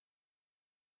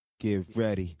Get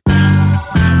ready.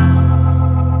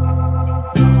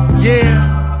 Yeah.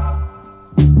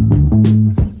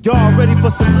 Y'all ready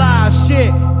for some live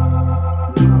shit?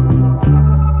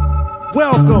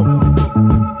 Welcome.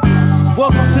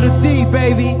 Welcome to the D,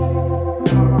 baby.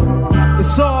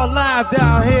 It's all live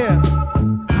down here.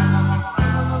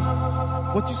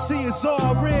 What you see is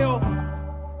all real.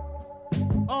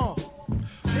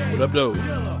 What up, though?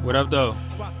 What up, though?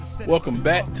 Welcome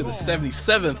back to the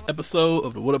 77th episode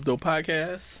of the What Up, Though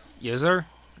podcast. Yes, sir.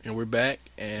 And we're back.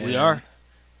 And We are.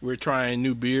 We're trying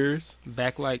new beers.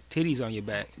 Back like titties on your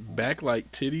back. Back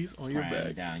like titties on your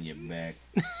back. Down your back.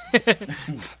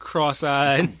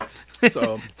 Cross-eyed.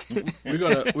 So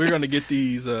we're gonna get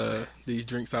these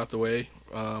drinks out the way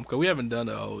because we haven't done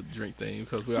the whole drink thing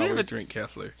because we always drink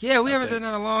Kessler. Yeah, we I haven't think.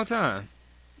 done that in a long time.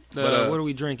 But, what are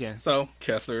we drinking? So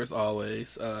Kessler as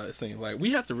always. It seems like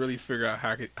we have to really figure out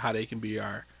how they can be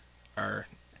our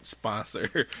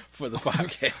sponsor for the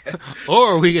podcast.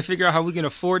 Or we can figure out how we can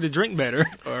afford to drink better.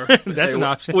 Or That's an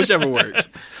option. Whichever works.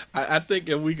 I think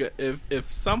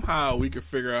if somehow we could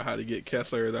figure out how to get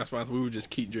Kessler as our sponsor, we would just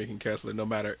keep drinking Kessler no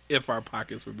matter if our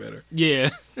pockets were better. Yeah.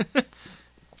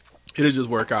 It'll just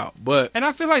work out. But And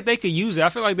I feel like they could use it. I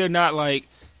feel like they're not like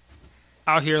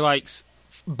out here like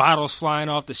bottles flying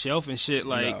off the shelf and shit.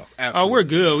 Like, No, oh, we're absolutely.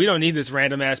 good. We don't need this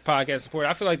random ass podcast support.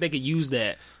 I feel like they could use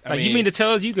that. I Like, you mean- mean to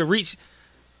tell us you could reach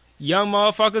young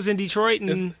motherfuckers in Detroit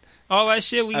and all that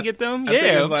shit? We can get them. I think Yeah,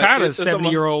 it's I'm like- tired of it's almost-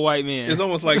 70-year-old white men. it's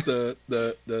almost like the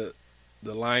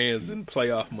Lions in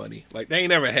playoff money. Like they ain't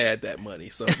never had that money,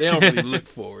 so they don't really look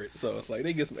for it. So it's like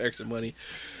they get some extra money.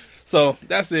 So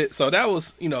that's it. So that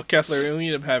was Kessler, and we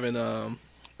ended up having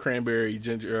cranberry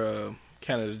ginger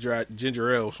Canada Dry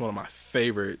ginger ale was one of my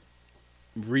favorite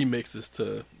remixes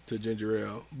to ginger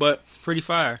ale. But It's pretty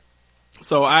fire.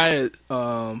 so I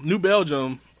New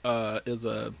Belgium is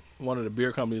one of the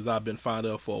beer companies I've been fond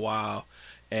of for a while,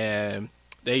 and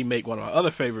they make one of my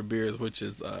other favorite beers, which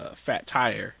is Fat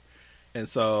Tire. And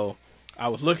so I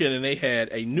was looking, and they had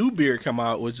a new beer come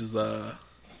out, which is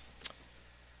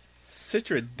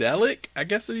Citradelic, I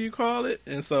guess what you call it.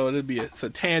 And so it's a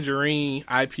tangerine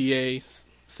IPA,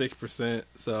 6%.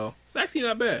 So it's actually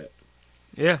not bad.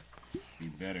 Yeah. Be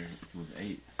better if it was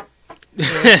 8.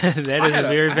 That is a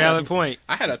very valid point.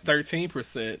 I had a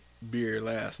 13% beer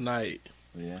last night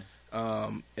Yeah.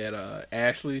 at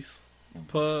Ashley's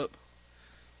Pub.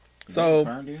 Is So-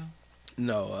 that Ferndale?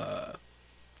 No,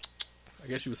 I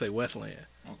guess you would say Westland.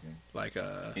 Okay. Like,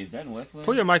 Is that in Westland?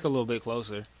 Pull your mic a little bit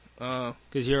closer, okay.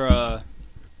 because your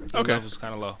level's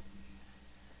kind of low.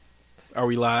 Are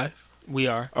we live? We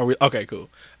are. Are we? Okay, cool.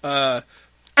 I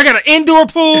got an indoor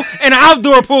pool and an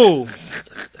outdoor pool.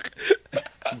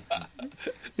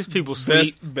 These people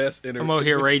sleep. Best interview. I'm over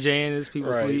here Ray J and these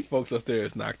people Right, sleep. folks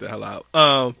upstairs knocked the hell out.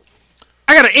 I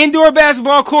got an indoor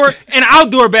basketball court and an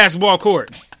outdoor basketball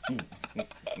court.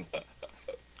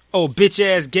 Oh, bitch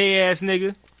ass, gay ass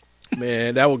nigga.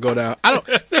 Man, that would go down.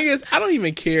 Thing is, I don't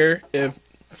even care if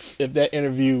that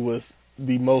interview was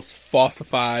the most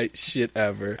falsified shit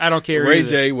ever. I don't care Ray either.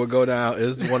 J will go down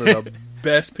as one of the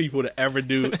best people to ever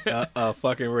do a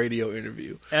fucking radio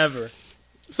interview. Ever.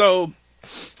 So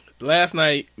last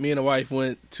night, me and the wife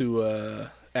went to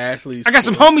Ashley's. I got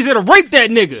some homies that'll rape that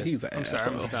nigga. He's an I'm sorry,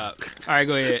 I'm asshole. gonna stop. All right,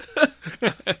 go ahead.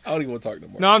 I don't even want to talk no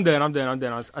more. No, I'm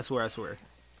done. I swear.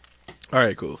 All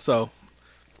right, cool. So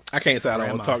I can't say I don't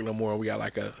want to Grandma. talk no more. We got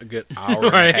like a good hour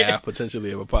and Right. a half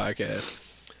potentially of a podcast.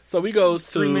 So we goes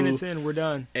to 3 minutes in, we're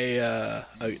done. a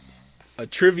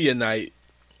trivia night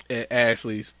at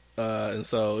Ashley's, and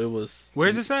so it was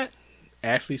Where's this at?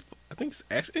 Ashley's. I think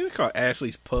it's called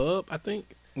Ashley's Pub. I think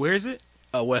Where is it?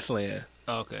 Westland.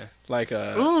 Oh, okay. Like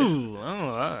Ooh,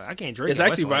 I can't drink it's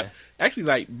it. actually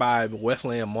like by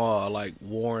Westland Mall, like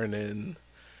Warren and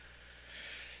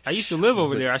I used to live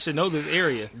over there. I should know this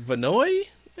area. Vinoy.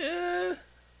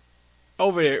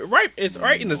 Over there, right? It's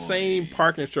right in the same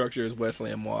parking structure as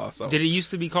Westland Mall. So Did it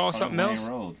used to be called something Wayne else?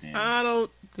 Road, then. I don't.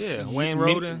 Yeah, Wayne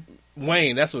Road. and-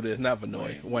 Wayne, that's what it is, not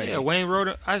Vinoy. Wayne. Yeah, Wayne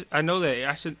Road. I know that.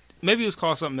 I should. Maybe it was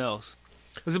called something else.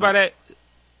 Was it by that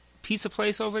pizza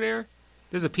place over there?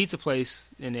 There's a pizza place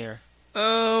in there.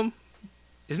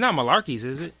 It's not Malarkey's,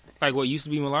 is it? Like what used to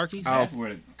be Malarkey's? That's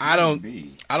where the I don't-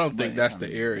 be. I don't think But that's it's the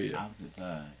on area. Opposite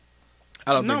side.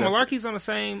 I don't No, think that's Malarkey's on the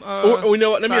same. you know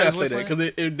what? Let me side not as say that Westland?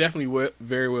 because it definitely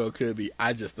very well could be.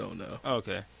 I just don't know.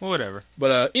 Okay, well, whatever.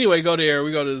 But anyway, go there.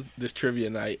 We go to this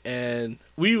trivia night, and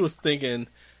we was thinking,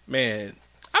 man,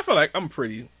 I feel like I'm a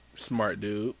pretty smart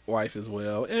dude, wife as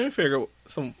well, and we figure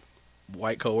some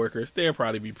white coworkers, they'll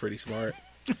probably be pretty smart.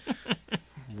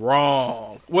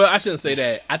 Wrong. Well, I shouldn't say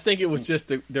that. I think it was just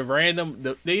the random.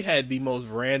 They had the most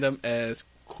random ass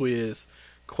quiz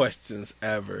questions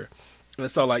ever. And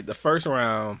so, like, the first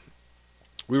round,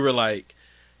 we were like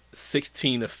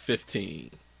 16 to 15.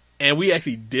 And we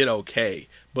actually did okay.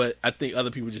 But I think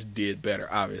other people just did better,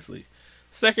 obviously.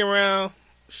 Second round,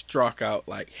 struck out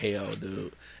like hell,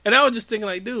 dude. And I was just thinking,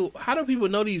 like, dude, how do people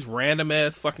know these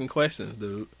random-ass fucking questions,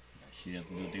 dude? She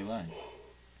doesn't live their life.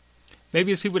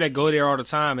 Maybe it's people that go there all the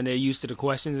time and they're used to the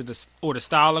questions or the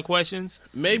style of questions.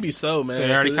 Maybe so, man. So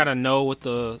they already kind of know what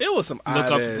the it was some look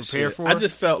odd up ass and prepare shit. for. I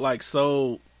just felt like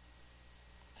so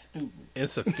Stupid.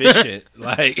 insufficient.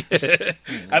 Like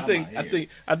I think here.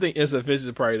 insufficient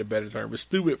is probably the better term, but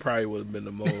stupid probably would have been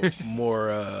the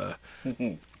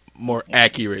more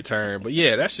accurate term. But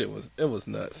yeah, that shit was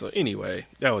nuts. So anyway,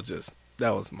 that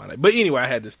was my night. But anyway, I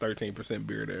had this 13%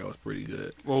 beer there. It was pretty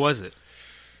good. What was it?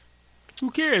 Who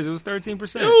cares? It was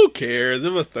 13%. Who cares?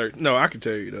 It was 13. No, I can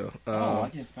tell you though. I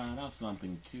just found out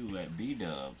something too at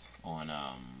B-Dubs on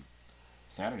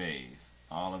Saturdays.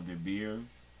 All of their beers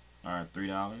are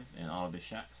 $3, and all of the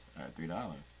shots are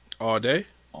 $3 All day.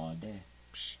 all day.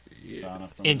 Yeah. Found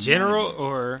out from In the general manager.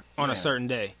 or on a Yeah. certain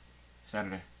day?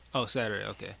 Saturday. Oh, Saturday.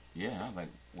 Okay, Yeah, I was like,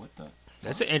 what the?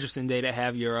 that's an interesting day to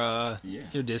have your Yeah.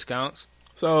 your discounts.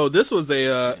 So this was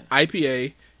a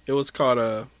IPA. It was called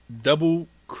a Double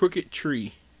Crooked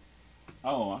Tree.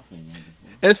 Oh, I've seen that before.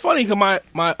 And it's funny because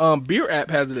my beer app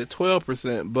has it at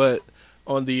 12%, but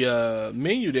on the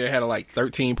menu there it had a like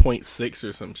 13.6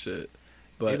 or some shit.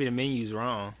 But Maybe the menu's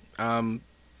wrong. I'm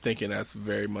thinking that's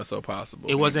very much so possible.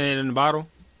 It wasn't in the bottle.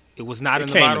 It was not It in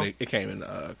the came bottle. it came in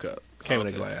a cup. It came in a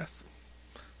Okay. glass.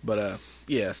 But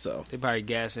yeah, so They probably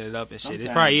gassing it up and shit. It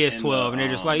Sometimes probably is in 12, the, and they're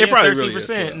just like, It yeah, probably really is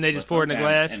 13%, 12, and they just But pour it in the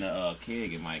sometimes glass. In a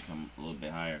keg, it might come a little bit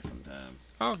higher sometimes.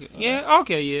 Okay. Yeah.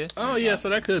 Okay. Yeah. oh yeah, so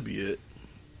that could be it.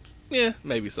 Yeah,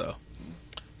 maybe so.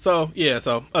 So yeah,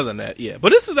 so other than that, yeah. But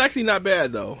this is actually not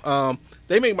bad though.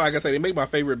 They make my, like I say, they make my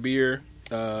favorite beer.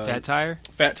 Fat Tire.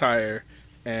 Fat Tire,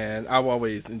 and I've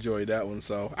always enjoyed that one.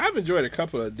 So I've enjoyed a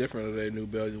couple of different of their New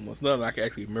Belgium ones. None I can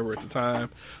actually remember at the time,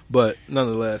 but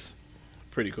nonetheless,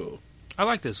 pretty cool. I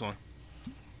like this one.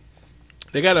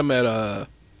 They got them at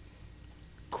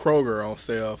Kroger on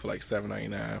sale for like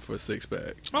 $7.99 for a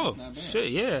 6-pack. Oh Not bad.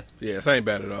 shit. Yeah. Yeah, it ain't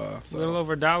bad at all. A little So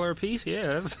over $1 a piece.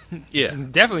 Yeah. That's yeah,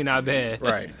 definitely not bad.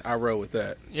 right. I roll with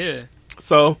that. Yeah.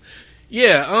 So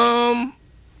yeah,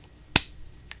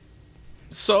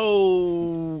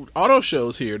 so auto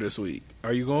shows here this week.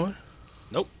 Are you going?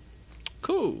 Nope.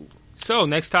 Cool. So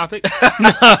next topic.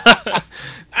 I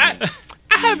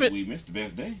haven't. We missed the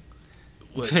best day.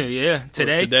 Yeah.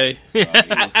 Today. Today. It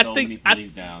was I so think- many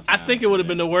police downtown I think it would have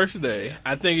been today. the worst day.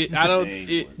 I think it. I don't. Today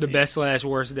It, The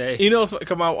best/worst day. you know,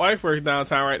 because my wife works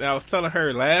downtown right now. I was telling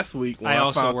her last week when I I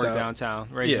also found work out. downtown.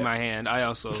 Raising Yeah. my hand. I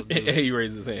also do. He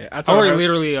raised his hand. I I told work her.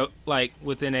 literally like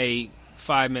within a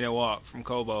 5-minute walk from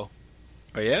Kobo.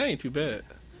 Oh yeah, that ain't too bad.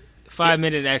 5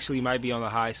 minute actually might be on the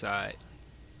high side.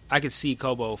 I could see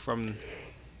Kobo from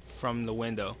the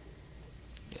window.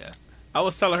 I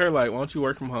was telling her like, why don't you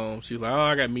work from home? She was like, oh,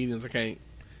 I got meetings. I can't.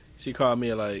 She called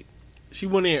me at like, she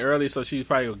went in early, so she's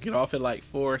probably gonna get off at like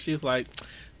 4. She was like,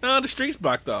 no, the street's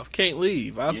blocked off. Can't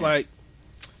leave. I was Yeah. like,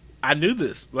 I knew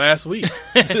this last week.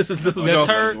 this is Does gonna,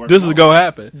 her- this is gonna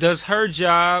happen. Does her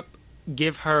job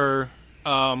give her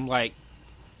like,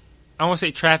 I won't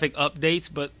say traffic updates,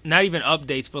 but not even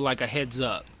updates, but like a heads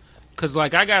up? Because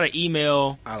like I got an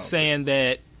email I don't saying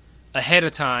that ahead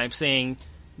of time, saying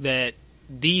that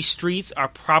these streets are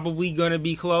probably going to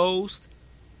be closed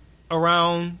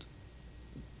around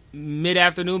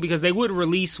mid-afternoon, because they would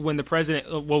release when the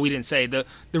president, well, we didn't say the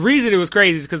reason it was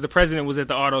crazy is because the president was at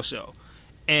the auto show.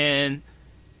 And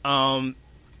I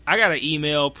got an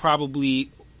email probably,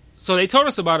 so they told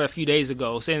us about it a few days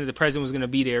ago, saying that the president was going to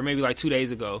be there, maybe like 2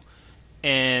 days ago,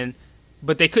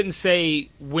 but they couldn't say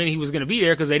when he was going to be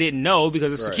there because they didn't know,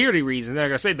 because of Right. security reasons.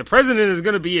 Like I said, the president is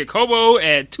going to be at Kobo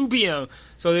at 2 p.m.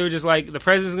 So they were just like, the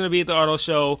president's going to be at the auto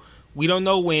show. We don't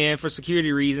know when for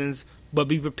security reasons, but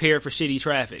be prepared for shitty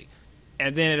traffic.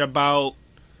 And then at about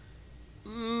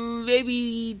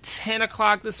maybe 10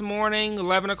 o'clock this morning,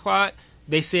 11 o'clock,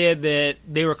 they said that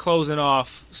they were closing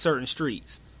off certain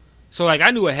streets. So like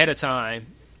I knew ahead of time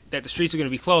that the streets are going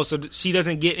to be closed, so she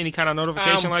doesn't get any kind of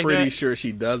notification I'm like pretty that. sure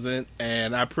she doesn't,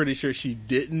 and I'm pretty sure she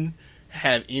didn't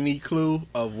have any clue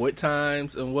of what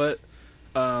times and what.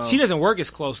 She doesn't work as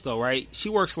close though, right? She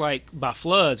works like by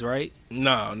floods, right?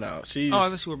 No, she's. Oh, I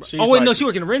thought she worked. she's Oh wait, like no, she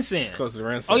worked in Rinsan. close to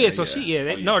Rensselaer, Oh yeah, so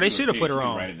they should have put her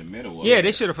on. Right in the middle. Yeah,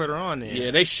 they should have put her on there.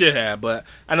 Yeah, they should have, but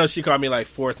I know she called me like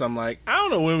 4, so I'm like, I don't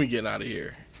know when we getting out of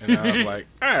here. And I was like,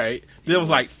 all right. Then it was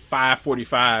like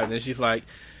 5:45, and then she's like,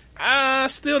 I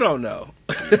still don't know.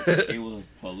 It was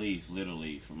police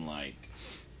literally from like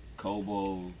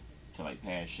Cobo to like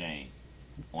past Shane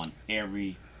on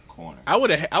every corner. I would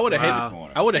have hated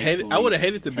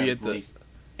to be at the. Everybody.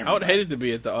 I would have hated to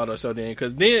be at the auto show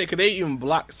because they even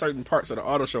block certain parts of the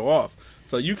auto show off,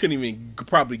 so you couldn't even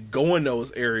probably go in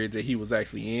those areas that he was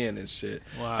actually in and shit.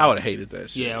 Wow. I would have hated that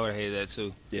shit. Yeah, I would have hated that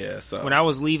too. Yeah, so when I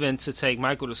was leaving to take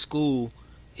Michael to school,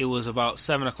 it was about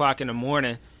 7:00 in the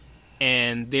morning,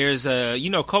 and there's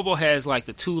Cobo has like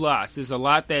the two lots. There's a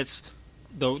lot that's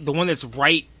the one that's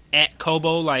right at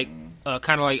Cobo, like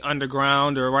kind of like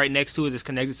underground or right next to it, that's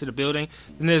connected to the building.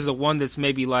 Then there's the one that's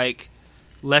maybe like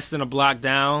less than a block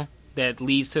down that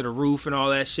leads to the roof and all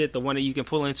that shit, the one that you can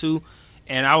pull into.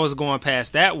 And I was going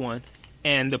past that one,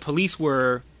 and the police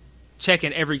were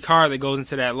checking every car that goes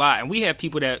into that lot. And we have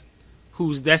people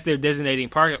that's their designated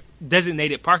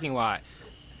parking lot.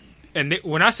 And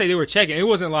when I say they were checking, it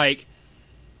wasn't like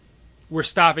we're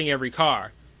stopping every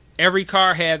car. Every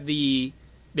car had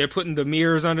they're putting the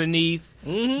mirrors underneath.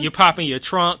 Mm-hmm. You're popping your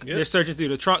trunk. Yep. They're searching through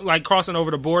the trunk, like crossing over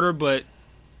the border, but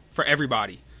for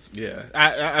everybody. Yeah,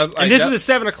 and this is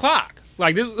at 7:00.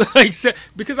 Like this,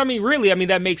 because really,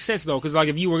 that makes sense though. Because like,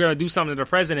 if you were gonna do something to the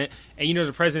president, and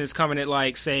the president's coming at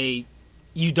like, say,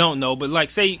 you don't know, but like,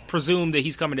 say, presume that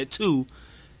he's coming at 2,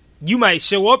 you might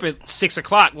show up at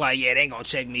 6:00. Like, yeah, they ain't gonna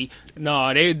check me.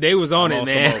 No, they was on it,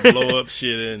 man. Blow up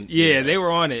shit and yeah, they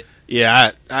were on it.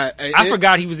 Yeah, I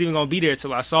forgot he was even gonna be there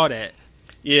till I saw that.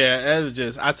 Yeah, it was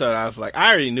just I was like, I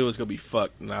already knew it was gonna be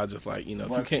fucked, and I was just like,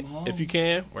 if you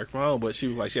can work from home, but she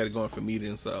was like, she had to go in for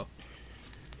meetings, so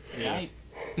yeah.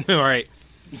 All right.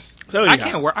 So I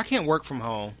can't work from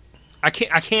home. I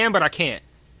can, but I can't.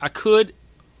 I could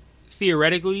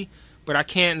theoretically, but I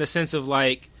can't in the sense of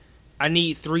like, I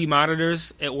need 3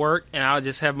 monitors at work, and I'll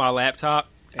just have my laptop.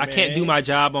 I can't do my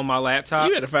job on my laptop.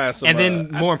 You got to find some. And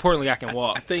then, more importantly, I can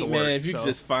walk. I think, to man, work, if you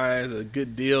just find a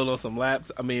good deal on some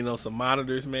on some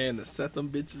monitors, man, to set them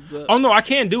bitches up. Oh no, I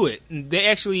can do it.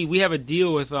 We have a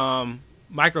deal with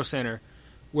Micro Center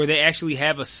where they actually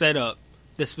have a setup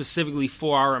that's specifically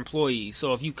for our employees.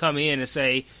 So if you come in and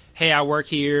say, "Hey, I work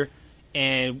here,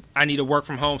 and I need a work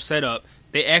from home setup,"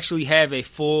 they actually have a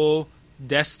full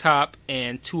desktop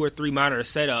and 2 or 3 monitor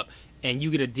setup, and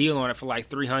you get a deal on it for like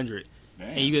 $300.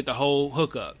 And you get the whole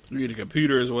hookup. You get a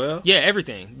computer as well. Yeah,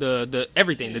 everything. The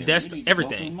everything. The desk.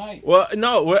 Everything. Well,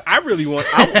 no. What I really want,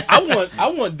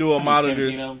 I want dual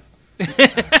monitors.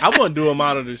 I want dual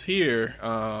monitors here.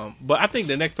 But I think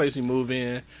the next place we move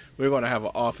in, we're going to have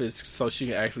an office so she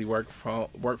can actually work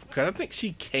because I think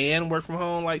she can work from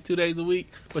home like 2 days a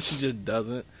week, but she just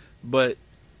doesn't. But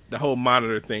the whole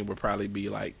monitor thing would probably be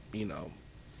like,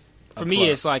 for me,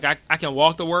 it's like I can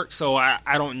walk to work, so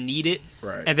I don't need it.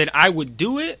 Right. And then I would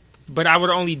do it, but I would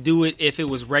only do it if it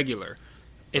was regular.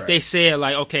 If they said,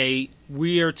 like, okay,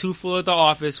 we are too full at the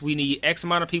office, we need X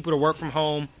amount of people to work from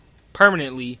home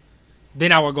permanently,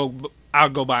 then I would go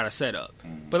buy the setup.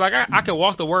 But, like, I can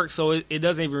walk to work, so it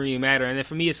doesn't even really matter. And then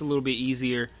for me, it's a little bit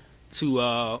easier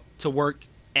to work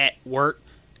at work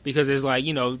because there's, like,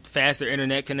 faster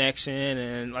internet connection.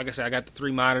 And, like I said, I got the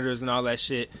 3 monitors and all that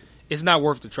shit. It's not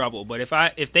worth the trouble. But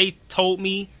if they told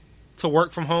me to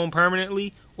work from home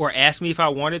permanently or asked me if I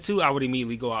wanted to, I would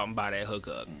immediately go out and buy that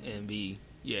hookup and be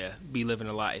living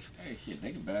a life. Hey, shit,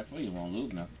 they can buy it for you. Won't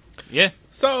lose nothing. Yeah.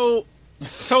 So,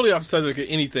 totally off the subject of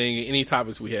any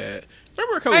topics we had.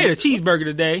 Remember I had a cheeseburger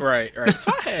today. Right.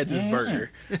 So I had this burger.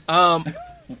 Remember,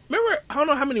 I don't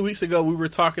know how many weeks ago we were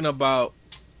talking about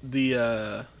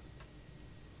the,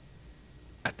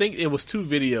 I think it was 2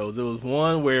 videos. There was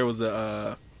one where it was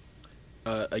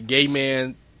a gay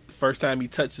man, first time he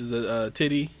touches a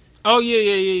titty. Oh,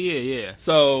 yeah.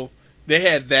 So they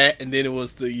had that, and then it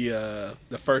was the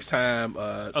first time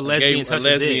a lesbian touched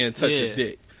a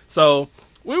dick. So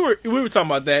we were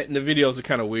talking about that, and the videos are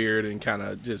kind of weird and kind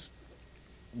of just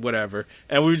whatever.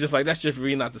 And we were just like, that's just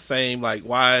really not the same. Like,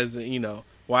 why isn't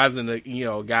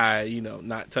a guy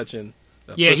not touching?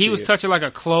 Yeah, he was touching like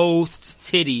a clothed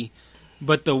titty.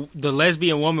 But the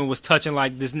lesbian woman was touching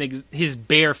like this nigga his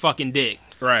bare fucking dick,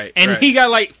 right? And he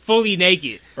got like fully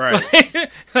naked, right?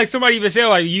 Like somebody even said,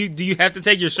 like, do you have to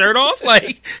take your shirt off?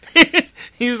 Like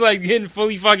he was like getting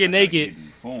fully fucking naked.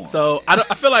 So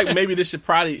I feel like maybe this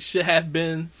should have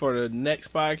been for the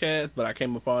next podcast, but I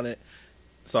came upon it,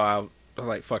 so I was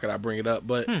like, fuck it, I'll bring it up.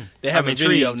 But they have a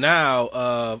video now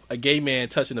of a gay man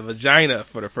touching a vagina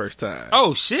for the first time.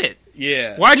 Oh shit.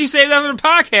 Yeah. Why'd you say that for the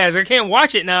podcast? I can't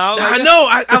watch it now. I know.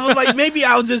 I was like, maybe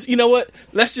I'll just, you know what?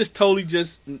 Let's just totally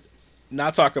just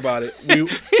not talk about it.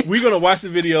 We're gonna watch the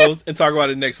videos and talk about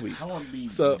it next week. I want to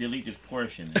So- delete this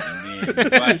portion and then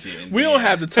watch it. And We then- don't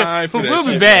have the time for that. We'll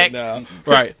be shit back. right now.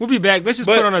 Right. We'll be back. Let's just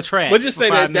put on a track. But just for say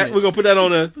 5 that we're minutes. gonna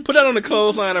put that on the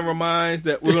clothesline of our minds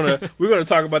that we're gonna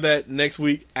talk about that next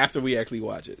week after we actually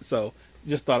watch it. So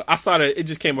I saw that it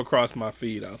just came across my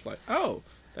feed. I was like, oh,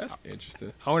 that's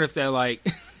interesting. I wonder if they're like,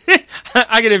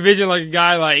 I can envision like a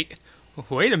guy like,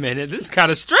 wait a minute, this is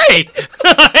kind of straight.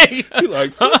 Like, You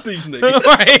like fuck these niggas?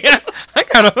 right, I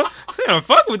gotta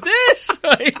fuck with this.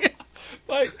 Like,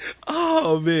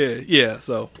 oh man, yeah.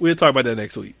 So we'll talk about that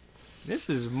next week. This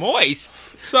is moist.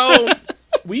 So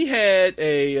we had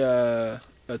a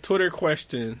Twitter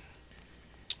question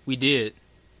We did.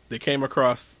 that came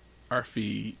across our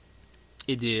feed,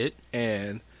 It did.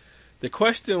 and the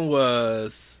question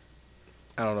was,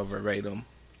 I don't know verbatim,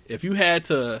 if you had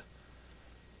to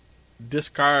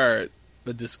discard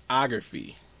the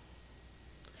discography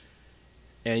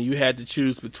and you had to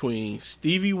choose between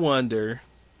Stevie Wonder,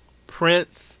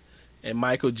 Prince, and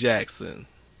Michael Jackson,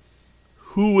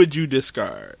 who would you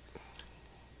discard?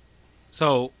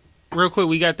 So, real quick,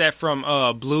 we got that from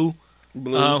Blue,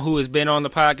 who has been on the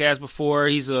podcast before.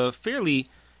 He's a fairly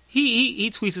he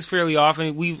tweets us fairly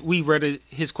often. We've read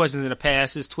his questions in the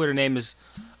past. His Twitter name is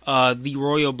The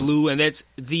Royal Blue, and that's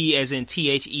the as in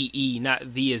THEE,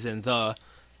 not the as in the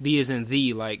as in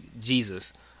the like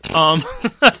Jesus.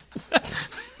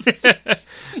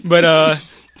 But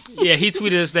yeah, he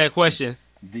tweeted us that question.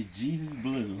 The Jesus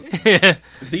Blue.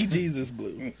 The Jesus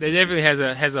Blue. That definitely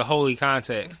has a holy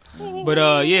context.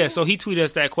 But yeah, so he tweeted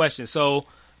us that question. So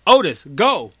Otis,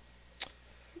 go.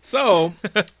 So,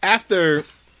 after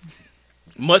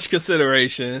much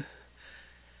consideration,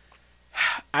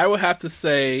 I would have to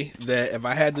say that if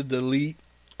I had to delete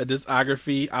a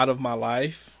discography out of my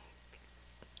life,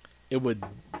 it would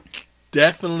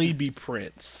definitely be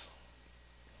Prince.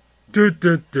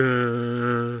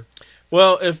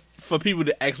 Well, if for people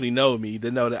that actually know me,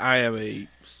 they know that I am a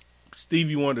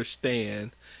Stevie Wonder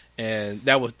stan, and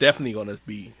that was definitely going to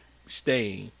be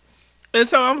staying. And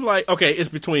so I'm like, okay, it's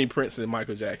between Prince and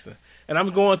Michael Jackson. And I'm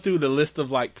going through the list of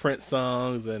like Prince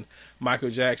songs and Michael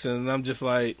Jackson, and I'm just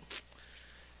like,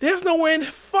 there's no way in the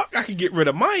fuck I could get rid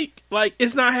of Mike. Like,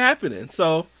 it's not happening.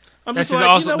 So I'm That's just his like,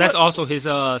 also. you know That's what? also his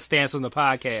stance on the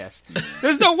podcast.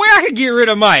 There's no way I could get rid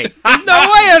of Mike. There's no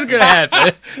way that's gonna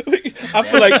happen. I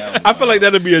feel like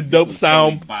that'd be a dope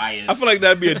sound. Biased. I feel like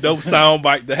that'd be a dope sound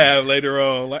bite to have later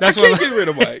on. Like, That's I can't what- get rid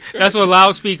of Mike. That's what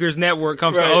Loudspeakers Network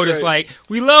comes Right, to Otis. right. Like,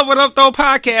 we love What Up Though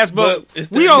podcast, but But it's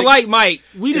we that don't nigga- like Mike.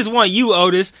 We just want you,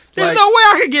 Otis. There's Like- no way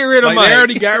I could get rid of Like, Mike. they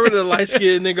already got rid of the light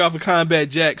skinned nigga off of Combat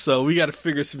Jack, so we got to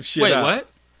figure some shit Wait, out. what?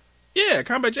 Yeah,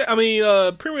 Combat Jack. I mean,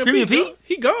 Premium Premium Pete. Pete?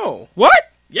 He gone.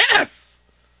 What? Yes,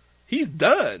 he's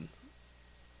done.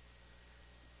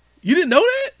 You didn't know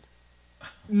that?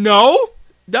 No.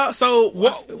 No, so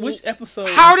What- which episode?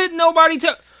 How did nobody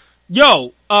tell?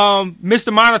 Yo,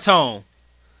 Mr. Monotone.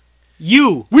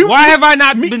 Why have I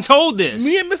not been told this?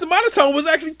 Me and Mr. Monotone was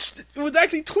actually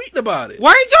tweeting about it.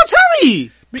 Why didn't y'all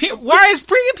tell me? Why is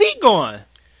Premium Pete gone?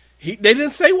 They didn't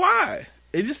say why.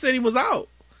 They just said he was out.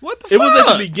 What the fuck? It was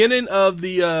at the beginning of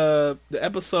the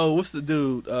episode. What's the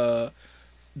dude?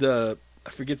 I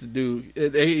forget the dude.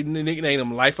 They nicknamed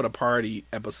him "Life of the Party"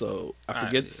 episode. I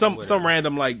forget some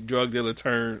random like drug dealer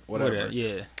turn whatever.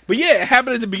 Yeah. But yeah, it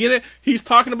happened at the beginning. He's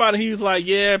talking about it. He was like,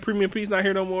 "Yeah, Premium Pete's not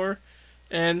here no more,"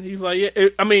 and he's like, "Yeah."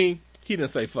 I mean, he didn't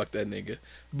say "fuck that nigga,"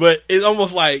 but it's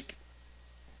almost like,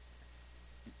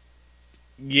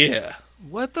 yeah.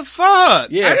 What the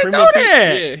fuck? Yeah, I didn't Premium know Pete,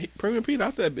 that. Yeah, Premium Pete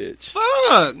out that bitch.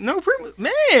 Fuck. No,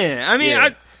 man. I mean, Yeah.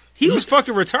 he was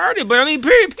fucking retarded, but I mean,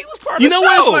 Premium Pete was part of You the know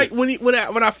show. what? It's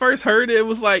like when I first heard it, it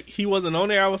was like he wasn't on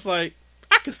there. I was like,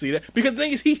 I could see that because the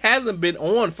thing is, he hasn't been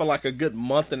on for like a good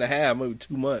month and a half, maybe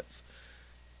 2 months.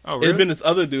 Oh, really? It's been this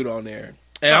other dude on there,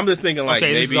 and I'm just thinking like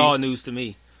okay, maybe this is all news to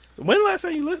me. when the last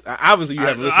time you listened? Obviously, you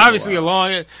haven't listened. Obviously, in a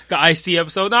while. the Ice-T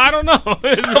episode. No, I don't know.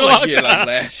 It's been a long like, yeah, time. like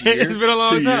last year. It's been a long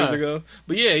 2 time. years ago.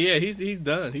 But yeah, he's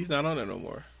done. He's not on there no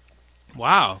more.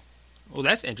 Wow. Well,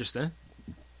 that's interesting.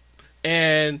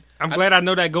 And I'm glad I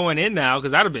know that going in now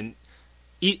because I'd have been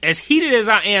as heated as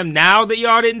I am now that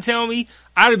y'all didn't tell me.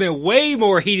 I'd have been way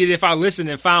more heated if I listened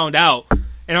and found out.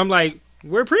 And I'm like,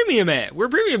 where Premium at? Where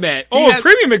Premium at? Oh,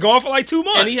 Premium been gone for like 2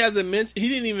 months. And he hasn't mentioned. He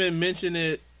didn't even mention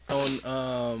it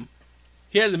on.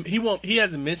 He hasn't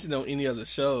mentioned it on any other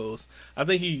shows. I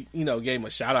think he gave him a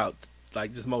shout out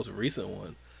like this most recent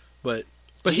one, but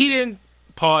he didn't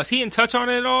pause. He didn't touch on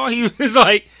it at all. He was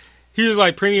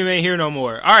like Premium ain't here no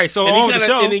more. All right, so on the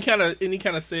show, and he kind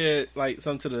of said like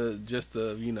something to the just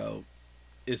of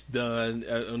it's done.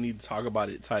 I don't need to talk about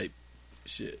it type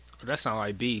shit. That sounds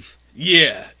like beef.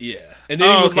 Yeah. And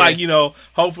then he was like,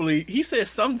 hopefully he said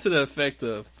something to the effect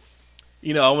of,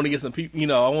 I want to get some people,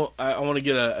 I want to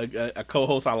get a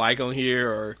co-host I like on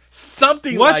here or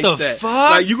something like that. What the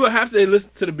fuck? Like, you're going to have to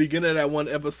listen to the beginning of that one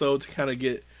episode to kind of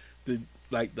get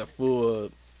the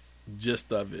full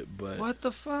gist of it. But what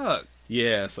the fuck?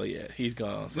 Yeah, so he's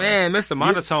gone. So. Man, Mr.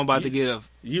 Monotone about to get a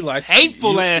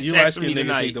hateful ass text from me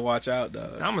tonight. tonight. To watch out,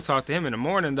 dog. I'm going to talk to him in the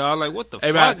morning, dog. Like, what the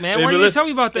fuck, man? Why you didn't tell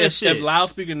me about that shit? If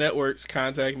Loudspeaker Networks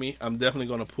contact me, I'm definitely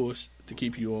going to push to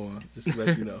keep you on, just to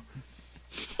let you know.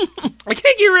 I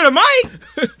can't get rid of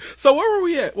Mike. So where were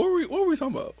we at? What were we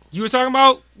talking about? You were talking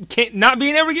about not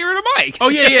being able to get rid of Mike. Oh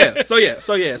yeah.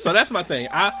 So that's my thing.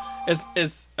 All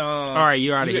right,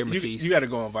 you're out of here, Matisse. You got to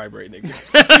go on vibrate, nigga.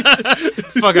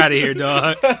 Fuck out of here,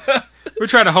 dog. We're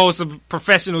trying to hold some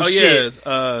professional shit.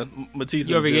 Matisse.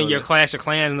 You ever getting your Clash of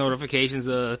Clans notifications,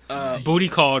 booty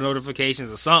call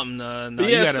notifications, or something? No,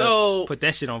 you gotta put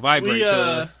that shit on vibrate.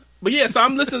 But yeah, so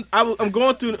I'm listening. I'm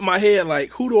going through my head like,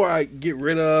 who do I get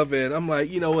rid of? And I'm like,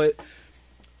 you know what?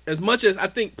 As much as I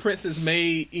think Prince has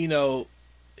made,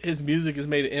 his music has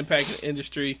made an impact in the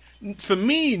industry. For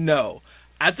me, no.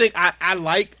 I think I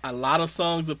like a lot of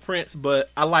songs of Prince,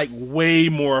 but I like way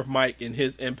more of Mike and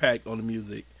his impact on the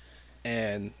music.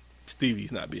 And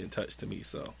Stevie's not being touched to me,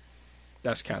 so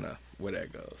that's kind of where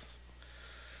that goes.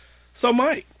 So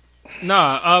Mike.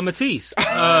 Nah, Matisse.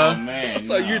 Man.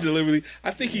 So you're deliberately.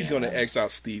 I think he's going to X out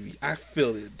Stevie. I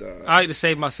feel it, dog. I like to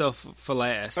save myself for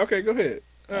last. Okay, go ahead.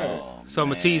 All right. So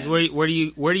Matisse, where do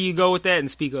you go with that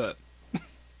and speak up?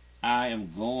 I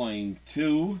am going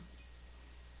to.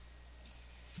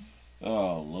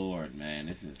 Oh Lord, man,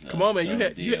 this is come on, man. You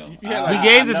had we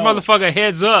gave this motherfucker a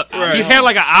heads up. Right. He's had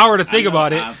like an hour to think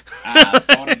about it. I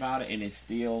thought about it, and it's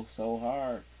still so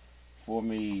hard for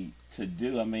me to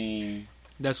do. I mean.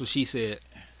 That's what she said.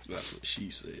 That's what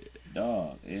she said.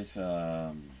 Dog, it's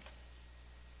Man,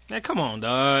 come on,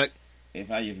 dog. If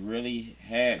I just really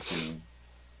had to,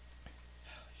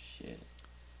 shit.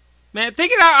 Man,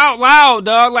 think it out loud,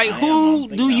 dog. Like, who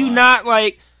do you not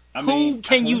like? Who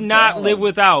can you not live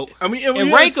without? I mean,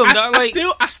 and rank them, dog. Like,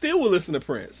 I still will listen to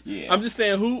Prince. Yeah. I'm just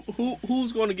saying,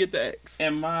 who's going to get the X?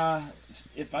 And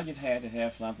if I just had to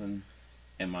have something.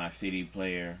 In my CD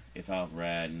player, if I was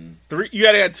riding, you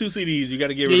gotta have 2 CDs. You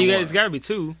gotta get rid of one. It's gotta be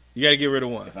 2. You gotta get rid of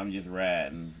one. If I'm just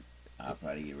riding, I'll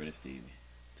probably get rid of Stevie.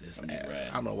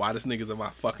 I don't know why this nigga's in my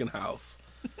fucking house.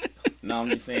 No, I'm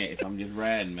just saying if I'm just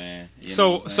riding, man.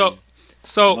 So,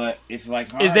 but it's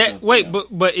like hard is that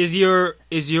but is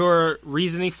your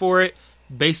reasoning for it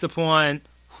based upon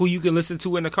who you can listen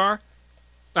to in the car?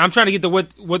 I'm trying to get to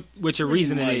what your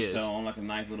reasoning is. So on like a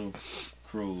nice little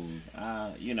cruise,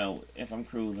 if I'm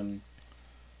cruising,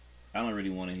 I don't really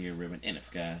want to hear "Ribbon in the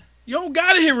Sky." You don't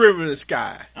gotta hear "Ribbon in the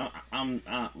Sky." I'm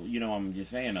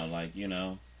just saying though, like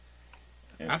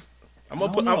I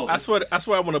swear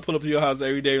I want to pull up to your house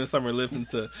every day in the summer and listen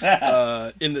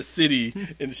to "In the City"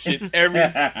 and shit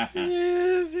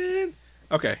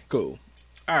Okay, cool.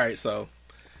 All right, so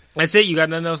that's it. You got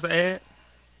nothing else to add?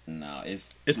 No,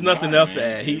 it's nothing else to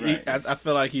add. I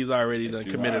feel like he's already done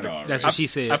committed. That's what she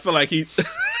said. I feel like he.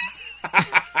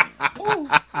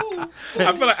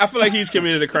 I feel like he's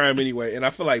committed a crime anyway, and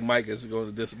I feel like Mike is going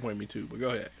to disappoint me too. But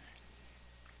go ahead,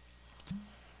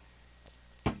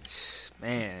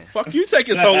 man. Fuck you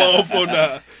taking so long for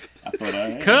now.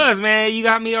 Cause man, you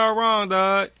got me all wrong,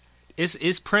 dog.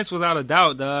 It's Prince without a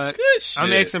doubt, dog. Good shit. I'm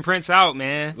Xing Prince out,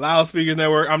 man. Loudspeaker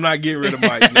Network. I'm not getting rid of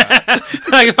Mike now.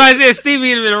 Like if I said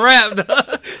Stevie, it'd been a rap,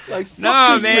 dog. Like fuck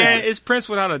no, this man, nigga. it's Prince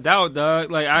without a doubt, dog.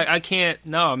 Like I can't.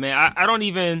 No, man, I don't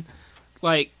even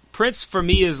like Prince. For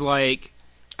me, is like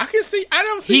I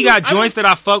don't see. He got joints that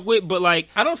I fuck with, but like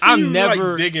I don't see I'm you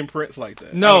never like digging Prince like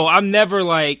that. No, I'm never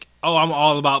like, oh, I'm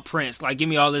all about Prince. Like, give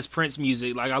me all this Prince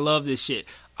music. Like, I love this shit.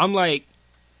 I'm like,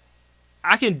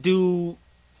 I could do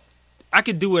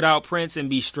without Prince and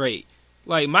be straight.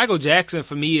 Like, Michael Jackson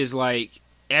for me is like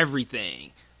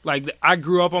everything. Like, I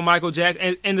grew up on Michael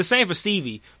Jackson, and the same for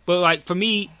Stevie. But like for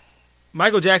me,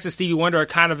 Michael Jackson, Stevie Wonder are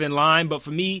kind of in line. But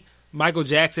for me, Michael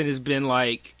Jackson has been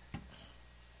like,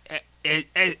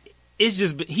 he's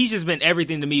just been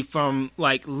everything to me from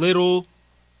a little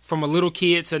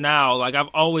kid to now. Like, I've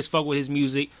always fucked with his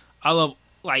music. I love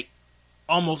like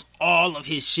almost all of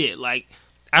his shit. Like,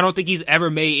 I don't think he's ever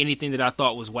made anything that I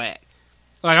thought was whack.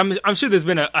 Like, I'm sure there's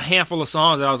been a handful of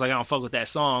songs that I was like, I don't fuck with that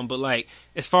song. But like,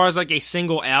 as far as like a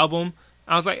single album,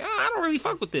 I was like, I don't really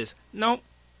fuck with this. No.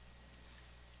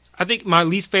 I think my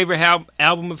least favorite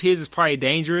album of his is probably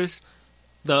Dangerous.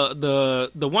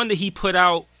 The one that he put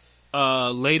out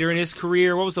later in his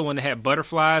career, what was the one that had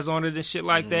butterflies on it and shit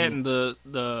like that, and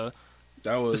the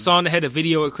That was the song that had the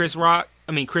video with Chris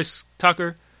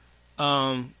Tucker.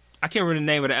 I can't remember the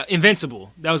name of that.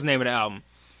 Invincible. That was the name of the album.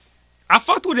 I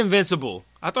fucked with Invincible.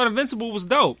 I thought Invincible was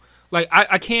dope. Like,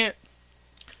 I can't.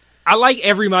 I like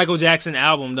every Michael Jackson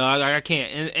album, dog. Like, I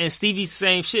can't. And Stevie's the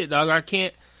same shit, dog. I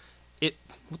can't.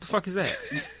 What the fuck is that?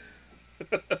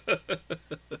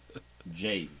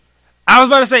 Jaden. I was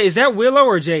about to say, is that Willow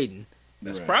or Jaden?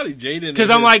 That's probably Jaden. Because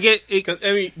I'm like,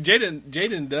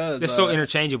 Jaden does. They're so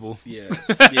interchangeable. Yeah,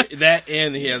 that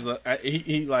and he has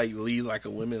he like leads like a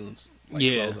women's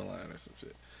clothing line or some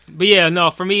shit. But yeah,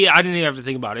 no, for me, I didn't even have to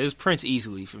think about it. It was Prince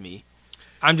easily for me.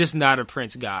 I'm just not a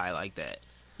Prince guy like that.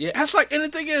 Yeah, that's like, and the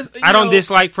thing is, I don't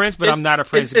dislike Prince, but I'm not a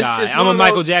Prince guy. I'm a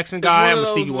Michael Jackson guy. I'm a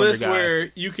Stevie Wonder guy.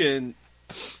 Where you can.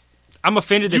 I'm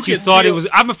offended that you thought it was.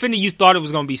 I'm offended you thought it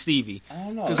was going to be Stevie. I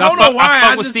don't know. Because I don't know why. I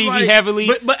fuck with Stevie heavily,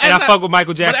 and I fuck with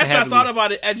Michael Jackson heavily. But as I thought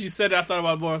about it, as you said it, I thought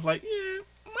about it more. I was like, yeah,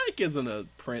 Mike isn't a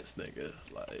Prince nigga.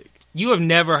 Like, you have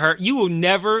never heard. You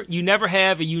never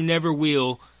have, and you never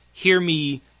will hear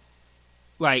me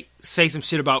like say some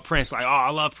shit about Prince. Like, oh, I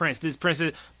love Prince. This Prince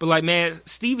is, but like, man,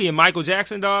 Stevie and Michael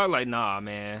Jackson, dog. Like, nah,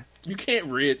 man. You can't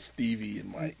rid Stevie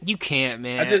and Mike. You can't,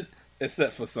 man.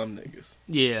 Except for some niggas.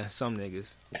 Yeah, some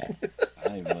niggas.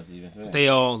 I ain't about to even say. They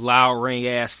all loud ring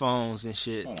ass phones and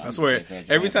shit. I swear,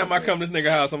 every time I come to this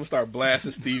nigga house, I'm gonna start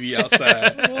blasting Stevie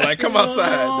outside. Like, come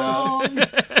outside,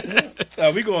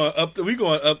 dog. We going up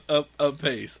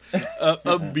pace,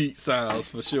 upbeat sounds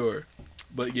for sure.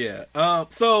 But yeah,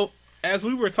 so as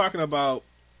we were talking about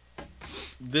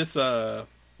this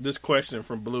question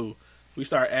from Blue, we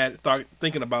start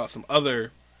thinking about some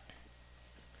other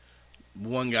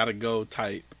one gotta go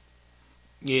type.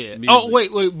 Yeah. Music. Oh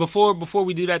wait. Before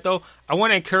we do that though, I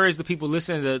want to encourage the people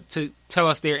listening to tell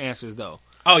us their answers though.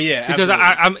 Oh yeah, because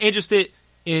I'm interested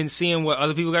in seeing what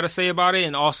other people got to say about it,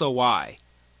 and also why.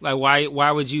 Like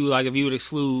why would you, like, if you would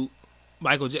exclude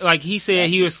Michael like he said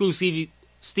he would exclude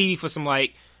Stevie for some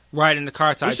like ride in the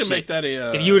car type. We should shit. Make that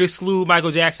a. If you would exclude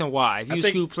Michael Jackson, why? If you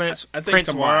exclude Prince, I think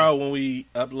tomorrow when we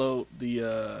upload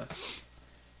the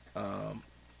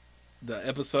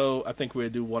episode, I think we'll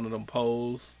do one of them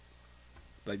polls,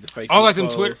 like the Facebook. Oh, like them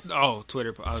polls. Twitter. Oh,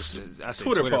 Twitter. I said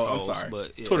Twitter poll. polls, I'm sorry,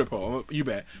 but yeah. Twitter poll. You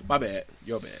bad. My bad.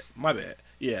 Your bad. My bad.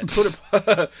 Yeah,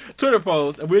 Twitter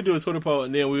polls, and we'll do a Twitter poll,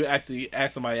 and then we'll actually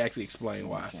ask somebody to actually explain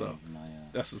why. So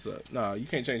that's what's up. No, you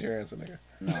can't change your answer, nigga.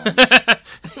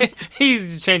 No.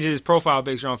 He's changing his profile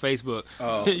picture on Facebook.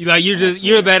 Oh, like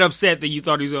you're that upset that you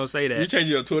thought he was gonna say that. You changed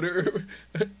your Twitter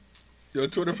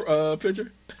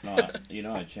picture? No,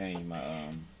 I changed my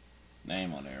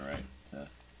name on there, right? To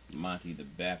Monty the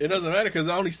Baptist. It doesn't matter because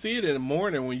I only see it in the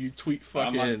morning when you tweet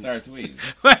fucking. I'm gonna start tweeting.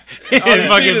 I only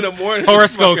see it in the morning.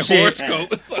 Horoscope shit.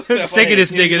 Horoscope. Sick of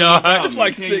this nigga, dog. It's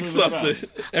like 6 something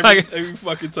every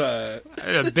fucking time.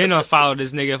 I'd have been unfollowed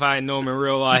this nigga if I didn't know him in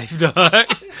real life, dog.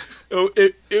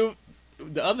 The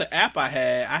other app I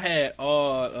had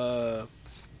all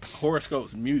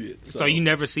horoscopes muted. So you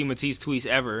never see Matisse tweets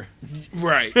ever.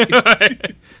 Right.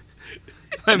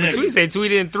 Matisse ain't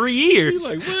tweeted in 3 years.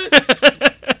 He's like, what?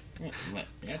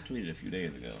 I tweeted a few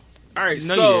days ago. All right,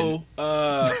 no,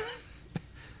 so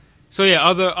so yeah,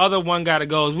 other one gotta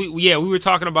goes. We were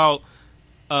talking about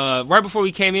right before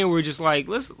we came in. We were just like,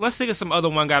 let's think of some other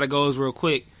one gotta goes real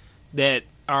quick that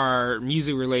are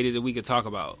music related that we could talk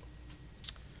about.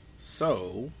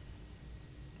 So,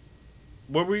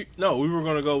 we were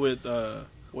gonna go with.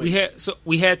 We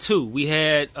had two. We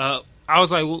had. I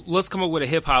was like, well, let's come up with a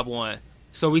hip hop one.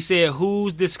 So we said,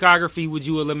 whose discography would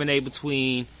you eliminate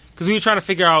between? Because we were trying to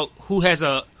figure out who has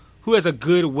a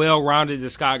good, well-rounded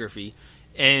discography,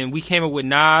 and we came up with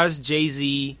Nas,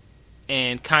 Jay-Z,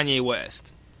 and Kanye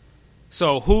West.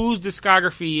 So whose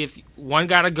discography, if one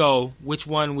gotta go, which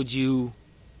one would you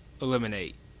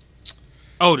eliminate?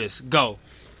 Otis, go.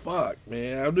 Fuck,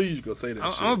 man, I knew you was gonna say that.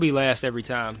 I'm gonna be last every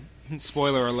time.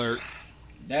 Spoiler alert.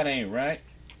 That ain't right.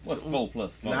 What's 4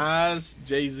 plus 4? Nas,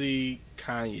 Jay-Z,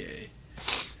 Kanye.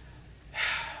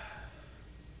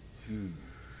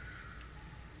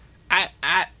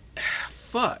 I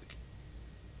fuck.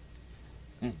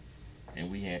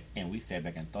 And we sat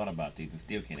back and thought about these and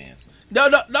still can't answer. No.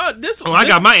 I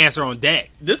got my answer on deck.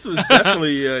 This was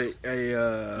definitely this is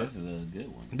a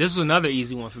good one. This was another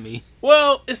easy one for me.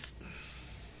 Well, because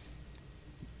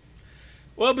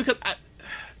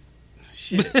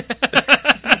shit.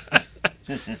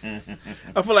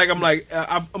 I feel like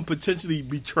I'm potentially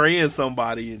betraying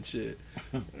somebody and shit.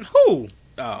 Who?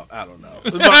 Oh, I don't know.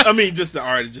 I mean, just the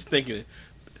artist, just thinking it.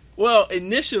 Well,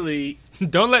 initially,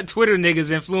 don't let Twitter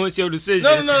niggas influence your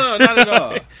decision. No, not at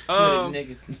all.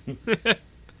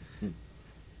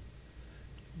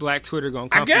 Black Twitter gonna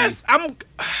come. I guess I'm.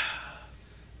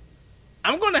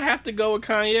 I'm going to have to go with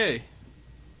Kanye.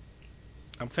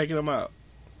 I'm taking him out.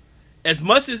 As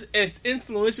much as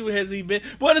influential as he been.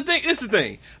 But it's the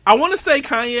thing. I want to say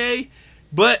Kanye,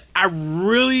 but I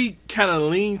really kind of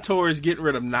lean towards getting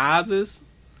rid of Nas's.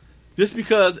 Just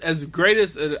because as great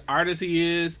as an artist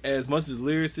he is, as much as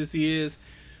lyricist he is,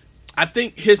 I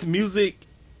think his music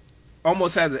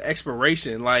almost has an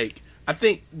expiration. Like, I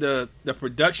think the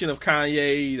production of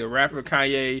Kanye, the rapper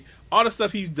Kanye, all the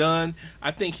stuff he's done,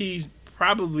 I think he's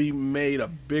probably made a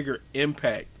bigger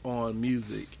impact on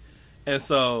music. And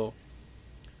so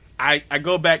I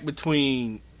go back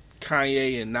between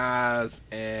Kanye and Nas,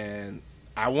 and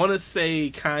I want to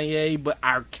say Kanye, but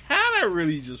I kind of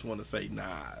really just want to say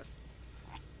Nas.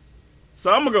 So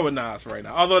I'm going to go with Nas right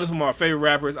now. Although this is one of my favorite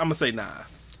rappers, I'm going to say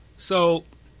Nas. So,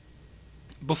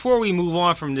 before we move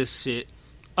on from this shit,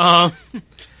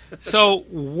 so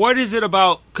what is it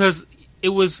about, because it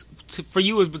was, for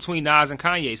you, it was between Nas and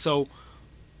Kanye, so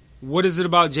what is it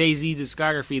about Jay-Z's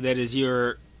discography that is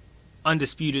your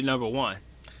undisputed number one?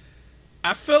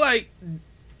 I feel like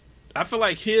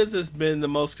his has been the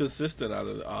most consistent out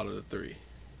of the three,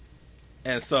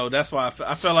 and so that's why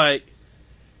I feel like.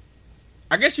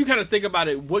 I guess you kind of think about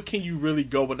it. What can you really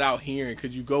go without hearing?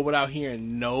 Could you go without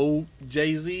hearing no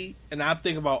Jay-Z? And I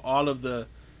think about all of the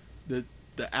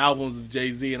albums of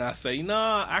Jay-Z, and I say,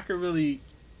 nah, I could really.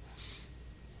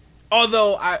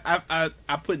 Although I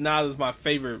put Nas as my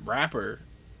favorite rapper.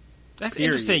 That's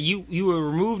period. interesting. You would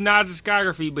remove Nas'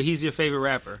 discography, but he's your favorite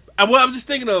rapper. I'm just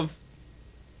thinking of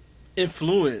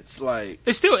influence. Like,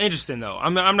 it's still interesting though.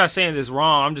 I'm not saying it's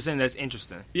wrong. I'm just saying that's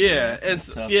interesting. Yeah, it's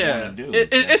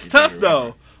tough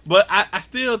though. But I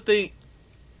still think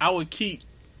I would keep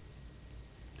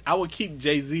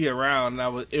Jay-Z around,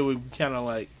 and it would kind of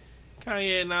like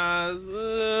Kanye,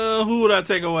 Nas. Who would I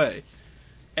take away?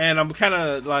 And I'm kind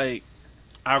of like,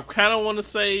 I kind of want to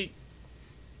say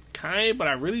Kanye, but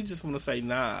I really just want to say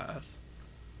Nas.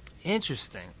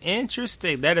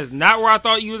 Interesting. That is not where I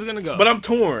thought you was gonna go. But I'm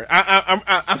torn.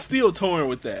 I'm still torn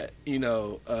with that. You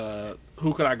know,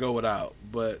 who could I go without?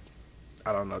 But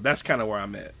I don't know. That's kind of where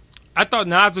I'm at. I thought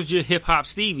Nas was your hip hop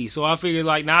Stevie, so I figured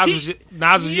like Nas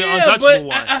was your untouchable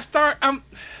one.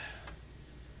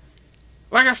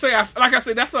 Like I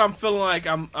say, that's what I'm feeling like.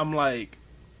 I'm like,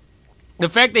 the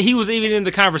fact that he was even in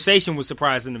the conversation was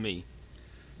surprising to me.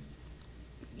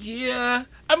 Yeah,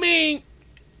 I mean,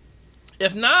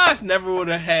 if Nas never would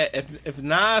have if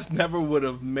Nas never would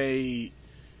have made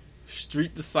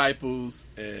Street Disciples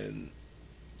and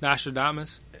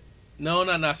Nostradamus. No,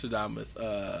 not Nostradamus.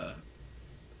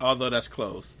 Although that's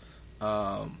close.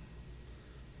 What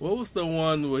was the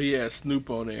one where he had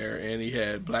Snoop on there and he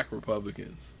had Black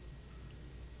Republicans?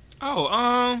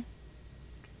 Oh,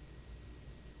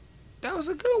 that was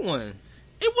a good one.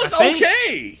 It was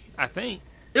okay. I think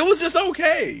it was just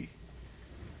okay.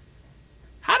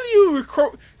 How do you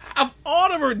recruit of all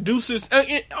the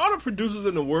producers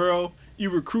in the world? You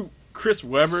recruit Chris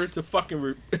Webber to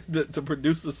fucking to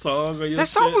produce a song on your that shit?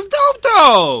 song was dope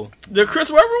though. The Chris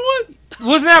Webber one?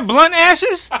 Wasn't that Blunt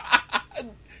Ashes?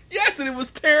 Yes, and it was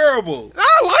terrible.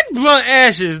 I like Blunt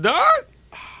Ashes, dog.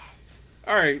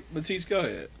 All right, Matisse, go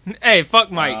ahead. Hey,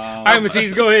 fuck Mike. All right,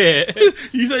 Matisse, go ahead.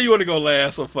 You say you want to go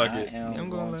last, so fuck it. I'm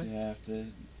going to have to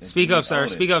speak up, sir.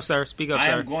 Otis. Speak up, sir. Speak up,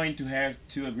 sir. I'm going to have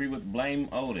to agree with blame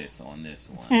Otis on this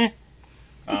one.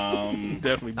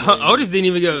 Definitely. Otis didn't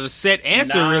even give a set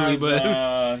answer, Nas,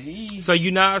 really, but so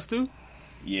you Nas too?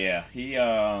 Yeah, he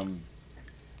hasn't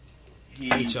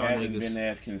niggas. been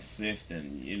as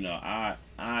consistent. You know,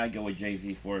 I go with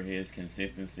Jay-Z for his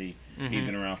consistency. Mm-hmm. He's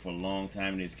been around for a long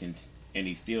time, and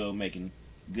he's still making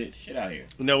good shit out here.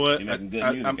 You know what? He's making good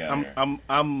music out here.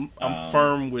 I'm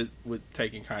firm with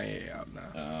taking Kanye out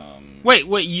now. Wait,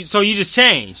 so you just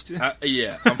changed?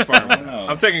 Yeah, I'm firm.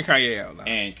 I'm taking Kanye out now.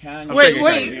 And Kanye.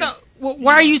 Wait, no.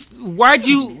 Why'd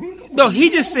you? No, he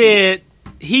just said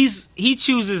he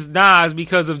chooses Nas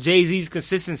because of Jay-Z's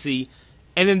consistency,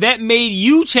 and then that made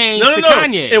you change to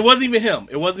Kanye. It wasn't even him.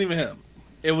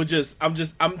 It was just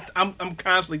I'm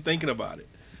constantly thinking about it,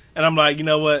 and I'm like, you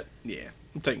know what? Yeah,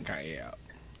 I'm taking Kanye out.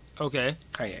 Okay,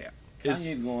 Kanye out.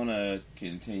 Kanye's gonna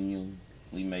continually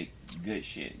make good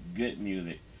shit, good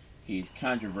music. He's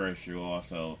controversial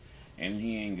also, and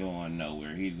he ain't going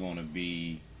nowhere. He's gonna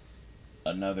be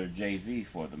another Jay-Z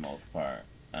for the most part.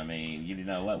 I mean, you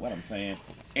know what I'm saying?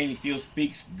 And he still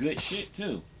speaks good shit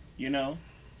too. You know,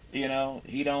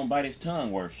 he don't bite his tongue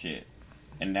worth shit,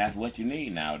 and that's what you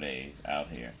need nowadays out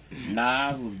here.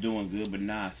 Nas was doing good, but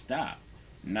Nas stopped.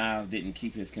 Nas didn't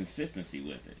keep his consistency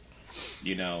with it.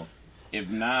 You know, if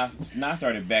Nas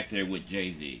started back there with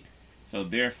Jay-Z, so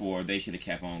therefore they should have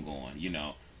kept on going. You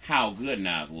know, how good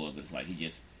Nas was. It's like he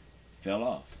just fell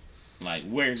off. Like,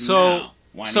 where's he So- now?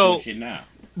 Why ain't so- he doing shit now?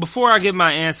 Before I give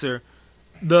my answer,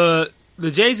 the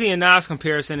Jay-Z and Nas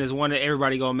comparison is one that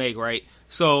everybody gonna make, right?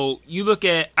 So you look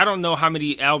at, I don't know how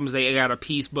many albums they got a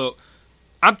piece, but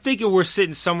I'm thinking we're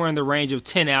sitting somewhere in the range of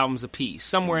 10 albums a piece,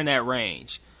 somewhere in that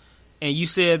range. And you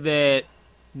said that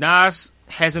Nas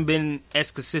hasn't been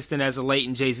as consistent as of late,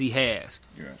 and Jay-Z has.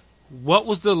 Yeah. What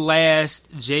was the last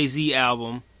Jay-Z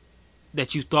album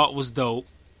that you thought was dope,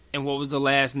 and what was the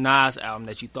last Nas album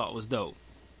that you thought was dope?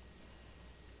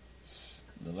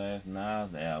 The last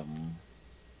Nas album,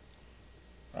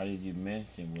 probably you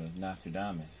mentioned, was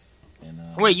Nostradamus. And,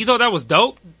 Wait, you thought that was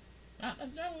dope? that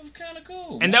was kind of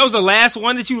cool. And that was the last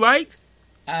one that you liked?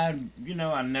 I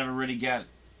never really got.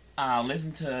 I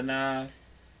listened to Nas.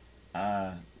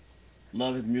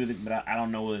 Love his music, but I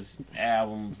don't know his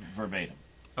albums verbatim.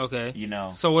 Okay. You know,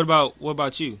 So what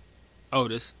about you,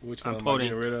 Otis? Which I'm one am I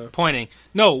getting rid of? pointing.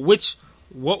 No,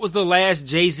 what was the last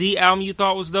Jay-Z album you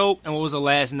thought was dope, and what was the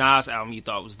last Nas album you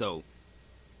thought was dope?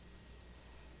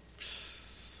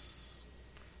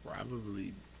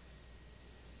 Probably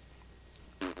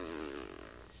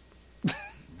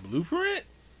Blueprint.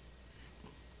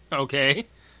 Okay.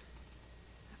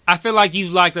 I feel like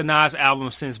you've liked a Nas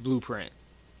album since Blueprint.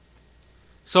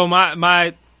 So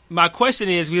my question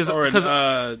is because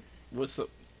What's up?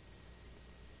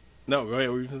 No, go ahead.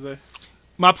 What were you gonna say?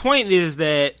 my point is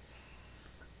that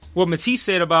what Matisse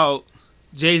said about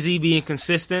Jay-Z being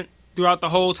consistent throughout the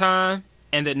whole time,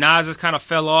 and that Nas just kind of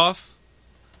fell off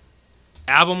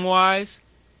album-wise,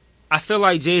 I feel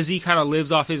like Jay-Z kind of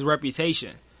lives off his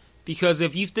reputation. Because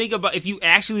if you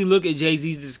actually look at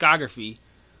Jay-Z's discography,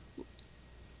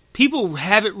 people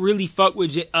haven't really fucked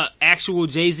with actual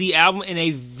Jay-Z album in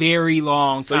a very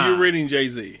long So time. you're reading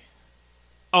Jay-Z.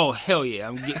 Oh hell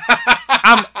yeah!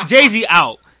 I'm Jay-Z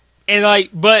out, and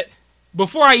but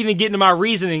before I even get into my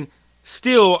reasoning,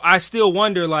 I still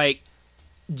wonder,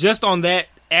 just on that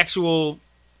actual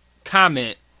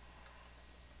comment,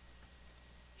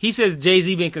 he says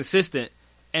Jay-Z been consistent,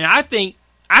 and I don't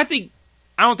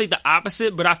think the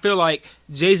opposite, but I feel like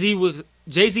Jay-Z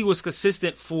was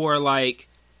consistent for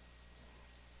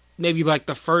maybe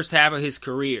the first half of his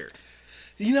career.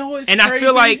 You know what's And crazy? I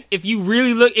feel like if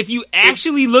you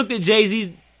actually looked at Jay-Z's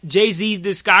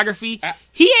discography,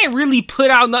 he ain't really put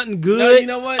out nothing good. No, you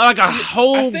know what? A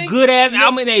whole good ass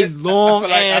album in a long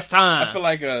ass time. I feel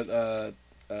like a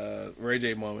Ray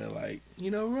J moment. You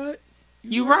know what?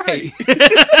 You right.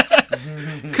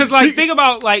 Because think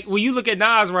about when you look at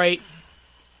Nas, right?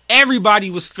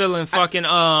 Everybody was feeling fucking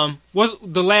what's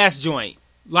the last joint?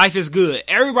 Life is Good.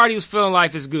 Everybody was feeling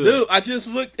Life is Good. Dude, I just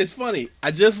looked. It's funny.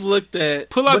 I just looked at.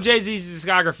 Pull up Jay-Z's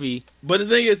discography. But the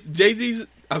thing is, Jay-Z's.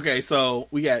 Okay, so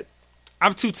we got.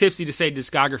 I'm too tipsy to say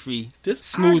discography Discography.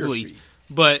 smoothly,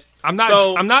 but I'm not.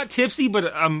 So- I'm not tipsy,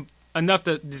 but I'm enough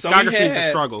to. Discography is a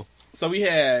struggle. So we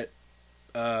had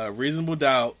Reasonable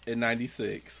Doubt in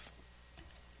 '96,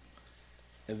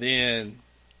 and then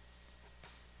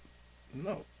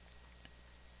no,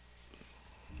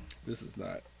 this is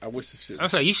not. I wish it should. I'm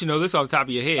sorry, you should know this off the top of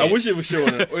your head. I wish it was showing.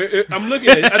 I'm looking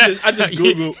at it. I just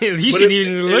Googled. you shouldn't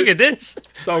even look at this.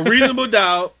 So Reasonable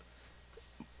Doubt,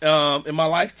 in my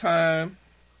lifetime,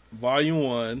 Volume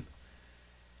 1,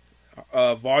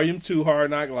 Volume 2,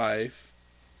 Hard Knock Life,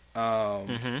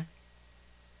 Mm-hmm.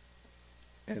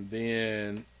 and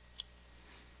then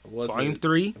Volume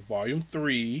 3. Volume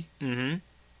 3, Mm-hmm.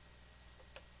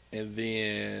 and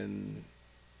then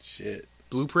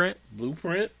Blueprint.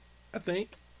 Blueprint, I think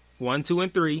 1, 2,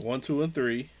 and 3. 1, 2, and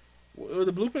 3. Was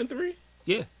the Blueprint 3?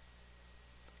 Yeah,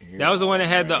 that was the one that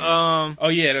had the Oh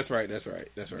yeah, that's right.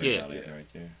 Yeah. Right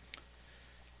there.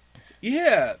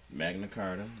 Yeah. Magna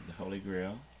Carta, the Holy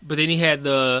Grail. But then he had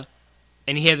the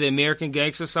American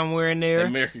Gangster somewhere in there.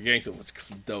 American Gangster was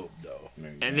dope though.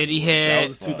 And then he That had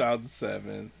was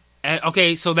 2007.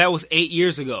 okay, so that was 8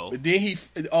 years ago. But then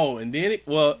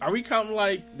are we counting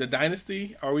the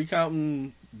Dynasty? Are we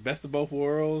counting Best of Both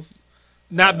Worlds?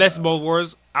 Not Best of Both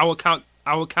Worlds. I would count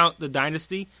the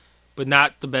Dynasty, but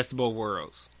not the Best of Both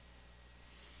Worlds.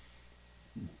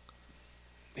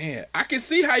 Man, I can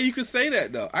see how you could say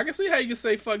that though. I can see how you could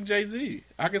say fuck Jay-Z.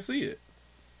 I can see it.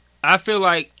 I feel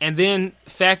like, and then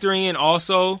factoring in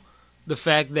also the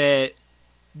fact that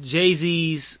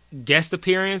Jay-Z's guest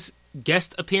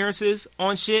appearances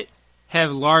on shit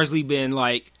have largely been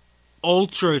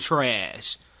ultra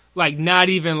trash. Not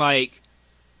even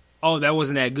oh, that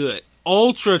wasn't that good.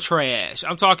 Ultra trash.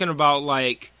 I'm talking about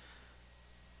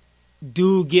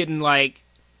dude getting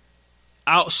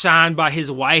outshined by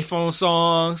his wife on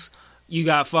songs. You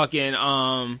got fucking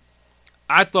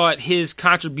I thought his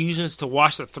contributions to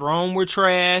Watch the Throne were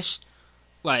trash.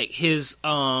 Like his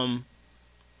you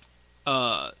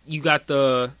got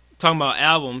the talking about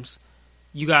albums,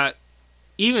 you got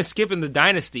even skipping the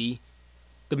Dynasty,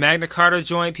 the Magna Carta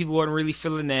joint, people wasn't really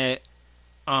feeling that.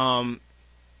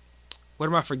 What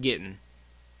am I forgetting?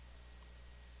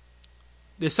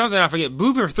 There's something I forget.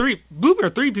 Blueprint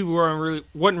 3 people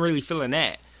wasn't really feeling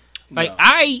that. Like no.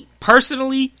 I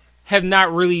personally have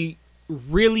not really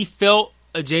felt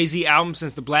a Jay-Z album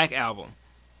since the Black Album.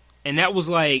 And that was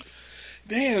like,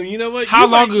 damn, you know what? How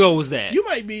long ago was that? You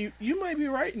might be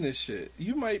writing this shit.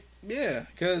 You might, yeah,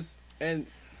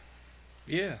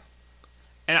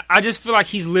 and I just feel like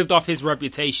he's lived off his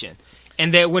reputation,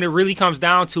 and that when it really comes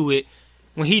down to it,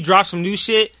 when he drops some new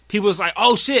shit, people's like,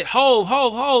 oh shit, ho,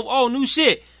 oh new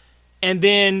shit, and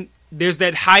then there's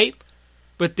that hype,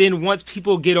 but then once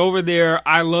people get over their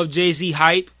I love Jay-Z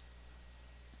hype,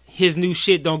 his new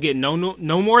shit don't get no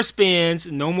more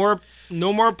spins, no more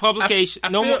publication,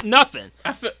 nothing.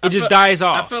 It just dies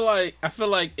off. I feel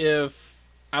like if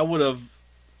I would have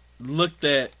looked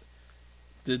at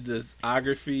the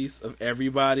discographies of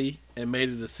everybody and made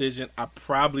a decision, I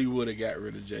probably would have got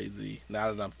rid of Jay-Z.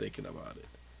 Now that I'm thinking about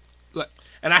it,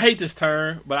 and I hate this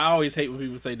term, but I always hate when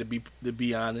people say to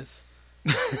be honest.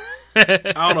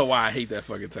 I don't know why I hate that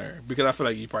fucking term, because I feel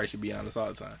like you probably should be honest all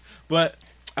the time. But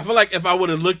I feel like if I would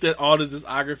have looked at all the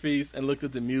discographies and looked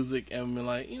at the music and been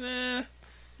like,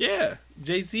 yeah,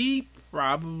 Jay-Z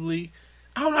probably.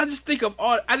 I don't know. I just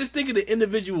think of the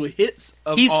individual hits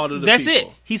of all of the that's people.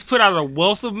 It. He's put out a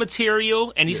wealth of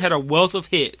material and he's had a wealth of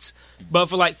hits. But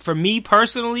for me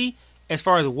personally, as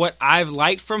far as what I've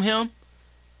liked from him,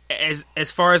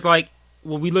 as far as like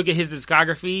when we look at his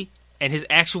discography and his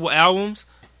actual albums,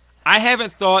 I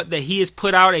haven't thought that he has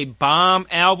put out a bomb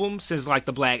album since like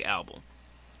the Black Album.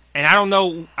 And I don't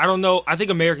know. I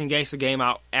think American Gangster came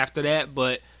out after that,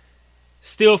 but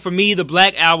still, for me, the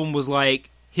Black Album was like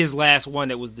his last one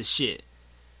that was the shit.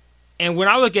 And when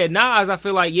I look at Nas, I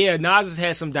feel like, yeah, Nas has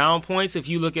had some down points. If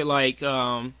you look at like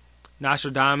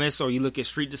Nostradamus, or you look at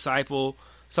Street Disciple,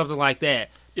 something like that.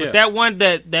 Yeah.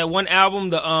 But that one album,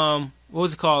 the what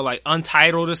was it called, like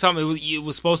Untitled or something? It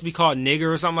was supposed to be called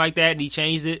Nigger or something like that, and he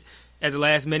changed it at the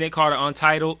last minute, called it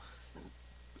Untitled.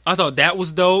 I thought that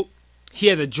was dope. He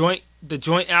had the joint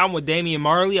album with Damian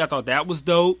Marley. I thought that was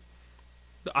dope.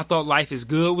 I thought Life is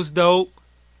Good was dope.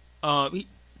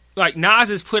 Nas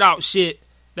has put out shit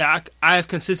that I have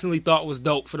consistently thought was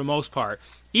dope for the most part.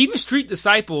 Even Street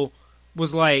Disciple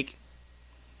was like,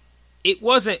 it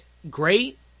wasn't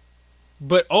great,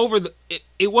 but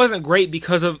it wasn't great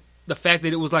because of the fact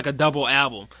that it was like a double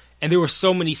album, and there were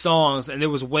so many songs, and there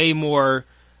was way more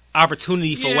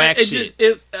opportunity for whack shit.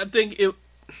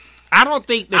 I don't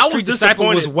think the Street Disciple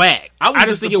was whack. I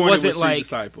just think it wasn't like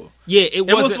Disciple. Yeah, it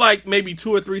was like maybe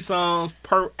 2 or 3 songs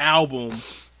per album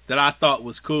that I thought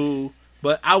was cool,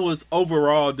 but I was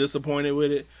overall disappointed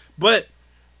with it. But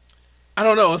I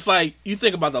don't know. It's like you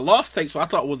think about the Lost Tapes, so I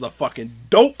thought it was a fucking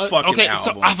dope album.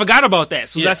 So I forgot about that.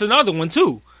 So that's another one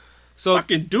too. So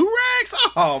fucking do-rags?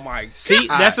 Oh my god! See,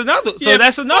 that's another. So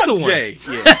that's another one. Jay,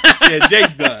 yeah,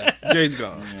 Jay's done. Jay's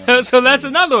gone. Yeah. So that's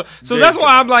another one. So that's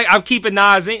why I'm keeping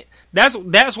Nas in. That's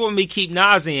what we keep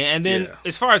Nas in. And then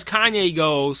as far as Kanye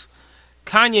goes,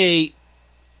 Kanye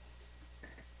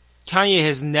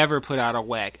has never put out a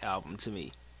whack album to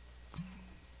me.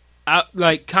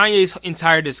 Kanye's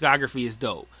entire discography is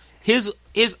dope. His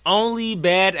only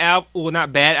bad album, well,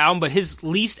 not bad album, but his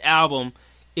least album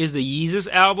is the Yeezus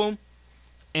album.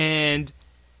 And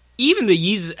even the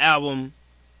Yeezus album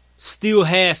still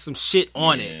has some shit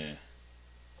on it.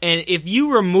 And if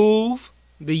you remove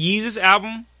the Yeezus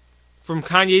album from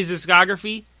Kanye's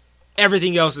discography,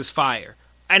 everything else is fire.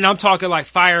 And I'm talking like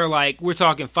fire, like we're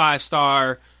talking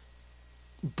 5-star,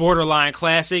 borderline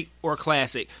classic or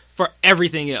classic for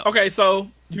everything else. Okay,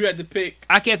 so you had to pick.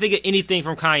 I can't think of anything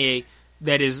from Kanye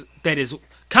that is.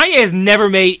 Kanye has never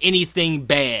made anything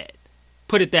bad.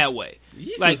 Put it that way.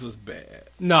 Yeezus was bad.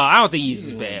 No, I don't think Yeezus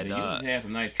was bad. I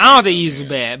don't think Yeezus was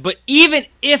bad. But even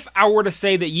if I were to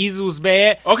say that Yeezus was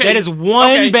bad, that is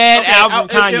one bad album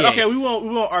from Kanye. Okay, we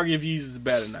won't argue if Yeezus is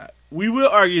bad or not. We will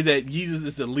argue that Yeezus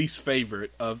is the least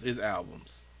favorite of his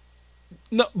albums.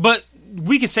 No, but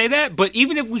we can say that. But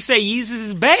even if we say Yeezus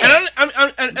is bad, and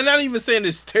I'm not even saying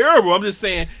it's terrible. I'm just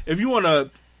saying if you want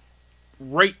to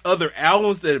rate other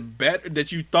albums that are better,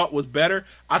 that you thought was better,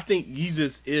 I think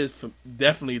Yeezus is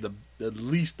definitely the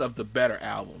least of the better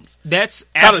albums. That's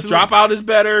College Dropout is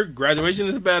better. Graduation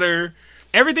is better.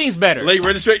 Everything's better. Late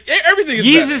Registration, everything is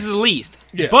Yeezus better. is the least.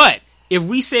 Yeah. But if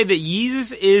we say that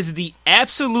Yeezus is the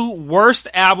absolute worst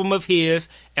album of his,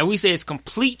 and we say it's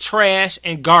complete trash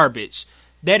and garbage,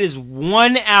 that is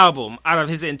one album out of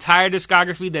his entire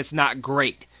discography that's not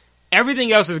great.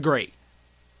 Everything else is great.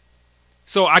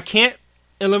 So I can't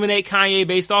eliminate Kanye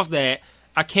based off that.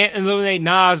 I can't eliminate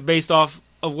Nas based off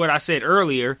of what I said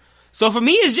earlier. So for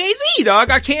me, it's Jay-Z,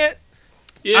 dog. I can't.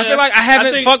 Yeah, I feel like I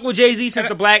haven't fucked with Jay-Z since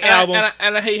the Black Album.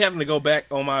 And I hate having to go back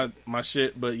on my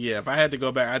shit, but yeah, if I had to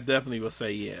go back, I definitely would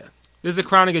say yeah. This is a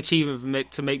crowning achievement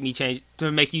to make you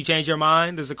change your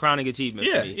mind. This is a crowning achievement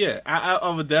for me. Yeah. I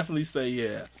would definitely say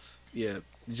yeah. Yeah.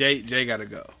 Jay gotta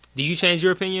go. Do you change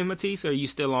your opinion, Matisse, or are you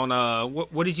still on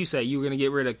what did you say? You were gonna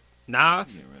get rid of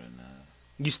Nas? Get rid of Nas.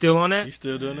 You still on that? You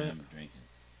still doing that? I'm drinking.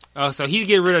 Oh, so he's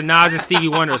getting rid of Nas and Stevie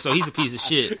Wonder, so he's a piece of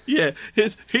shit. Yeah,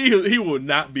 he will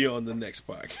not be on the next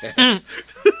podcast. I'm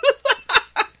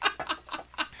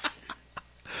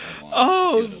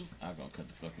gonna cut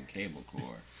the fucking cable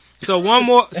cord. So one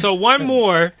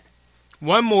more,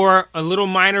 a little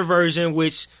minor version,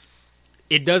 which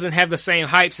it doesn't have the same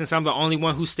hype since I'm the only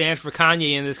one who stands for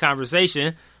Kanye in this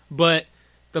conversation. But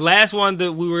the last one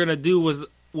that we were gonna do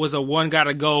was a one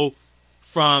gotta go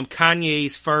from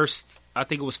Kanye's first, I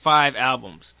think it was 5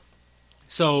 albums.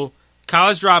 So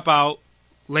College Dropout,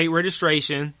 Late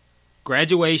Registration,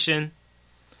 Graduation,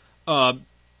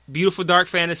 Beautiful Dark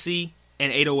Fantasy,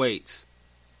 and 808s.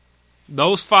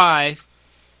 Those 5,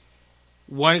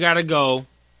 one gotta go.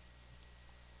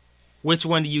 Which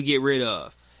one do you get rid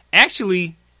of?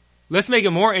 Actually, let's make it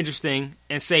more interesting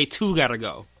and say 2 gotta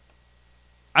go.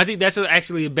 I think that's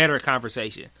actually a better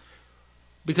conversation.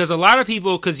 Because a lot of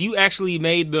people, because you actually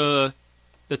made the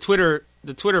Twitter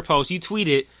post, you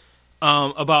tweeted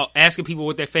about asking people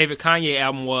what their favorite Kanye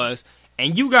album was,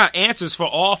 and you got answers for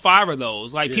all 5 of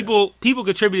those. Like people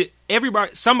contributed.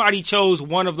 Somebody chose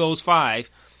one of those 5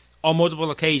 on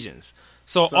multiple occasions.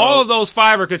 So all of those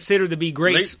 5 are considered to be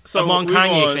great among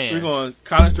Kanye fans. We're going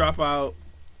College Dropout,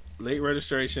 Late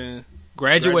Registration,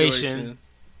 Graduation,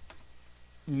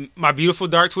 My Beautiful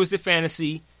Dark Twisted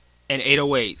Fantasy, and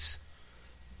 808s.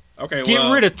 Okay,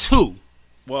 Get rid of 2.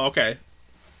 Well, okay.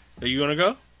 Are you gonna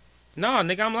go? No,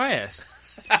 nigga, I'm last.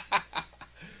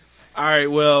 All right.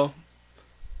 Well,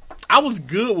 I was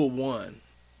good with 1.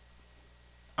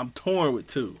 I'm torn with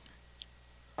 2.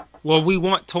 Well, we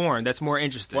want torn. That's more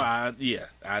interesting. Well, I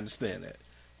understand that.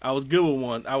 I was good with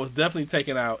 1. I was definitely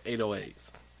taking out 808s.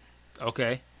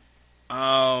 Okay.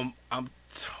 I'm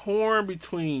torn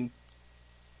between.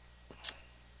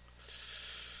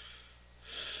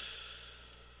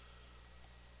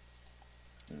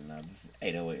 Now, this is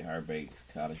 808 Heartbreaks,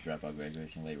 College Dropout,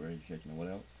 Graduation, Late Registration, and what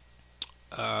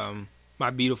else? My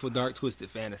Beautiful Dark Twisted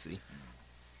Fantasy.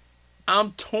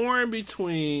 I'm torn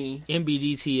between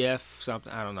MBDTF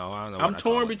something. I don't know. I'm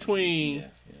torn between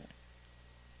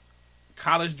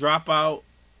College Dropout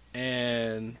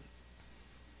and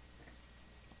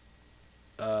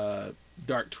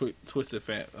Dark Twisted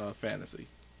Fantasy.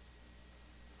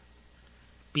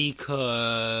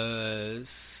 Because,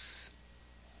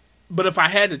 but if I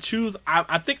had to choose,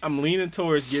 I think I'm leaning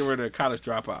towards getting rid of College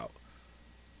Dropout.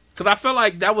 Because I felt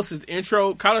like that was his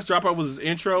intro. College Dropout was his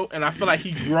intro, and I feel like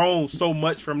he grown so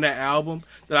much from that album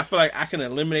that I feel like I can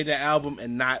eliminate that album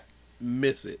and not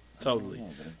miss it totally.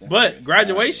 But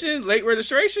Graduation, Late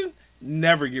Registration,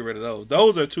 never get rid of those.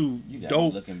 Those are 2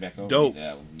 dope. Looking back over dope. These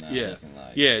albums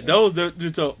now, Those are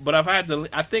just dope. But if I had to,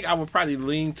 I think I would probably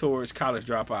lean towards College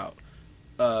Dropout.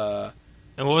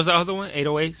 And what was the other one?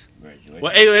 808s?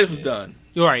 Well, 808s was done.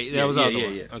 You're right. That was the other one.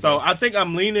 Okay. So I think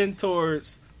I'm leaning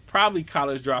towards probably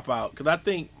College Dropout because I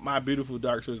think My Beautiful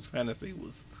Dark Twisted Fantasy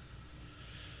was.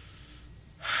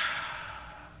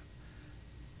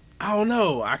 I don't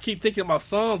know. I keep thinking about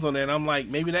songs on there, and I'm like,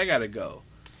 maybe that got to go.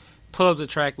 Pull up the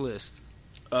track list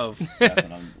of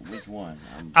which one?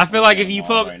 I feel like if you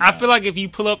pull up, I feel like if you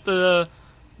pull up the.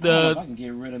 I can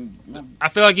get rid of. I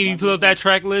feel like if you pull up that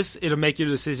track list, it'll make your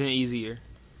decision easier.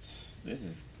 This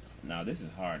is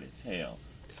hard as hell.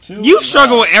 You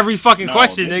struggle with every fucking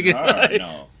question, nigga. Hard.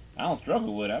 No, I don't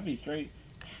struggle with it. I be straight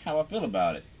how I feel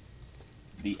about it.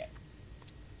 The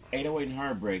 808 and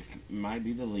Heartbreaks might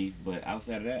be the least, but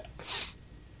outside of that,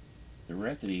 the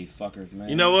rest of these fuckers, man.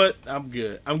 You know what? I'm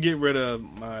good. I'm getting rid of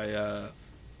my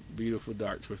Beautiful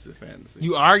Dark Twisted Fantasy.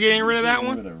 You are getting rid of that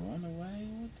one? Rid of Runaway?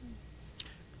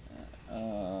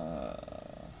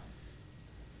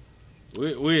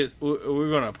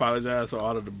 We're gonna apologize for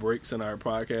all of the breaks in our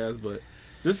podcast, but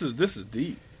this is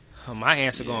deep. Oh, my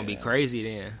answer gonna be crazy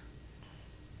then.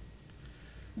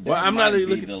 Well, I'm not even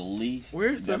looking the least.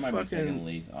 Where's the fucking fucking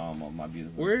least? My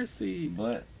Beautiful. Where's the?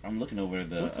 But I'm looking over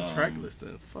the. What's the track list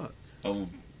then? Fuck. Oh,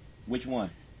 which one?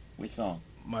 Which song?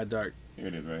 My Dark. Here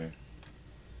it is right here.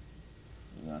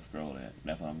 I'm going to scroll that.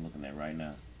 That's what I'm looking at right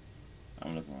now.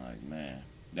 I'm looking like, man,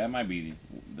 that might be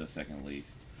the second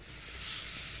least.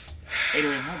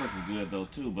 808 Heartbreaks is good though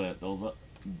too, but those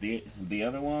the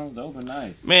other ones, those are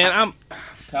nice. Man,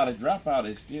 College Dropout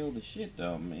is still the shit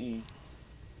though, man.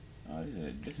 Oh,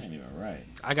 this ain't even right.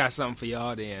 I got something for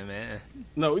y'all then, man.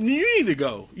 No, you need to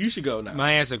go. You should go now.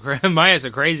 My answer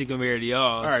crazy compared to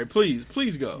y'all. All right, please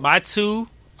go. My two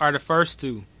are the first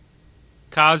two: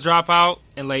 College Dropout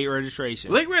and Late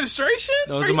Registration. Late Registration?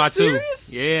 Those are my serious?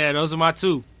 two. Yeah, those are my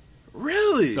two.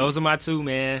 Really? Those are my two,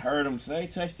 man. Heard him say,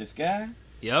 "Touch the Sky."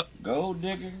 Yep. Gold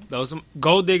Digger.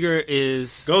 Gold Digger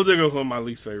is one of my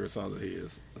least favorite songs of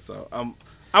his. So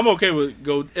I'm okay with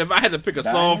Gold. If I had to pick a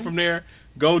song from there,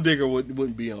 Gold Digger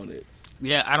wouldn't be on it.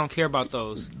 Yeah, I don't care about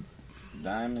those.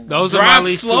 Diamonds. Those are my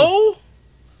least Slow? two.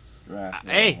 Drive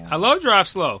Slow. Hey, I love Drive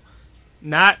Slow.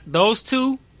 Not those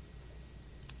two.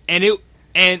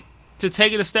 And to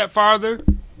take it a step farther,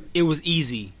 it was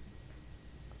easy.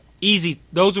 Easy.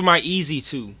 Those were my easy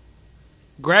two.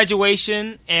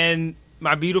 Graduation and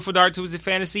My Beautiful Dark Twisted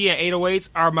Fantasy and 808s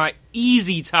are my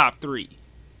easy top three.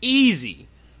 Easy.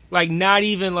 Like, not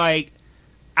even like,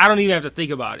 I don't even have to think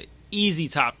about it. Easy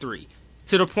top three.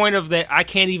 To the point of that I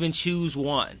can't even choose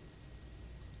one.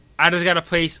 I just got to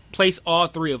place all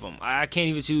three of them. I can't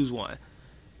even choose one.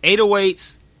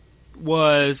 808s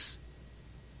was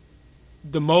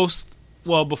the most,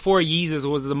 well, before Yeezus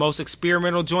was the most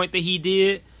experimental joint that he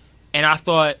did. And I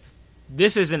thought,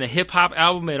 this isn't a hip-hop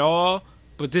album at all,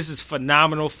 but this is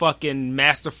phenomenal fucking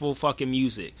masterful fucking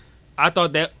music. I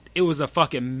thought that it was a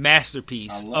fucking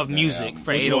masterpiece of music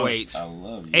for 808s. I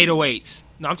love 808s.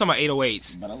 No, I'm talking about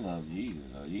 808s. But I love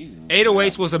Yeezus.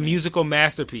 808s was a musical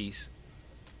masterpiece.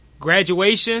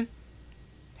 Graduation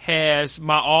has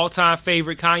my all-time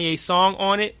favorite Kanye song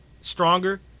on it,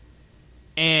 Stronger,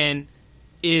 and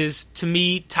is, to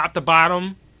me, top to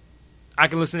bottom. I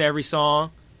can listen to every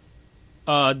song.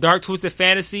 Dark Twisted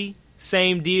Fantasy,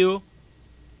 same deal.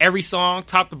 Every song,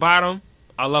 top to bottom.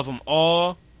 I love them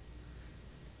all.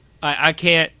 I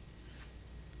can't.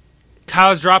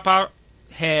 College Dropout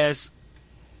has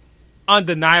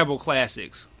undeniable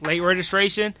classics. Late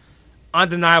Registration,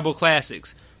 undeniable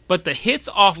classics. But the hits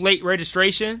off Late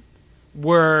Registration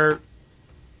were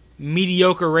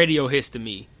mediocre radio hits to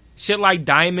me. Shit like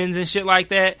Diamonds and shit like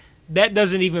that, that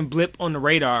doesn't even blip on the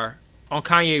radar, on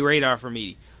Kanye radar for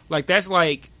me. Like, that's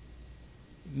like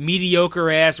mediocre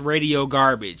ass radio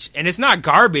garbage. And it's not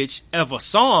garbage of a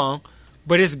song,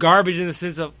 but it's garbage in the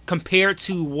sense of compared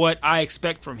to what I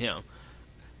expect from him.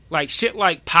 Like shit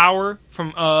like Power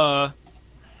from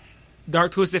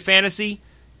Dark Twisted Fantasy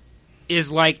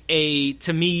is like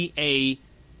to me a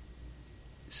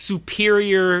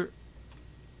superior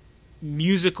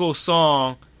musical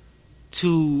song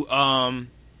to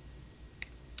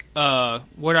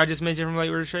what I just mentioned from Late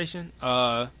Registration.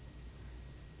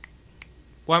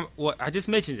 What I just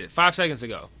mentioned it 5 seconds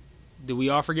ago. Did we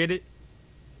all forget it?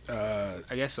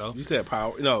 I guess so. You said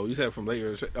Power. No, you said from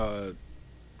later.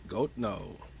 Goat.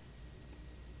 No.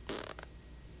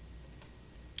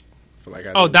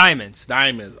 Diamonds.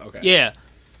 Diamonds. Okay. Yeah,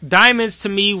 Diamonds to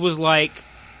me was like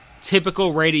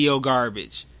typical radio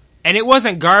garbage, and it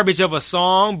wasn't garbage of a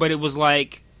song, but it was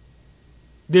like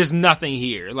there's nothing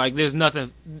here. Like there's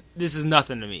nothing. This is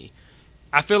nothing to me.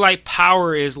 I feel like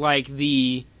Power is like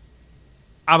I'm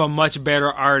a much better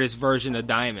artist version of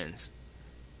Diamonds.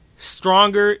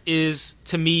 Stronger is,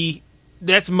 to me,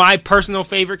 that's my personal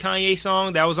favorite Kanye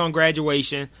song. That was on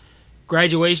Graduation.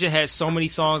 Graduation has so many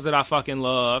songs that I fucking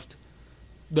loved.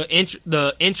 The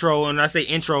intro, and I say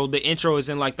intro, the intro is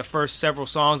in like the first several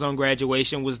songs on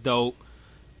Graduation was dope.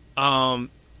 Dark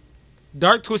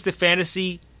Twisted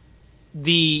Fantasy,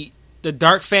 the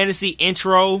Dark Fantasy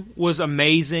intro was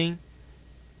amazing.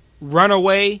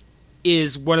 Runaway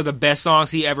is one of the best songs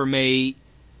he ever made.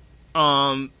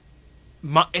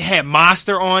 It had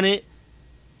Monster on it.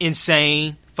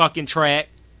 Insane fucking track.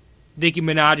 Nicki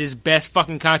Minaj's best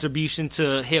fucking contribution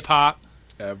to hip hop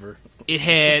ever. It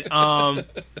had let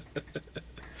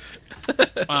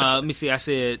me see, I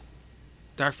said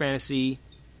Dark Fantasy.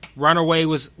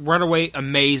 Runaway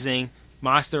amazing.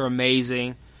 Monster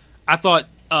amazing. I thought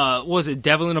what was it,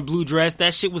 Devil in a Blue Dress?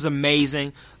 That shit was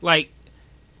amazing. Like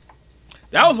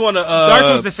that was one of Dark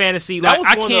Twisted Fantasy. Like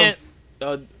I can't.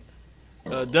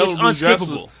 It's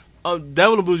unskippable.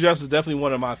 Devil in a Blue Dress was definitely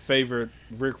one of my favorite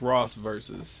Rick Ross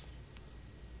verses.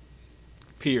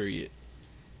 Period.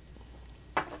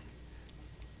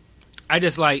 I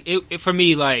just like it for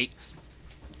me. Like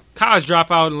College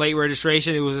Dropout and Late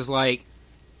Registration, it was just like,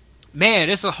 man,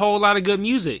 it's a whole lot of good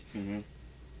music. Mm-hmm.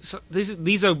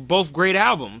 these are both great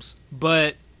albums,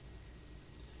 but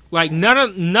like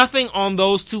nothing on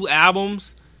those two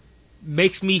albums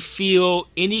makes me feel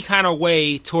any kind of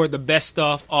way toward the best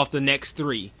stuff off the next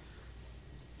three.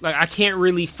 Like, I can't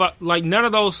really like, none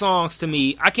of those songs to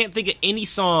me, I can't think of any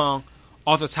song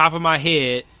off the top of my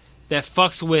head that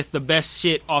fucks with the best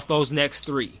shit off those next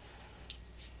three.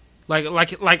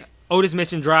 Like Otis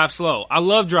mentioned Drive Slow. I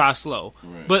love Drive Slow.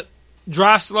 Right. But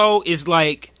Drive Slow is,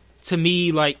 like, to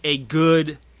me, like a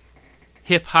good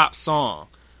hip-hop song.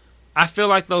 I feel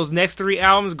like those next three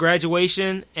albums,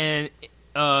 Graduation and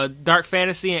Dark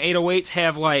Fantasy and 808s,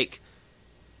 have, like,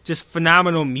 just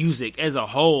phenomenal music as a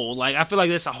whole. Like, I feel like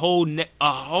that's a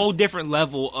whole different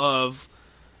level of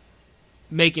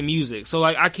making music. So,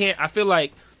 like, I feel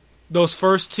like those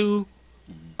first two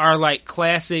are, like,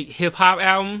 classic hip-hop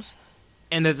albums,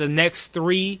 and that the next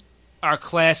three are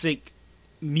classic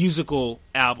musical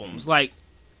albums, like,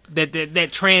 that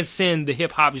transcend the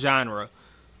hip-hop genre.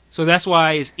 So that's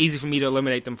why it's easy for me to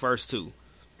eliminate them first two.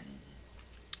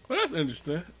 Well, that's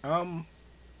interesting.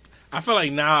 I feel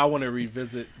like now I want to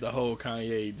revisit the whole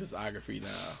Kanye discography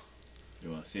now.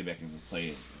 You want to sit back and play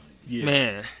it?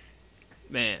 Yeah.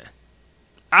 Man.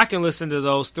 I can listen to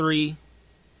those three,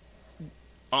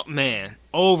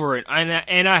 over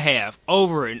and I have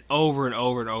over and over and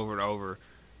over and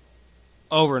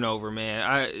over and over,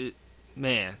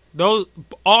 man. Those,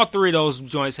 all three of those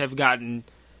joints have gotten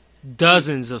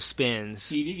dozens of spins.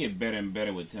 See, they get better and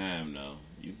better with time, though.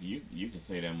 You can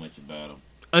say that much about them.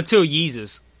 Until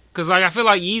Yeezus. Because, like, I feel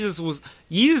like Yeezus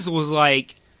was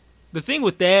like, the thing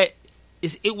with that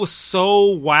is it was so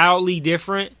wildly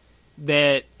different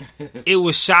that it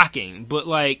was shocking. But,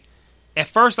 like, at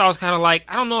first I was kind of like,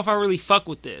 I don't know if I really fuck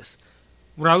with this.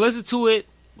 When I listened to it,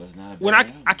 when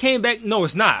I came back, no,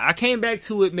 it's not. I came back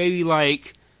to it maybe,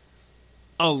 like,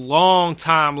 a long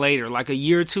time later, like a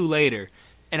year or two later.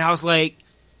 And I was like,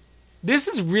 this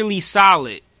is really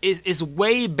solid. It's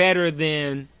way better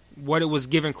than what it was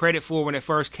given credit for when it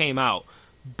first came out,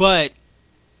 but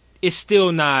it's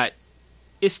still not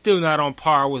on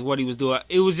par with what he was doing.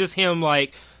 It was just him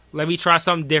like, let me try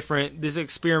something different. This is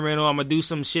experimental. I'm gonna do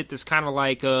some shit that's kind of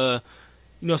like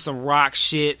some rock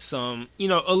shit, some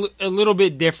a little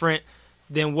bit different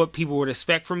than what people would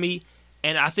expect from me.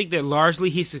 And I think that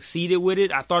largely he succeeded with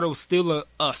it. I thought it was still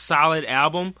a solid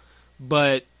album,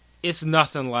 but it's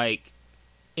nothing like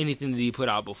anything that he put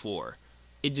out before.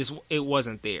 It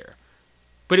wasn't there.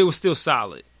 But it was still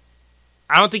solid.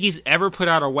 I don't think he's ever put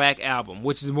out a whack album,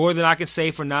 which is more than I can say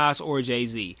for Nas or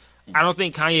Jay-Z. I don't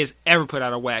think Kanye has ever put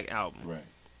out a whack album. Right.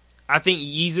 I think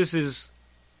Yeezus is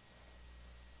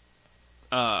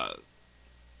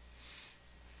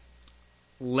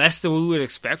less than we would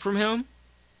expect from him.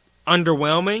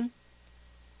 Underwhelming.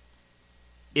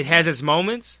 It has its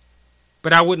moments,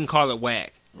 but I wouldn't call it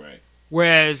whack. Right.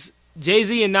 Whereas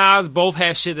Jay-Z and Nas both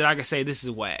have shit that I can say this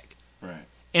is whack. Right.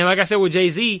 And like I said with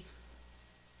Jay-Z,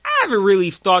 I haven't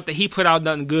really thought that he put out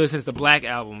nothing good since the Black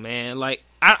Album, man. Like,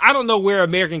 I don't know where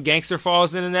American Gangster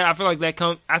falls in that. I feel like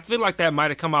that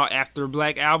might have come out after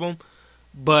Black Album,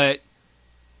 but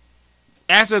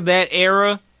after that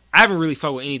era, I haven't really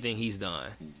fucked with anything he's done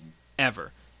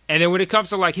ever. And then when it comes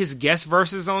to like his guest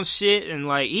verses on shit, and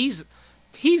like he's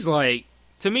like,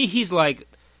 to me he's like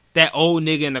that old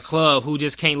nigga in the club who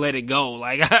just can't let it go.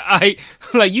 Like I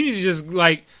like, you need to just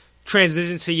like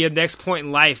transition to your next point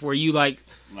in life where you like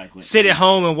sit at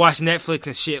home and watch Netflix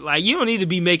and shit. Like, you don't need to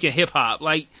be making hip hop.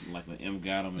 Like when M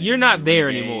got him, you're not there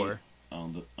anymore.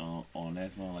 On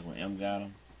that song, like when M got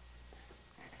him.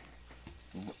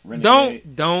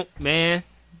 Don't, man.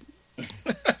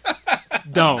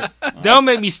 Don't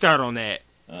make me start on that.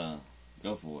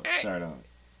 Go for it. Start on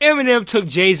it. Eminem took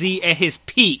Jay-Z at his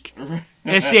peak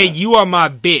and said, "You are my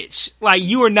bitch. Like,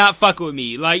 you are not fucking with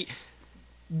me." Like,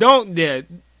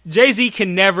 Jay-Z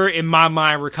can never, in my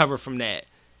mind, recover from that.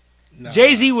 Nah.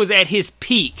 Jay-Z was at his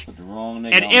peak, and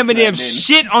Eminem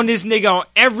shit on this nigga on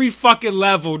every fucking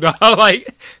level, dog.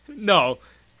 Like, no.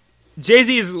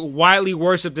 Jay-Z is widely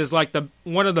worshipped as like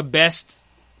one of the best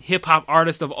hip hop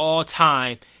artists of all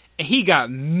time, and he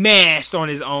got mashed on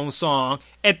his own song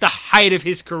at the height of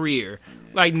his career.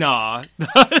 Like, nah.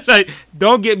 Like,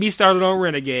 don't get me started on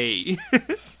Renegade.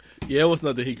 Yeah, it was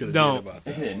nothing he could have done about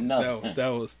that. Nothing.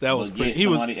 That was pretty. He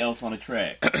was somebody else on the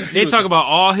track. They talk about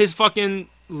all his fucking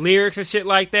lyrics and shit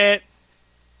like that.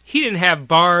 He didn't have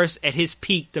bars at his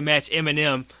peak to match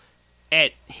Eminem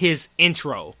at his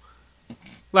intro.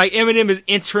 Like, Eminem is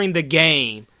entering the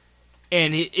game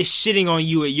and is shitting on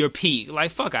you at your peak.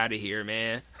 Like, fuck out of here,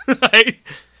 man. Like,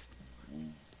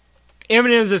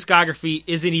 Eminem's discography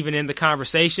isn't even in the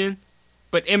conversation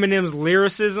But Eminem's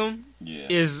lyricism Yeah.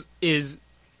 is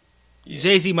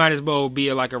Jay-Z might as well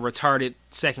be like a retarded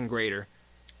second grader.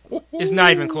 It's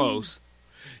not even close.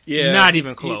 Yeah, not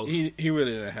even close. He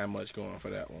really didn't have much going for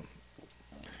that one.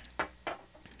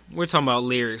 We're talking about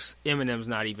lyrics. Eminem's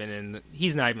not even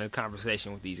he's not even in a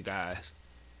conversation with these guys.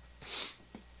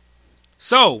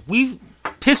 So we've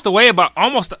pissed away about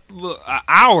almost an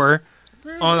hour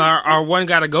on our one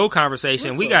gotta go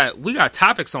conversation. We got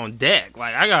topics on deck.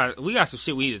 Like we got some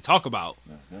shit we need to talk about.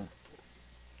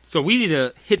 So we need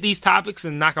to hit these topics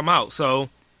and knock them out. So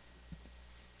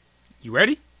you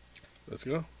ready? Let's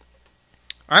go.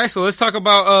 All right, so let's talk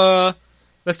about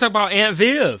Aunt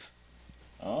Viv.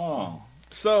 Oh,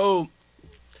 so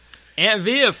Aunt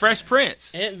Viv, Fresh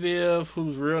Prince. Aunt Viv,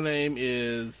 whose real name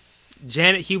is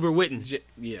Janet Hubert Whitten.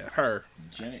 Her.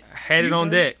 Janet. Had it on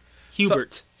deck.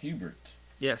 Hubert. Hubert.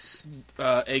 Yes.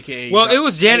 AKA. Well, it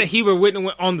was Janet Hubert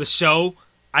Whitten on the show.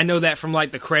 I know that from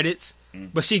like the credits,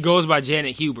 but she goes by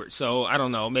Janet Hubert. So I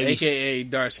don't know. Maybe AKA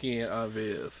dark skin Aunt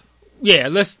Viv. Yeah,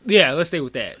 let's stay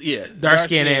with that. Yeah, dark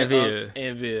skin Aunt Viv.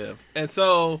 Aunt Viv. And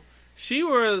so she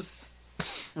was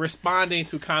responding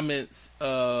to comments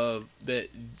that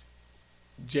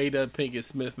Jada Pinkett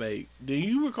Smith made. Do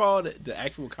you recall the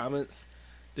actual comments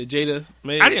that Jada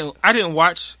made? I didn't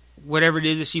watch whatever it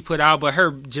is that she put out, but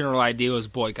her general idea was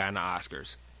boycotting the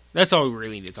Oscars. That's all we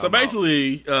really need to talk about. So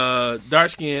basically, dark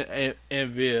skin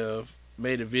Aunt Viv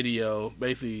made a video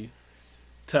basically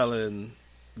telling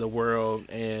the world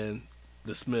and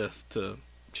the Smith to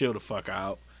chill the fuck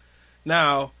out.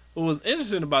 Now, what was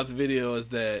interesting about the video is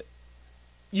that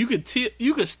you could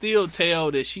still tell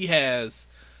that she has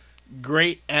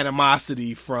great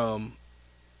animosity from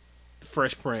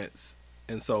Fresh Prince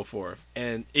and so forth,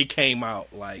 and it came out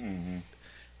like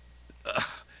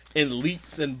in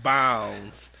leaps and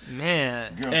bounds,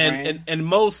 man. And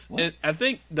most, and I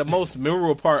think the most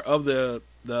memorable part of the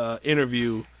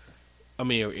interview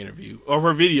or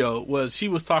her video was she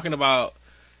was talking about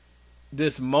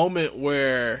this moment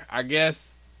where I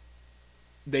guess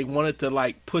they wanted to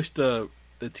like push the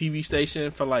TV station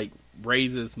for like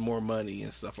raises more money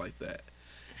and stuff like that.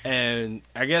 And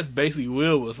I guess basically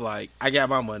Will was like, I got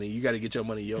my money, you got to get your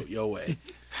money your way.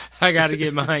 I got to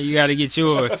get mine, you got to get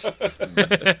yours.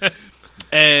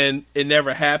 And it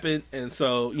never happened. And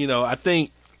so, I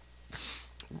think,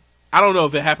 I don't know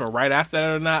if it happened right after that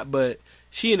or not, but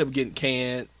she ended up getting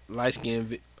canned. Light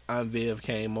Skin Aunt Viv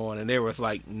came on, and there was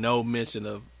like no mention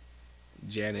of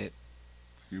Janet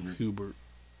Hubert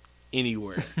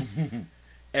anywhere.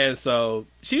 And so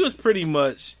she was pretty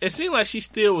much, it seemed like she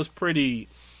still was pretty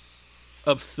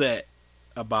upset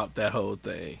about that whole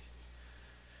thing.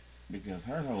 Because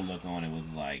her whole look on it was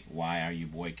like, why are you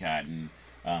boycotting?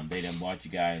 They done bought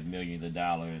you guys millions of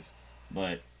dollars.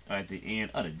 But at the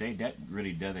end of the day, that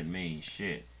really doesn't mean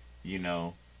shit.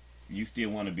 You still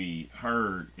want to be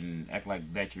heard and act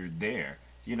like that you're there.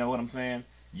 You know what I'm saying?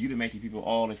 You to making people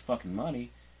all this fucking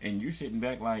money, and you're sitting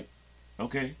back like,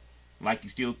 okay, like you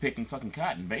still picking fucking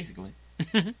cotton, basically.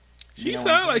 She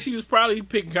sounded like she was probably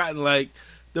picking cotton. Like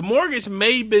the mortgage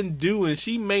may been due, and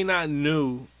she may not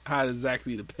knew how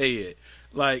exactly to pay it.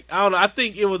 Like I don't know. I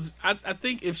think it was. I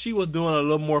think if she was doing a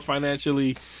little more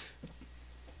financially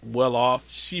well off,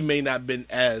 she may not been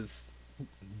as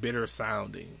bitter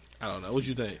sounding. I don't know. What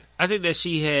you think? I think that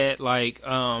she had like,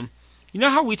 you know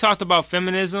how we talked about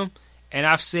feminism, and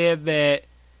I've said that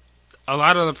a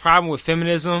lot of the problem with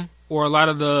feminism, or a lot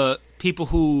of the people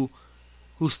who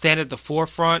stand at the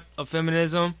forefront of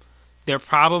feminism, their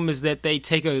problem is that they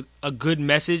take a good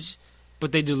message,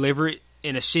 but they deliver it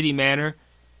in a shitty manner,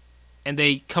 and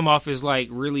they come off as like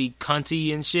really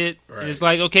cunty and shit. Right. And it's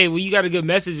like, okay, well, you got a good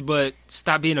message, but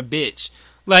stop being a bitch.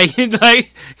 Like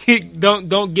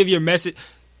don't give your message.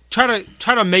 Try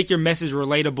to make your message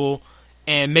relatable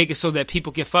and make it so that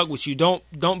people can fuck with you.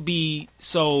 Don't be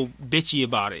so bitchy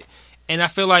about it. And I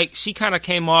feel like she kind of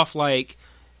came off like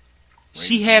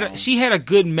she had a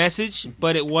good message,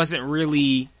 but it wasn't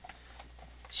really.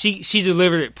 She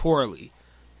delivered it poorly,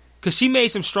 because she made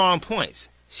some strong points.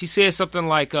 She said something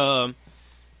like,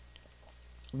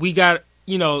 "We got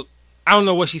I don't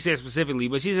know what she said specifically,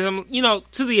 but she said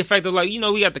to the effect of like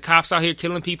we got the cops out here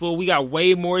killing people. We got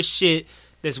way more shit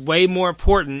that's way more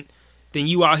important than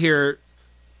you out here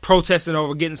protesting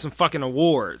over getting some fucking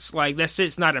awards. Like, that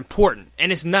shit's not important.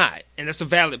 And it's not. And that's a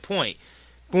valid point.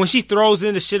 But when she throws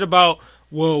in the shit about,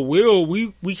 well, Will,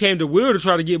 we came to Will to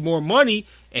try to get more money,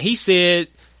 and he said,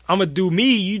 I'm going to do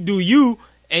me, you do you,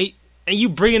 and you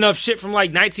bringing up shit from,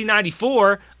 like,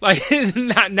 1994, like,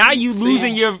 now you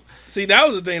losing your... See, that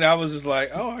was the thing that I was just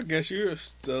like, oh, I guess you're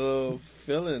still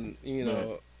feeling,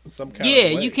 some kind of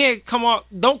way. You can't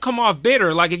don't come off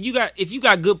bitter. Like if you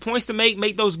got good points to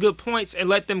make those good points and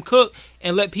let them cook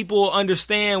and let people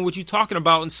understand what you're talking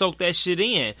about and soak that shit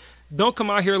in. Don't come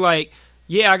out here like,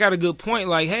 yeah, I got a good point.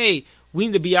 Like, hey, we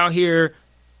need to be out here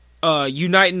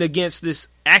uniting against this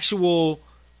actual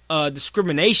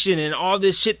discrimination and all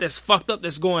this shit that's fucked up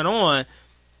that's going on.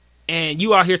 And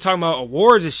you out here talking about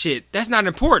awards and shit. That's not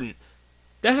important.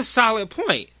 That's a solid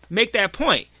point. Make that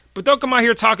point. But don't come out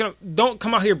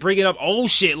here bringing up old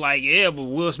shit like, yeah, but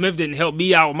Will Smith didn't help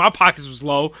me out when my pockets was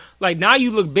low. Like, now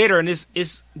you look bitter and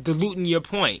it's diluting your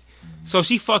point. So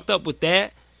she fucked up with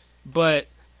that. But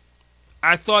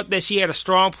I thought that she had a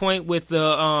strong point with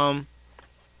the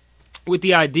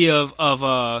idea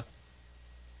of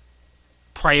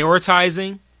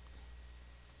prioritizing.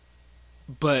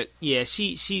 But yeah,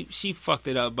 she fucked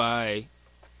it up by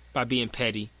being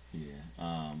petty. Yeah.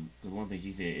 Because one thing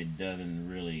she said, it doesn't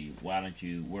really. Why don't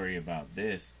you worry about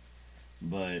this?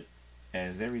 But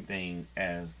as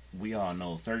we all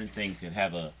know, certain things can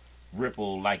have a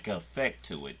ripple-like effect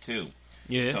to it too.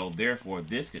 Yeah. So therefore,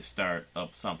 this could start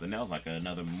up something else, like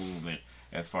another movement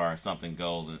as far as something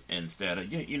goes. Instead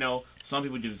of some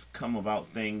people just come about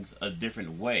things a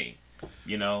different way.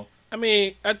 I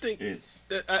mean, I think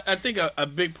a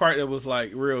big part that was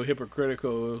like real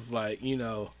hypocritical was like,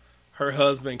 her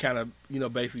husband kind of,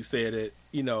 basically said that,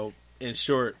 in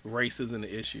short, race isn't an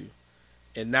issue.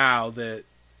 And now that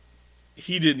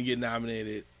he didn't get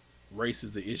nominated, race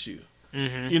is the issue.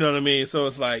 Mm-hmm. You know what I mean? So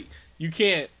it's like,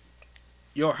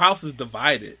 your house is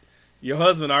divided. Your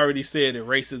husband already said that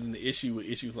race isn't the issue with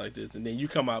issues like this. And then you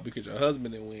come out because your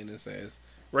husband didn't win and says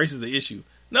race is the issue.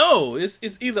 No, it's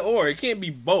either or. It can't be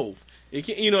both. It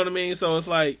can't, you know what I mean? So it's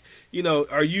like,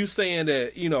 are you saying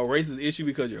that, race is the issue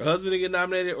because your husband didn't get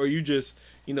nominated, or you just,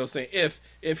 saying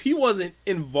if he wasn't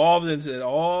involved in it at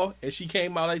all and she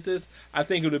came out like this, I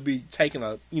think it would be taken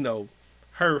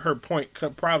her point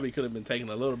probably could have been taken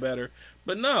a little better.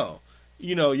 But no,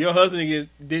 your husband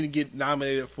didn't get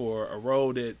nominated for a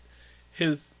role that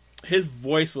his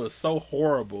voice was so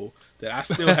horrible that I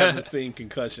still haven't seen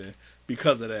Concussion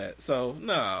because of that. So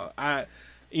no, I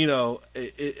think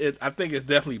it's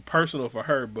definitely personal for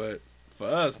her, but for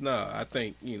us, no. I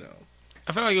think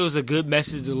I feel like it was a good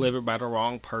message delivered by the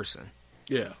wrong person.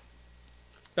 Yeah.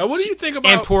 Now, what do you think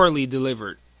about? And poorly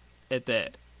delivered at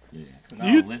that. Yeah, because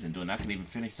I don't listen to it. And I couldn't even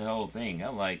finish the whole thing.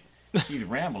 I'm like, she's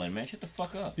rambling, man. Shut the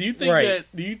fuck up. Do you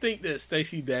think that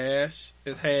Stacey Dash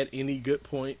has had any good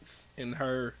points in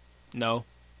her? No.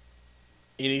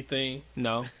 Anything?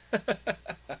 No.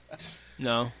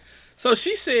 No. So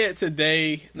she said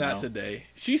today,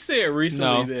 she said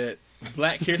recently that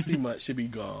Black History Month should be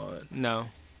gone. No.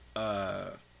 A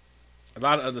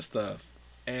lot of other stuff.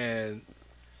 And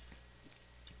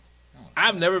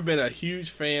I've never been a huge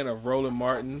fan of Roland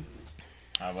Martin.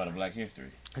 How about a Black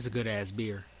History? It's a good ass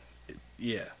beer.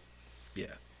 Yeah.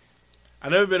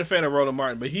 I've never been a fan of Roland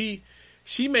Martin, but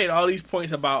she made all these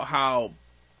points about how,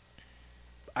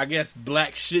 I guess,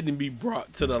 black shouldn't be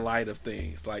brought to the light of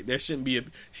things. Like, there shouldn't be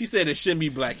she said there shouldn't be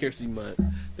Black History Month.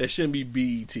 There shouldn't be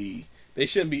BET. There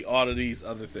shouldn't be all of these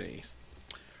other things.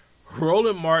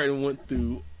 Roland Martin went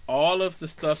through all of the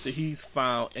stuff that he's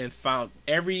found and found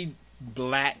every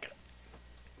black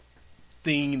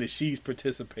thing that she's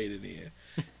participated in.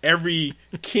 Every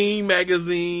King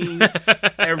magazine,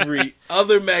 every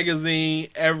other magazine,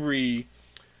 every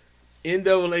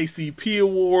NAACP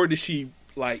award that she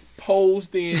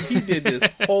posed in. He did this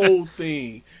whole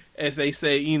thing, as they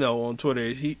say, on Twitter.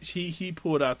 He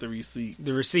pulled out the receipts.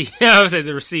 The receipt. I would say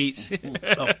the receipts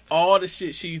of all the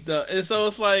shit she's done, and so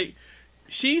it's like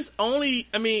she's only.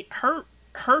 I mean, her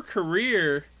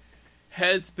career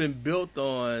has been built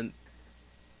on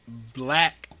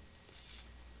black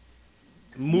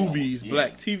movies,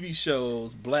 black TV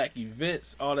shows, black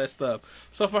events, all that stuff.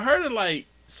 So for her to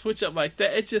switch up like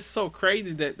that, it's just so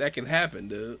crazy that can happen,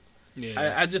 dude.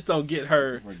 Yeah. I just don't get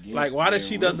her. Why does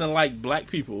she doesn't like black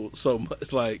people so much?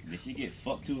 Did she get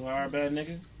fucked too hard by a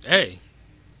nigga? Hey.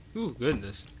 Ooh,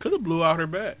 goodness. Could have blew out her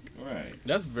back. Right.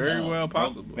 That's very well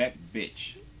possible. Back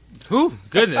bitch. Ooh,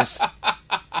 goodness.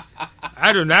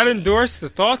 I do not endorse the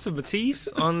thoughts of Matisse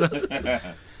on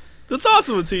the... The thoughts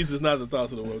of Matisse is not the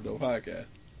thoughts of the World Dope Podcast.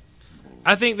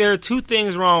 I think there are two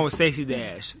things wrong with Stacey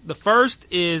Dash. The first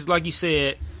is, like you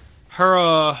said,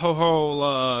 her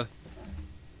whole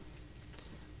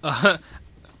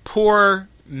poor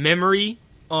memory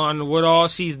on what all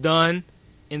she's done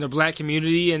in the black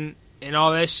community and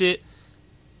all that shit.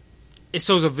 It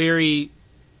shows a very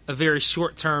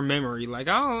short-term memory. Like,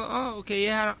 okay,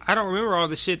 yeah, I don't remember all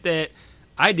the shit that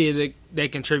I did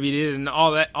that contributed and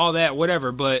all that,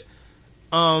 whatever. But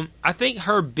I think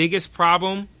her biggest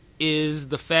problem is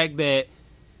the fact that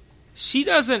she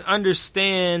doesn't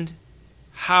understand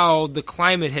how the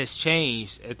climate has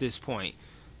changed at this point.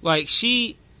 Like,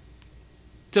 to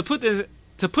put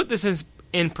this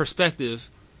in perspective,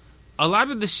 a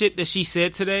lot of the shit that she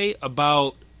said today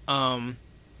about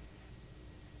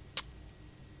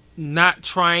not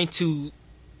trying to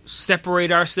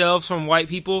separate ourselves from white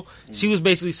people, she was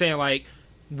basically saying, like,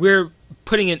 we're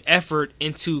putting an effort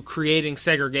into creating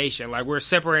segregation. Like, we're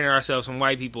separating ourselves from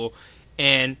white people.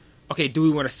 And, okay, do we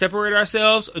want to separate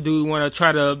ourselves, or do we want to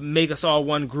try to make us all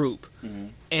one group? Mm-hmm.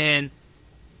 And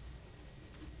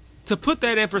to put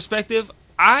that in perspective,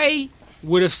 I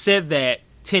would have said that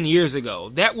 10 years ago.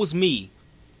 That was me.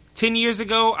 10 years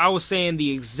ago, I was saying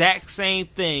the exact same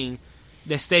thing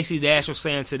that Stacey Dash was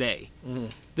saying today. Mm.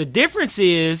 The difference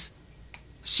is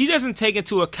she doesn't take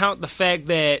into account the fact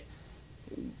that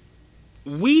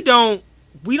we don't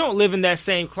live in that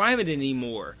same climate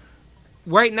anymore.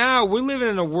 Right now, we're living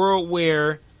in a world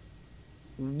where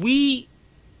we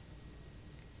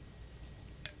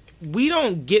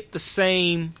don't get the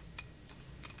same,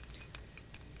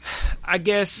 I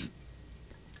guess,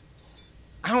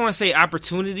 I don't want to say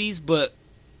opportunities, but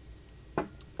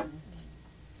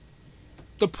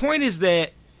the point is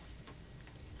that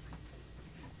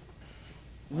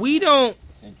we don't.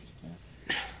 Interesting.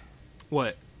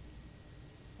 What?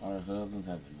 All her husbands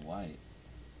have been white.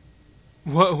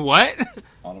 What?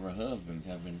 All of her husbands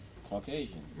have been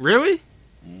Caucasian. Really?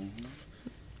 Mm-hmm.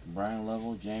 Brian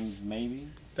Lovell, James Maybe.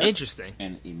 That's interesting.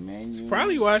 And Emmanuel. That's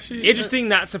probably why she. Interesting,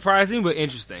 not surprising, but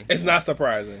interesting. It's not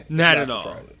surprising. Not at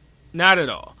all. Not at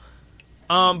all.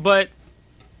 But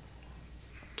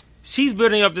she's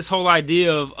building up this whole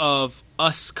idea of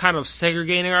us kind of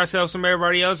segregating ourselves from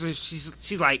everybody else.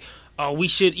 She's like, oh, we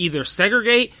should either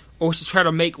segregate or we should try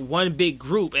to make one big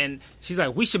group. And she's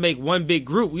like, we should make one big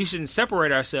group. We shouldn't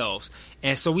separate ourselves.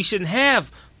 And so we shouldn't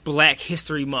have Black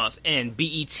History Month and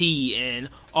BET and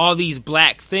all these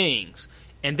black things.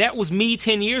 And that was me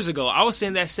 10 years ago. I was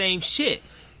saying that same shit.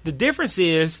 The difference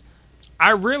is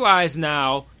I realize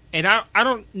now, and I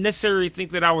don't necessarily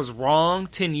think that I was wrong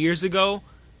 10 years ago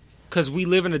because we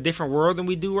live in a different world than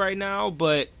we do right now.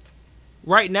 But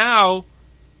right now,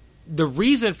 the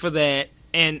reason for that,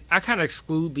 and I kind of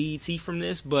exclude BET from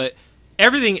this, but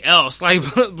everything else, like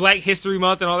Black History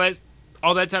Month and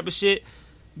all that type of shit,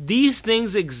 these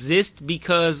things exist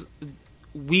because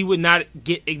we would not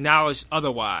get acknowledged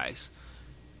otherwise.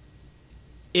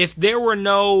 If there were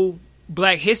no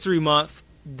Black History Month,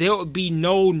 there would be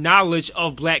no knowledge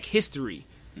of Black history.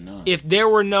 No. If there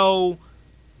were no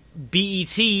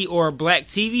BET or Black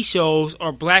TV shows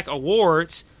or Black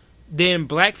awards, then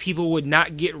Black people would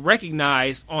not get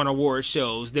recognized on award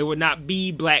shows. There would not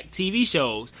be Black TV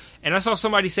shows. And I saw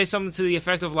somebody say something to the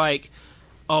effect of like,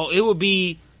 oh, it would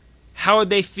be, how would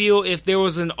they feel if there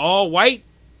was an all-white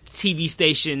TV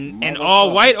station and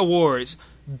all-white awards?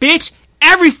 Bitch,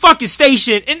 every fucking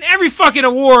station and every fucking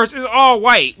awards is all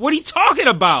white. What are you talking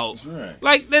about? That's right.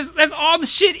 Like, that's all the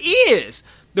shit is.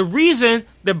 The reason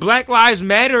that Black Lives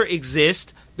Matter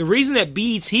exists, the reason that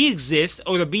BET exists,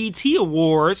 or the BET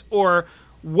Awards, or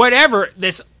whatever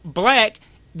that's black,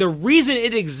 the reason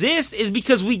it exists is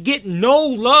because we get no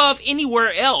love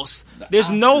anywhere else.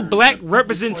 There's no black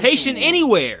representation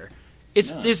anywhere.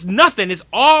 It's nothing. It's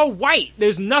all white.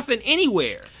 There's nothing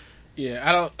anywhere.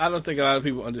 Yeah, I don't think a lot of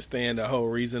people understand the whole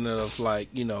reason of, like,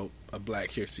 you know, a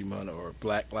Black History Month or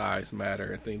Black Lives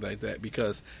Matter and things like that,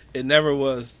 because it never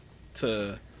was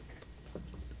to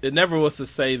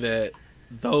say that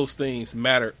those things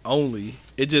matter only.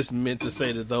 It just meant to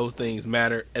say that those things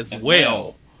matter as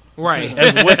well. Right.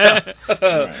 As well.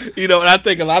 Right. You know, and I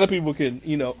think a lot of people can,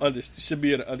 you know, should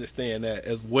be able to understand that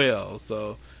as well.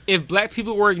 So if Black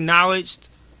people were acknowledged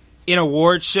in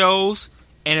award shows,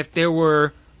 and if there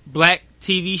were Black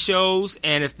TV shows,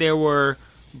 and if there were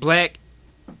Black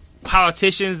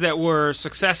politicians that were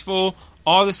successful,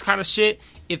 all this kind of shit,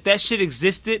 if that shit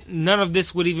existed, none of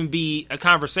this would even be a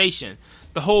conversation.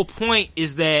 The whole point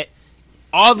is that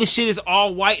all this shit is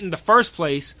all white in the first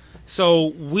place, so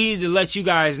we need to let you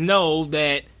guys know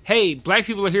that, hey, Black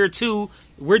people are here too.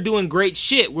 We're doing great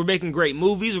shit. We're making great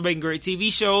movies. We're making great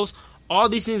TV shows. All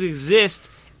these things exist,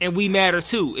 and we matter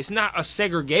too. It's not a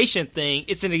segregation thing.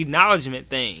 It's an acknowledgement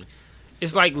thing.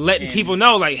 It's like letting people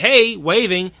know, like, hey,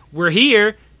 waving, we're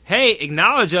here. Hey,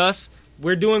 acknowledge us.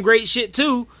 We're doing great shit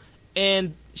too.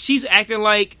 And she's acting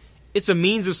like it's a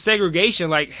means of segregation.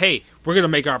 Like, hey, we're going to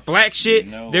make our black shit.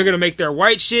 No. They're going to make their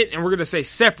white shit, and we're going to say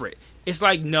separate. it's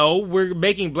like, no, we're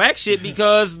making black shit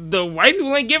because the white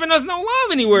people ain't giving us no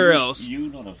love anywhere else. You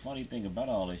know, the funny thing about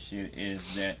all this shit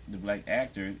is that the black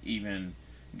actors even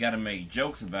got to make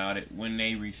jokes about it when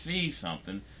they receive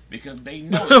something because they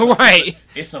know right.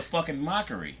 It's a fucking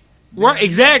mockery. Right,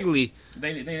 exactly.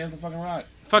 They have to fucking rock.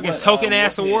 Fucking token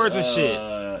ass awards and shit.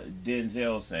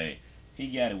 Denzel say he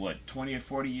got it 20 or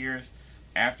 40 years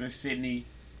after Sidney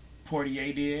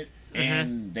Poitier did,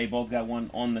 and they both got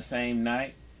one on the same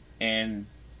night, and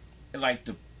like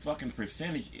the fucking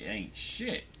percentage ain't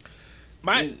shit.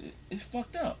 It's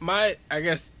fucked up. I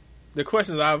guess the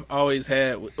questions I've always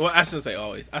had. Well, I shouldn't say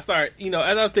always. I start, as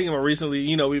I'm thinking about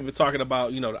recently. We've been talking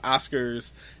about the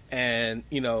Oscars and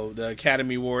the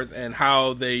Academy Awards and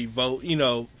how they vote.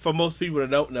 For most people that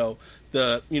don't know,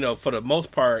 for the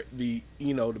most part, the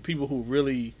people who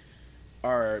really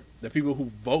are the people who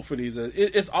vote for these.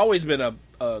 It's always been a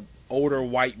older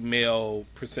white male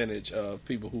percentage of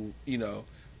people who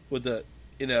with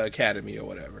in the Academy or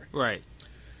whatever. Right.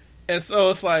 And so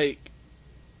it's like,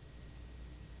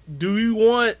 do you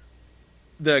want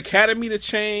the Academy to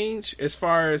change as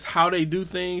far as how they do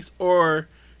things, or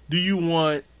do you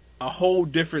want a whole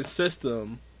different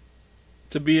system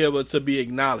to be able to be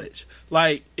acknowledged?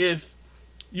 Like, if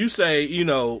you say,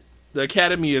 the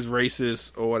Academy is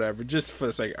racist or whatever, just for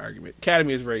the sake of argument,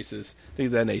 Academy is racist, things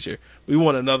of that nature. We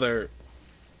want another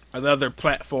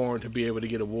platform to be able to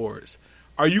get awards.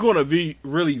 Are you going to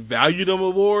really value them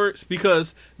awards?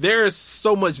 Because there is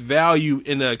so much value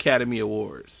in the Academy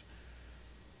Awards.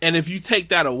 And if you take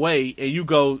that away and you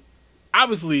go,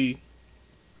 obviously,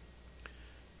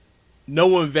 no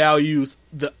one values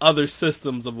the other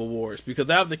systems of awards. Because if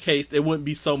that was the case, there wouldn't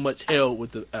be so much held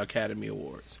with the Academy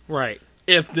Awards. Right.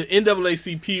 If the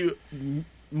NAACP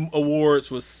awards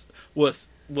was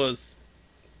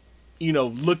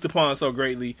looked upon so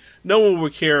greatly, no one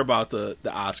would care about the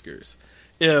Oscars.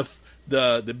 If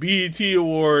the BET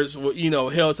awards were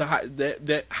held to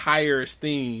that higher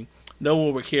esteem, no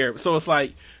one would care. So it's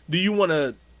like, do you want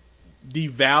to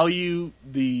devalue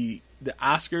the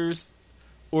Oscars,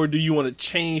 or do you want to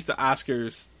change the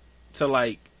Oscars to,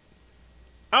 like,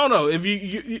 I don't know, if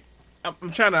you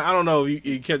I'm trying to, I don't know if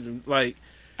you can, like,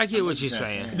 I get what you're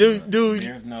saying.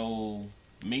 There's no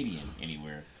median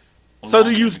anywhere. So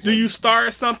do you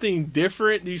start something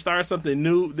different? Do you start something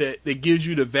new that gives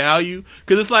you the value?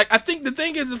 Because it's like, I think the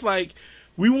thing is, it's like,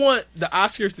 we want the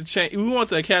Oscars to change. We want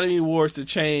the Academy Awards to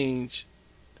change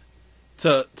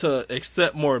to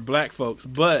accept more black folks,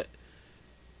 but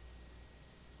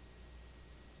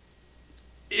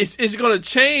it's going to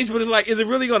change. But it's like, is it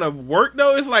really going to work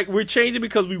though? It's like, we're changing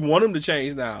because we want them to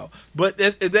change now. But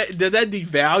does that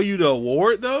devalue the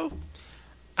award though?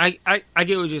 I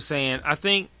get what you're saying. I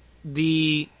think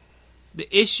the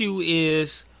issue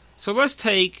is, so let's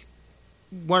take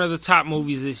one of the top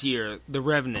movies this year, The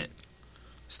Revenant,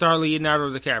 starring Leonardo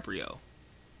DiCaprio.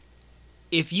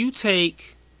 If you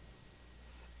take,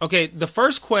 okay, the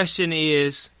first question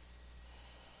is,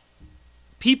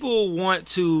 people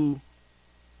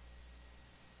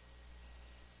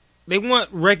they want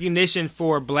recognition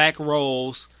for black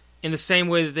roles in the same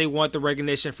way that they want the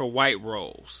recognition for white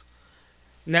roles.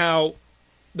 Now,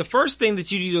 the first thing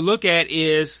that you need to look at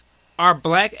is, are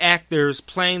black actors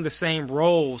playing the same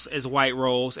roles as white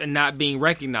roles and not being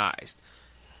recognized?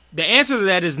 The answer to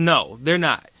that is no, they're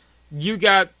not. You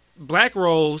got black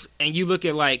roles, and you look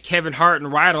at like Kevin Hart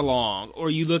and Ride Along, or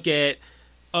you look at,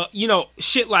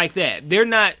 shit like that.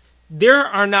 There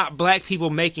are not black people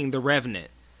making The Revenant.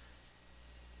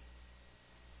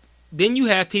 Then you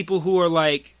have people who are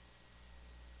like,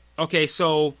 okay,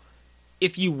 so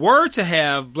if you were to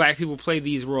have black people play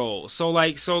these roles, so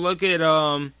look at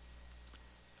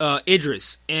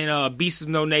Idris in Beasts of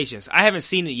No Nations. I haven't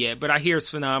seen it yet, but I hear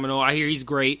it's phenomenal. I hear he's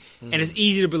great, and it's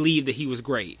easy to believe that he was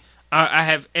great. I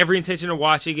have every intention of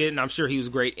watching it, and I'm sure he was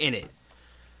great in it.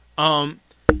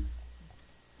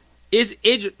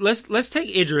 Let's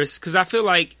take Idris, because I feel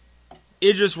like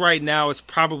Idris right now is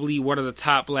probably one of the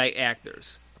top black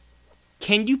actors.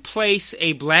 Can you place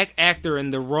a black actor in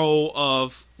the role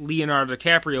of Leonardo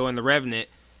DiCaprio in The Revenant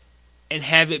and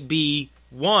have it be,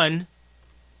 one,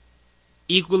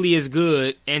 equally as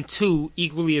good, and two,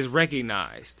 equally as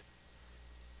recognized?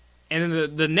 And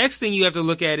then the next thing you have to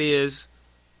look at is,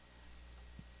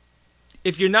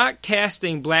 if you're not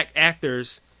casting black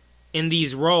actors in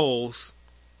these roles,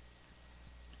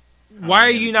 why are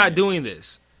you not doing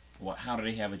this? Well, how do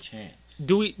they have a chance?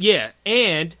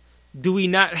 Do we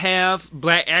not have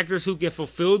black actors who can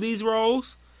fulfill these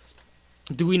roles?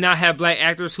 Do we not have black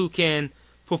actors who can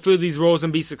fulfill these roles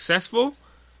and be successful?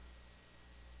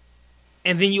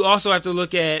 And then you also have to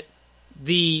look at,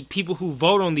 the people who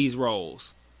vote on these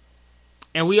roles.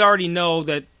 And we already know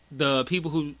that the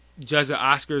people who judge the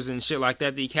Oscars and shit like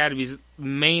that, the Academy, is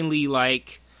mainly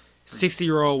like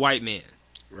 60-year-old white men.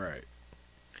 Right.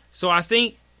 So I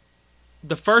think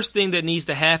the first thing that needs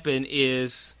to happen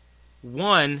is,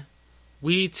 one,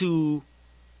 we need to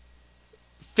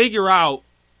figure out,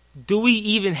 do we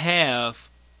even have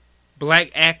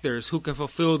black actors who can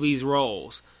fulfill these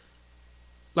roles?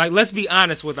 Like, let's be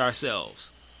honest with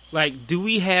ourselves. Like, do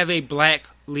we have a black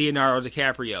Leonardo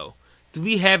DiCaprio? Do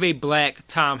we have a black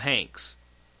Tom Hanks?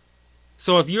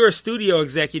 So if you're a studio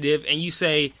executive and you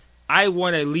say, I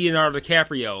want a Leonardo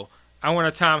DiCaprio, I want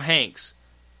a Tom Hanks,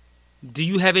 do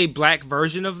you have a black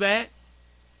version of that?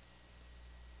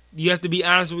 You have to be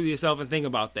honest with yourself and think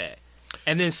about that.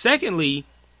 And then secondly,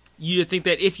 you think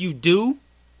that if you do,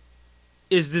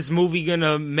 is this movie going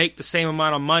to make the same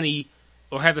amount of money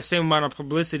or have the same amount of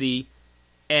publicity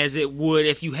as it would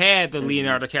if you had the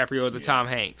Leonardo DiCaprio or the Tom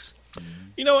Hanks?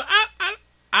 You know,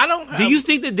 I don't have... Do you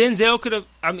think that Denzel could have...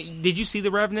 I mean, did you see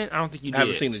The Revenant? I don't think you did. I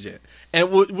haven't seen it yet.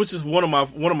 And which is one of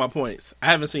my points. I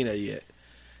haven't seen it yet.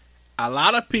 A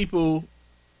lot of people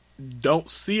don't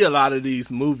see a lot of these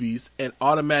movies and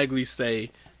automatically say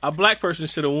a black person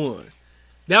should have won.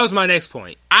 That was my next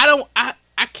point.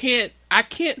 I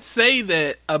can't say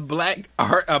that a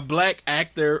black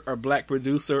actor or black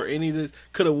producer or any of this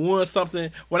could have won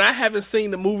something when I haven't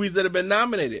seen the movies that have been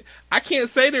nominated. I can't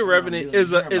say The Revenant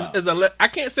I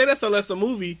can't say that's a lesser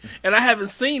movie and I haven't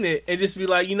seen it and just be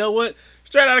like, you know what,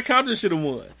 Straight Outta Compton should have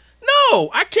won. No,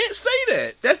 I can't say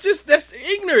that. That's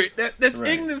ignorant. That's right.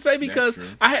 Ignorant to say because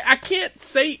I can't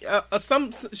say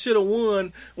some should have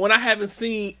won when I haven't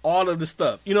seen all of the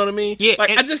stuff. You know what I mean? Yeah, like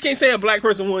I just can't say a black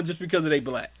person won just because they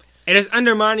black. And it's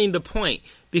undermining the point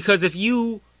because if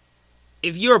you're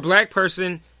a black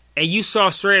person and you saw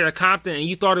Straight Outta Compton and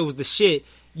you thought it was the shit,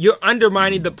 you're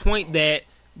undermining the point that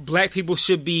black people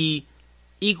should be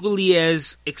equally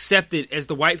as accepted as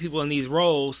the white people in these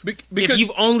roles. Because if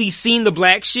you've only seen the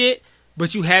black shit,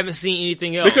 but you haven't seen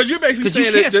anything else. Because you're basically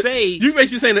saying you're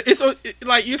basically saying that it's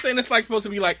like you're saying it's like supposed to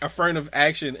be like affirmative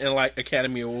action and like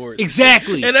Academy Awards.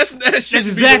 Exactly, and that's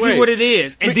exactly what it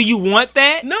is. And do you want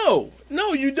that? No,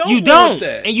 you don't. You don't,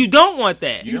 that. And you don't want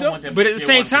that. You don't want that, but at the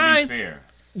same time,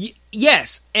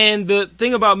 yes. And the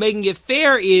thing about making it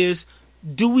fair is,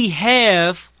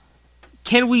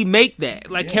 can we make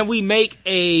that? Like, can we make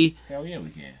a... Hell yeah, we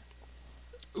can.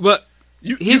 But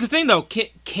here's the thing, though.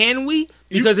 Can we?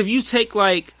 Because if you take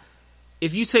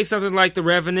something like The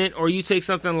Revenant, or you take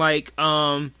something like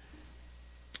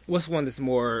what's one that's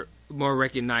more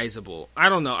recognizable? I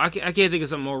don't know. I can't think of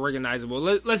something more recognizable.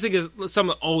 Let's think of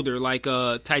something older, like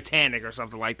Titanic or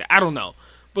something like that. I don't know.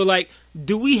 But like,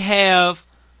 do we have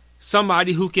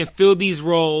somebody who can fill these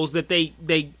roles that they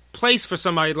place for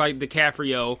somebody like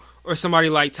DiCaprio or somebody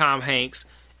like Tom Hanks,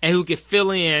 and who can fill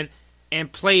in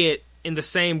and play it in the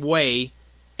same way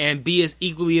and be as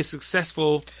equally as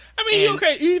successful? I mean,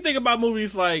 you think about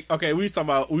movies like, we was talking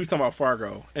about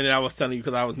Fargo, and then I was telling you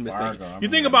because I was mistaken. You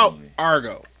think about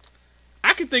Argo.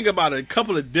 I can think about a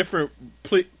couple of different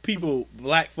people,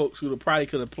 black folks, who probably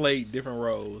could have played different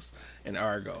roles in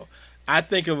Argo. I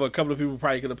think of a couple of people who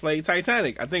probably could have played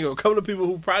Titanic. I think of a couple of people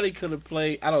who probably could have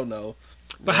played, I don't know.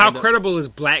 But how credible is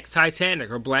Black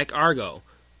Titanic or Black Argo?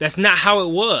 That's not how it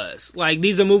was. Like,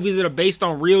 these are movies that are based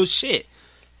on real shit.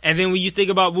 And then when you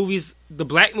think about movies, the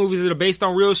black movies that are based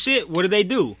on real shit, what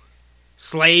do?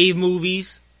 Slave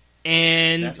movies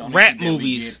and rap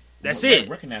movies. That's it.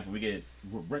 We get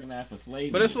recognized for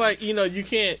slave. But it's like, you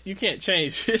can't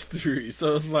change history.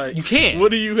 So it's like, you can't.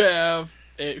 What do you have,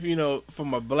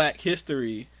 from a black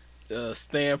history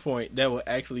standpoint that would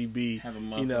actually be,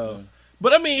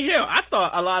 But I mean, hell, I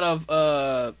thought a lot of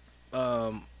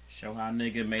show how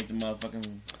nigga made the motherfucking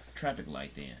traffic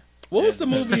light then. What was the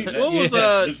movie? What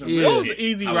was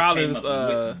Easy Rollins?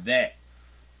 That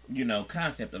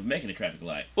concept of making the traffic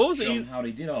light. What was how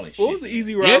they did all this? What was the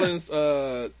Easy Rollins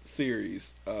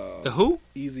series? The who?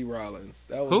 Easy Rollins.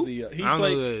 That was who? He I don't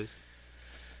played. know who it is.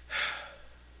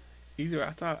 Easy. I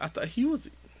thought he was.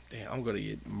 Damn, I'm gonna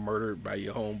get murdered by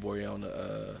your homeboy on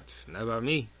the. Not about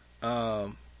me.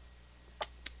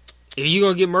 If you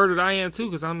gonna get murdered, I am too,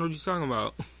 because I don't know what you're talking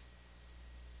about.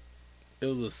 It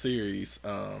was a series.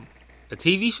 A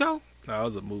TV show? No, it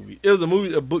was a movie. It was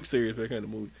a book series, but kind of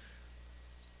movie.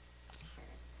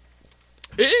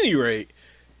 At any rate,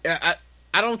 I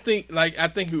don't think, I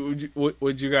think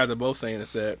what you guys are both saying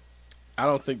is that I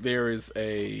don't think there is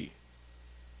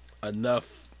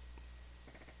enough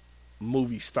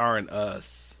movie starring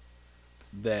us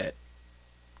that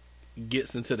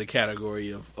gets into the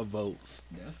category of votes.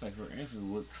 That's like, for instance,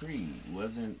 with Creed.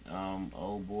 Wasn't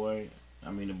old boy?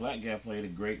 I mean, the black guy played a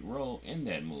great role in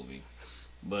that movie,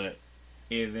 but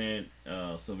isn't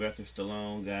Sylvester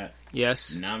Stallone got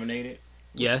nominated?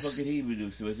 Yes. What the fuck did he do?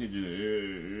 So he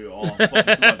do all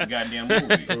fucking throughout the goddamn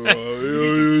movie.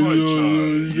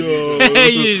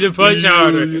 You need to punch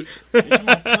harder. I'm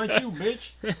gonna punch you,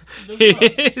 bitch. He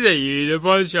said, you need to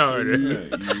punch harder.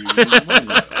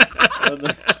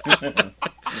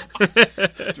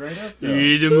 Straight up, though. You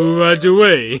need to move out the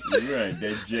way. Right,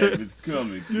 that jab is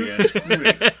coming.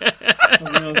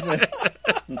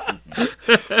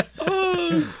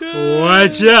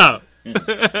 Watch out.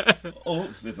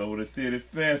 Oops, if I would have said it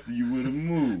faster, you would have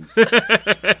moved.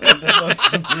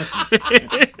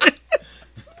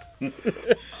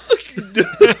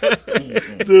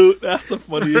 Dude, that's the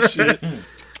funniest shit.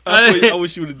 I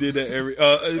wish you would have did that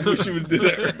I wish you would have did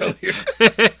that earlier.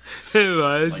 If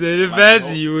I said it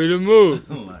faster, you would have moved.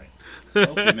 I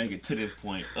hope they make it to this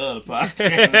point of the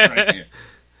podcast right here.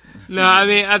 No, I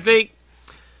mean, I think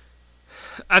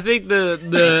the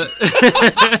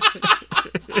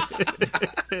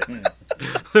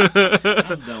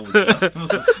I'm done with that.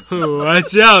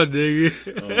 watch out, nigga.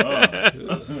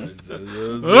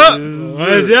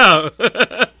 Watch out.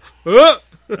 Oh.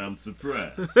 I'm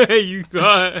surprised. you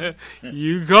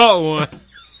caught one.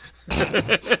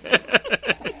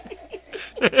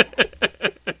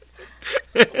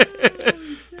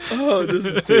 Oh, this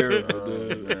is terrible,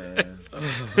 dude.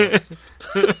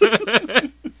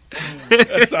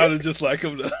 That sounded just like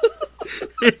him, though.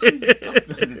 I'm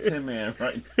the Tin Man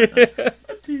right now.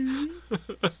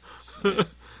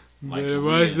 Better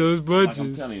watch those bunches. Like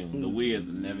I'm telling you, the Wiz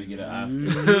will never get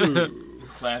an Oscar.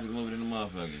 Classic movie than the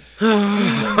motherfucker.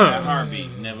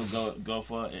 Heartbeat never go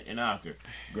for an Oscar.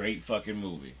 Great fucking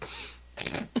movie.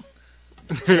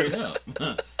 Straight up.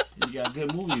 You got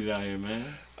good movies out here, man.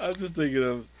 I'm just thinking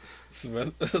of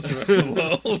Sylvester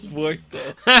Stallone's voice,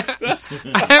 though.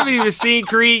 I haven't even seen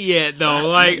Creed yet, though.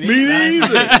 Like Me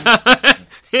neither.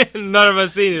 none of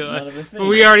us seen it. None of us seen But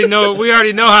we already know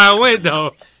how it went,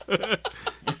 though.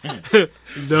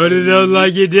 Don't it know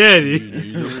like your daddy?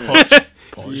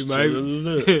 You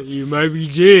might be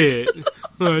dead.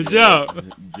 Watch out.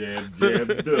 Jab,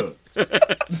 jab, duck.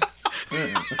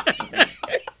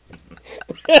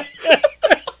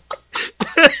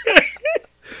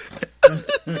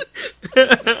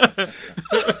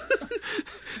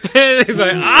 It's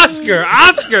like Oscar.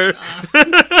 Oscar.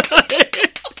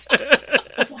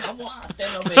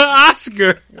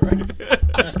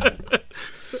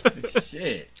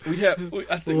 Shit. I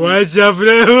think Watch out for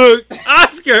that hook.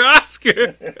 Oscar.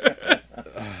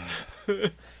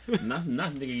 Not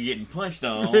nigga getting punched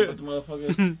on. What the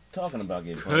motherfucker talking about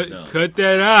getting punched on? Cut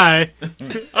that eye.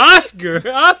 Oscar.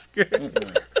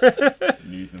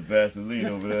 Need some Vaseline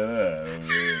over that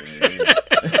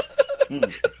eye.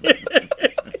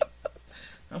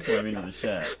 I'm probably need a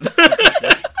shot.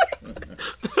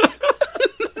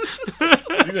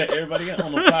 You got everybody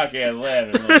on the podcast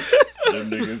laughing. Like, them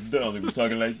niggas dumb. They be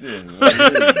talking like this.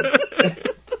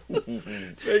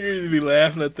 they can either be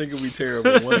laughing or think it'll be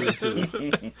terrible. One of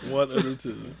the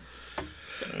two.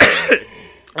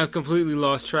 I've completely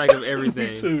lost track of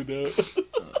everything. Me too, dude.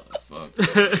 Fuck.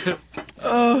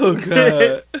 Oh,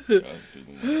 God.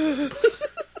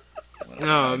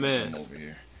 Oh, man. Over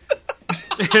here.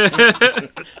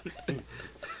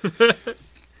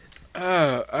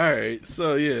 All right.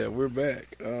 So, yeah, we're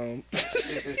back. I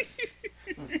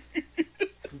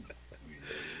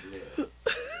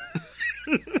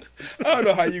don't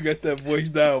know how you got that voice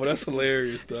down, but that's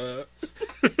hilarious, dog.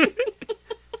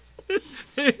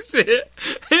 He said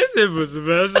put some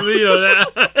Vaseline on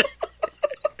that.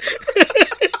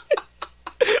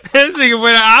 This nigga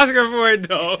won an Oscar for it,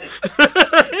 though.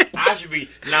 I should be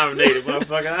nominated,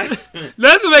 motherfucker.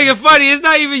 That's what make it funny. It's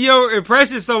not even your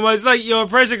impression so much. It's like your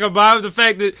impression combined with the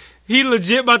fact that he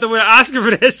legit about to win an Oscar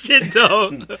for that shit,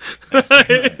 though.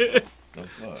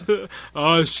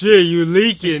 Oh, shit, you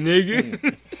leaking,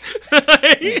 nigga.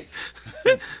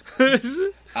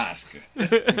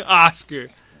 Oscar.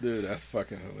 Dude, that's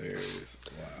fucking hilarious.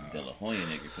 Wow. De La Hoya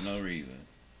nigga for no reason.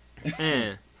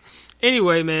 Man.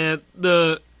 Anyway, man,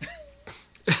 man,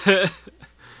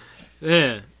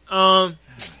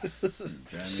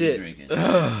 shit.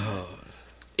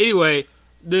 Anyway,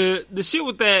 the shit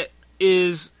with that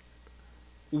is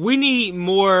we need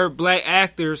more black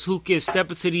actors who can step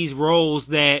into these roles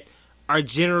that are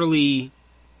generally,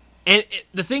 and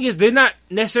the thing is, they're not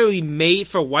necessarily made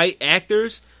for white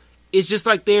actors. It's just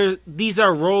like these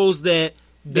are roles that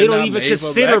they don't even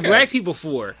consider black people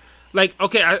for. Like,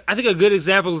 okay, I think a good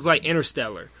example is like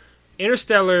Interstellar.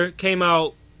 Interstellar came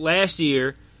out last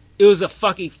year. It was a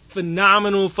fucking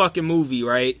phenomenal fucking movie,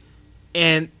 right?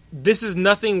 And this is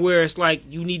nothing where it's like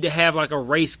you need to have like a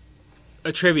race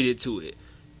attributed to it.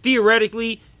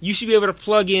 Theoretically, you should be able to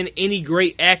plug in any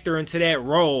great actor into that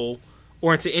role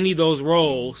or into any of those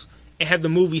roles and have the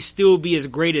movie still be as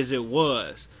great as it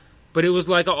was. But it was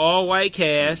like an all-white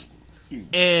cast,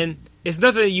 and it's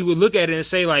nothing that you would look at it and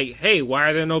say like, hey, why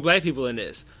are there no black people in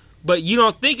this? But you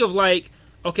don't think of like,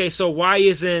 okay, so why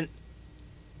isn't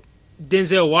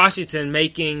Denzel Washington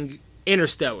making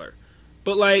Interstellar?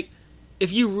 But like,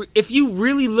 if you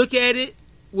really look at it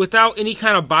without any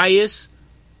kind of bias,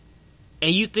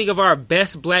 and you think of our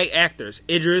best black actors,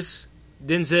 Idris,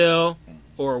 Denzel,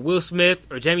 or Will Smith,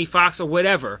 or Jamie Foxx, or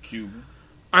whatever, Cuba.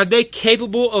 Are they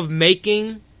capable of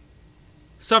making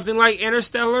something like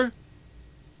Interstellar?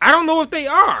 I don't know if they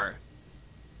are.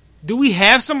 Do we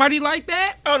have somebody like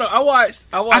that? Oh no, I watched.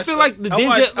 I feel like the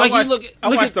Denzel. I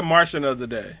watched The Martian the other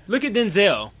day. Look at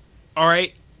Denzel. All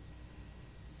right,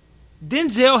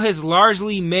 Denzel has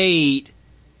largely made,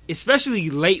 especially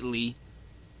lately,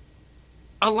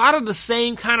 a lot of the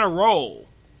same kind of role.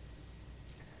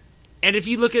 And if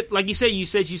you look at, like you said you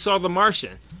saw The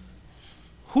Martian.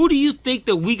 Who do you think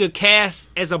that we could cast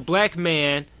as a black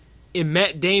man in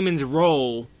Matt Damon's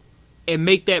role and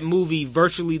make that movie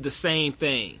virtually the same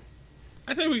thing?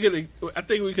 I think we could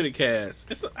have cast.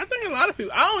 I think a lot of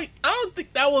people. I don't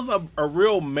think that was a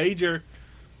real major.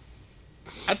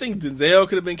 I think Denzel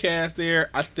could have been cast there.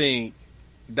 I think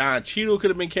Don Cheadle could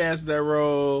have been cast in that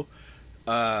role.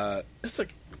 It's a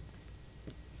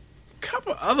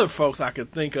couple other folks I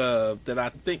could think of that I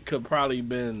think could probably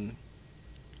been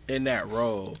in that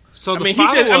role. So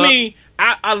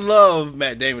I love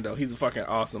Matt Damon though. He's fucking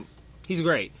awesome. He's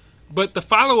great. But the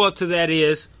follow up to that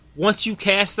is, once you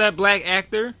cast that black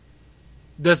actor,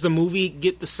 does the movie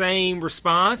get the same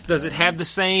response? Does it have the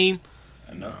same?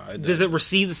 No, it does it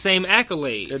receive the same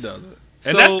accolades? It doesn't.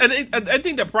 So, I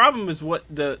think the problem is what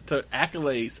the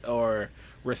accolades or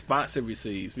response it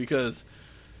receives, because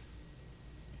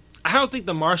I don't think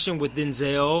The Martian with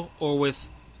Denzel or with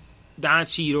Don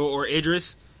Cheadle or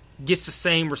Idris gets the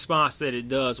same response that it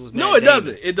does with Matt Damon.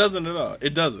 Doesn't. It doesn't at all.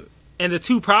 It doesn't. And the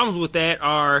two problems with that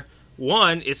are,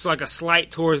 one, it's like a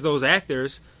slight towards those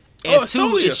actors, and two,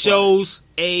 totally it shows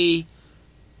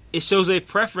a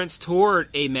preference toward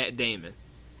a Matt Damon.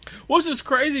 What's just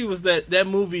crazy was that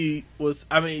movie was.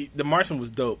 I mean, The Martian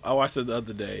was dope. I watched it the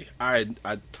other day. I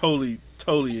totally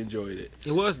enjoyed it.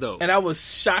 It was dope, and I was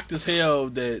shocked as hell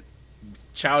that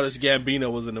Childish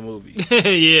Gambino was in the movie.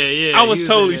 yeah. I was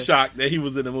totally shocked that he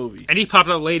was in the movie, and he popped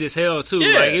up late as hell too.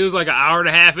 Yeah. Like it was like an hour and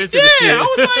a half into the shit. Yeah,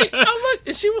 I was like, I looked,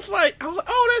 and she was like,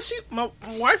 oh, that's she. My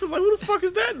wife was like, who the fuck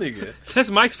is that nigga? That's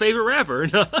Mike's favorite rapper.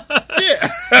 Yeah,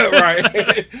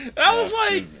 right. I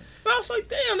was like,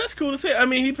 damn, that's cool as hell. I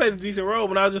mean, he played a decent role,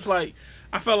 but I was just like,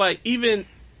 I felt like even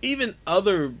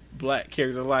other black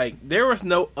characters, like there was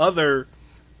no other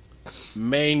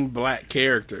main black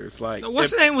characters. Like,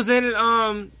 what's the name was in it?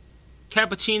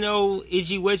 Cappuccino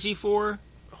Iggy Wedgie for?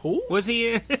 Who was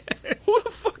he in? Who the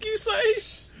fuck you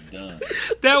say? Done.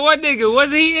 That one nigga,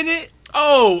 was he in it?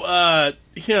 Oh,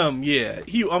 him. Yeah,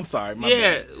 I'm sorry. My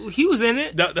bad. He was in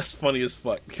it. That's funny as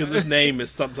fuck because his name is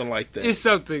something like that. It's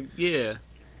something. Yeah.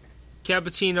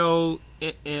 Cappuccino, I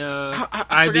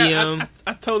IBM.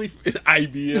 I totally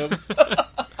IBM.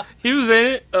 He was in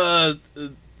it.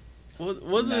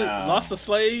 Was it Lost a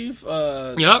Slave?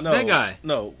 Yup, no, that guy.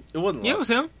 No, it wasn't. Yeah, it was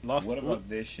him. What about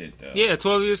this shit though? Yeah,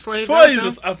 12 Years Slave. 12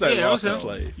 Years. I was Lost a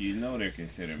Slave. You know they're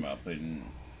considering about putting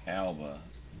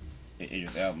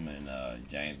Idris Elba in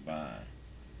James Bond.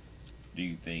 Do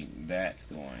you think that's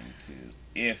going to?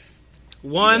 If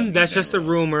one, that's just a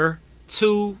rumor.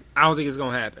 Two, I don't think it's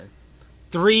going to happen.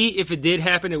 Three, if it did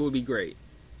happen, it would be great.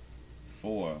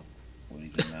 Four, would he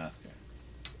get an Oscar?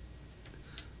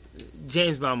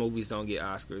 James Bond movies don't get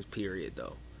Oscars, period,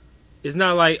 though. It's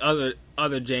not like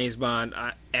other James Bond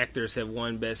actors have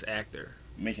won Best Actor.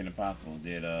 Mission Impossible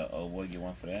did what get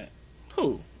one for that?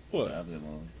 Who? What? That was a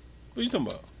movie. What are you talking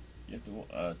about? Just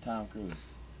Tom Cruise.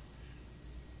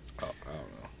 Oh, I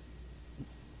don't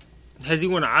know. Has he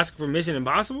won an Oscar for Mission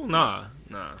Impossible? Nah.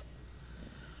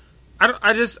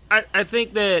 I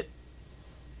think that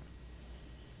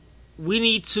we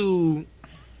need to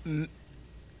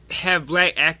have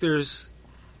black actors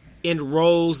in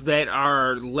roles that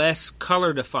are less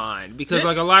color defined, because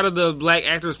like a lot of the black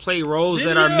actors play roles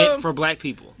that are meant for black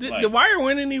people. Did The Wire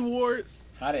win any awards?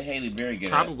 How did Halle Berry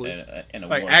get probably an award?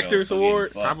 Like Actors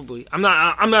Award? Probably. I'm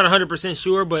not 100%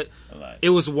 sure, but it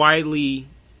was widely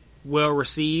well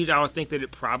received. I would think that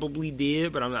it probably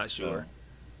did, but I'm not sure.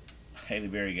 Halle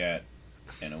Berry got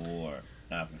an award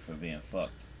for being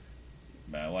fucked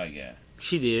by a white guy.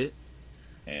 She did.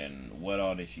 And what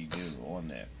all did she do on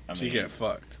that? I She got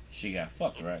fucked. She got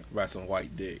fucked, right? By some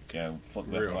white dick. Got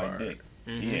fucked by Real a white hard. dick.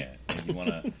 Mm-hmm. Yeah. You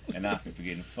want an Oscar for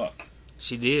getting fucked?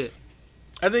 She did.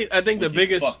 I think the Which is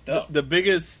biggest, fucked up. the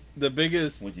biggest.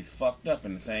 Which is fucked up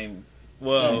in the same.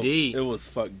 Well, Indeed. it was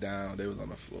fucked down. They was on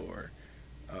the floor.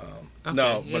 Okay,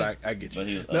 No, yeah. but I get you. But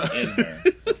he was No. in her.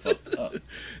 So fucked up.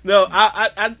 No,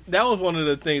 I that was one of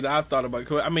the things I thought about.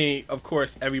 'Cause, I mean, of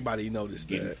course, everybody noticed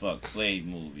Getting that. fucked. Slave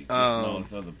movie. All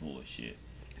this other bullshit.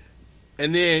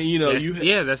 And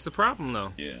then That's the problem,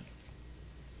 though. Yeah.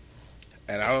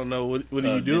 and I don't know what do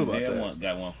you do about that.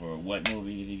 Got one for what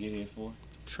movie did he get here for?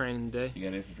 Training Day. You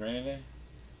got it for Training Day?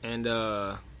 And,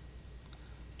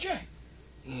 Jack.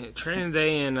 yeah, Training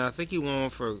Day, and I think he won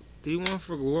for... Did he win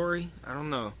for Glory? I don't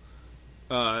know.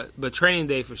 But Training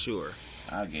Day for sure.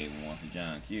 I gave him one for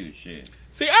John Q. Shit.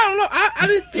 See, I don't know. I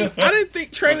didn't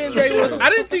think Training Day was. I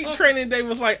didn't think Training Day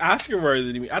was like Oscar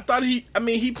worthy to me. I thought he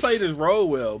played his role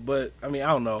well, but I mean, I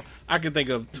don't know. I could think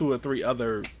of 2 or 3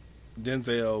 other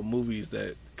Denzel movies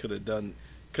that could have got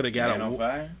Man on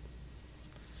Fire?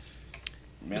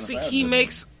 Man on See, Fire he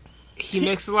was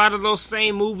makes a lot of those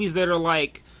same movies that are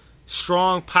like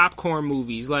strong popcorn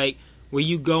movies, like where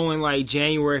you go in like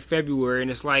January, February, and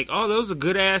it's like, oh, that was a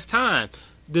good ass time.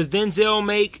 Does Denzel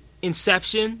make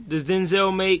Inception? Does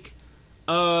Denzel make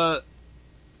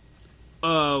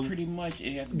pretty much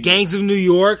it has to be Gangs of New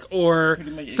York or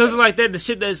Pretty much, something like that? The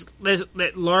shit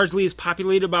that largely is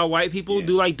populated by white people.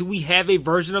 Yeah. Do we have a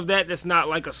version of that that's not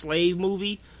like a slave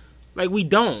movie? Like, we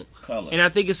don't. color. And I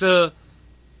think the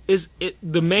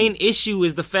main issue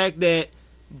is the fact that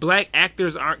black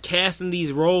actors aren't casting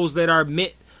these roles that are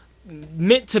meant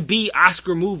to be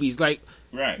Oscar movies. Like,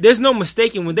 Right. there's no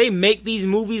mistaking when they make these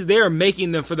movies, they are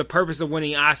making them for the purpose of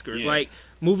winning Oscars. Yeah. Like,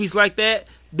 movies like that,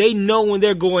 they know when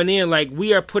they're going in, like,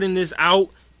 we are putting this out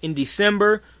in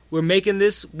December. We're making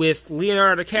this with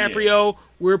Leonardo DiCaprio. Yeah.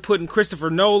 We're putting Christopher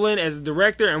Nolan as the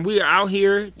director, and we are out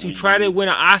here to try to win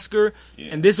an Oscar, Yeah.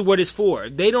 and this is what it's for.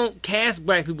 They don't cast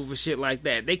black people for shit like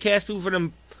that. They cast people for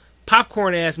them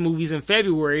popcorn-ass movies in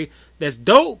February that's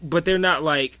dope, but they're not,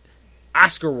 like,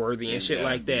 Oscar-worthy and There's shit gotta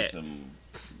like be that. Some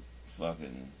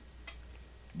fucking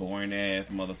boring ass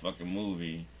motherfucking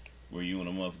movie where you in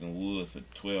a motherfucking woods for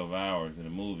 12 hours in a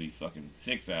movie, fucking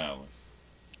 6 hours.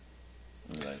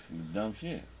 It's like some dumb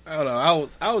shit. I don't know.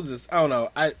 I was just I don't know.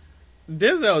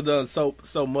 Denzel done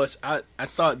so much. I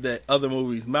thought that other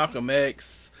movies, Malcolm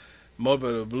X,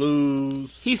 Morbid of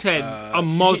Blues. He's had a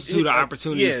multitude of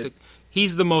opportunities. yeah.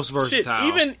 He's the most Shit, versatile.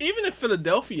 even in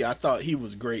Philadelphia, I thought he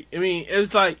was great. I mean, it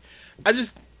was like I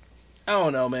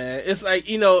don't know, man. It's like,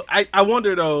 I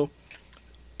wonder though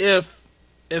if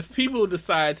people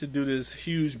decide to do this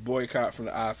huge boycott from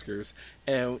the Oscars,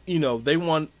 and they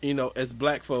want, as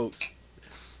black folks,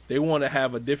 they want to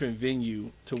have a different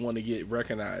venue to want to get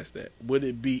recognized at, would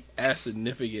it be as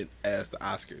significant as the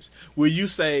Oscars? Will you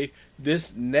say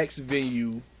this next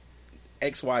venue,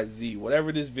 XYZ,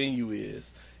 whatever this venue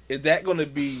is that going to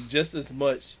be just as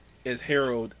much as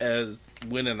heralded as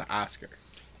winning an Oscar?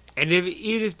 And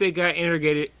even if they got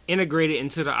integrated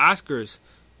into the Oscars,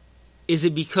 is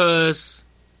it because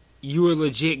you were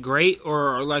legit great,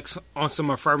 or like on some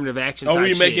affirmative action? Are type we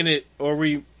shit? making it, or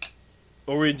we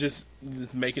just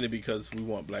making it because we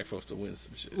want black folks to win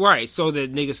some shit? Right, so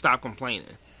that niggas stop complaining.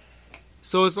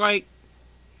 So it's like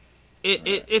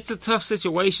it's a tough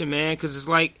situation, man, because it's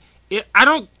like I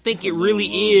don't think it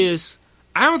really is.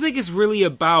 I don't think it's really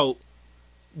about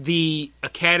the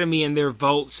Academy and their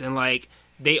votes and like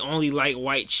they only like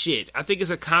white shit. I think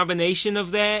it's a combination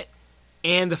of that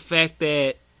and the fact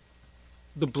that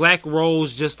the black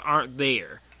roles just aren't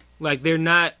there. Like, they're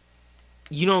not.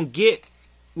 You don't get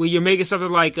where you're making something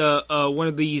like one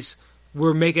of these.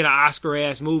 We're making an Oscar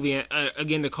ass movie. And,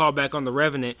 again, to call back on The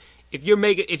Revenant. If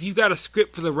you got a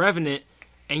script for The Revenant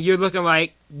and you're looking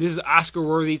like this is Oscar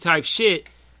worthy type shit,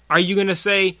 are you gonna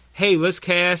say, hey, let's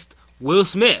cast Will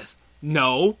Smith?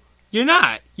 No, you're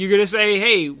not. You're gonna say,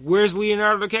 hey, where's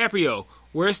Leonardo DiCaprio?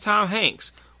 Where's Tom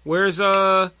Hanks? Where's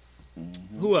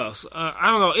who else? I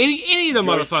don't know. Any of the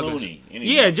George motherfuckers.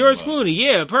 Clooney. George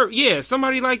Clooney. Yeah,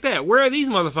 somebody like that. Where are these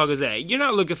motherfuckers at? You're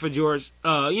not looking for George.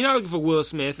 You're not looking for Will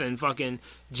Smith and fucking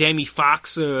Jamie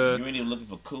Foxx. You ain't even looking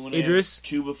for Coon Idris.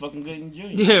 Cuba fucking Gooding Jr.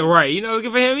 Yeah, right. You're not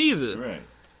looking for him either. Right.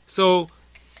 So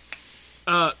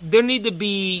there need to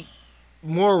be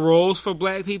more roles for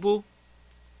black people.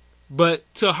 But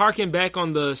to harken back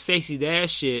on the Stacey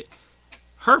Dash shit,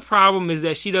 her problem is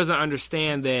that she doesn't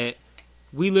understand that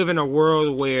we live in a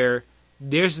world where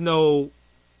there's no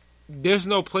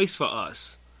place for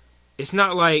us. It's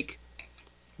not like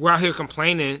we're out here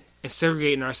complaining and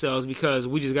segregating ourselves because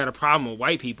we just got a problem with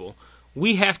white people.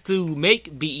 We have to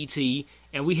make BET,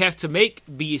 and we have to make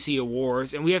BET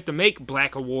Awards, and we have to make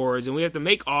Black Awards, and we have to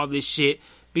make all this shit,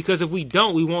 because if we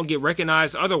don't, we won't get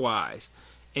recognized otherwise.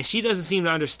 And she doesn't seem to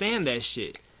understand that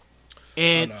shit.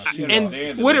 And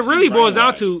what it really boils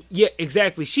down to, yeah,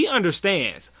 exactly, she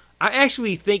understands. I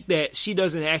actually think that she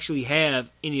doesn't actually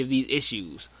have any of these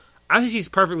issues. I think she's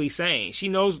perfectly sane. She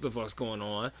knows what the fuck's going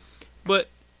on. But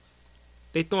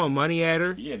they throwing money at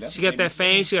her. Yeah, she got that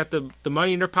fame. She got the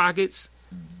money in her pockets.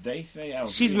 They say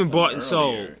she's been bought and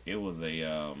sold. It was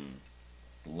a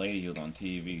lady who was on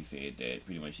TV said that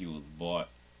pretty much she was bought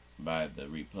by the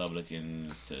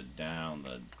Republicans to down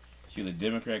the. She was a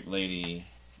Democrat lady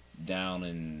down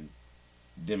in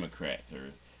Democrats,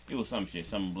 or it was some shit,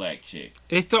 some black chick.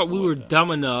 They thought we were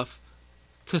dumb enough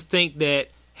to think that,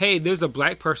 hey, there's a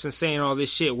black person saying all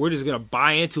this shit. We're just gonna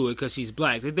buy into it because she's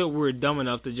black. They thought we were dumb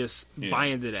enough to just buy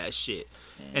into that shit,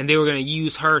 and they were gonna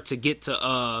use her to get to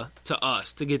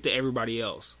us, to get to everybody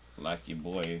else. Like your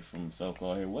boy from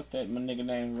so-called here. What's that nigga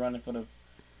name running for the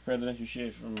presidential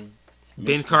shit from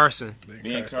Ben Carson.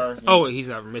 Ben Carson. Oh, he's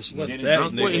not from Michigan. Did that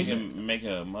nigga make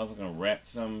a motherfucking rap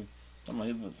some?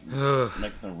 Somebody was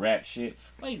making some rap shit.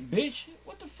 Like, bitch,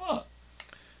 what the fuck?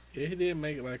 Yeah, he did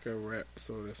make like a rap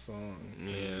sort of song.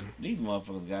 Yeah. These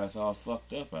motherfuckers got us all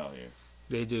fucked up out here.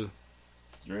 They do.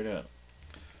 Straight up.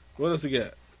 What else you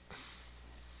got?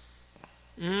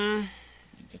 You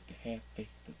got the half faith,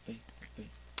 the faith, the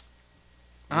faith.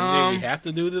 Anything we have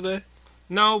to do today?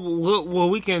 No, well,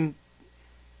 we can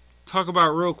talk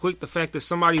about real quick the fact that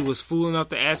somebody was fool enough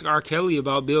to ask R. Kelly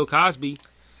about Bill Cosby.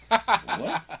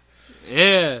 What?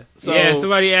 Yeah.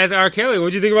 Somebody asked R. Kelly,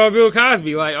 what'd you think about Bill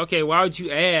Cosby? Like, okay, why would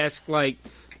you ask, like,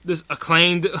 this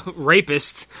acclaimed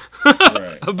rapist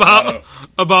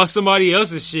about somebody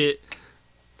else's shit?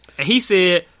 And he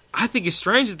said, I think it's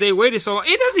strange that they waited so long.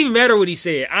 It doesn't even matter what he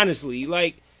said, honestly.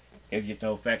 Like, it's just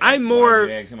the fact I'm more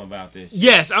you ask him about this.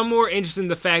 Yes, I'm more interested in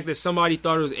the fact that somebody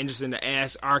thought it was interesting to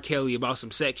ask R. Kelly about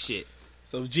some sex shit.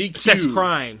 So GQ, sex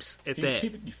crimes at that.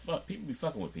 People be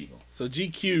fucking with people. So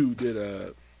GQ did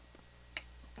a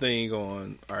thing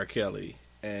on R. Kelly,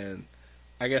 and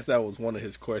I guess that was one of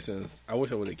his questions. I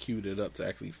wish I would have queued it up to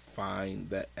actually find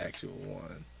that actual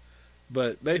one.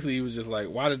 But basically, he was just like,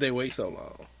 "Why did they wait so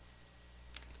long?"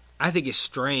 I think it's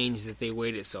strange that they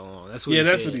waited so long. That's what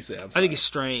he said. I think it's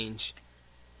strange.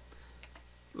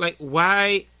 Like,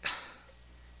 why?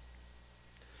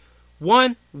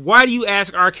 One, why do you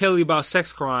ask R. Kelly about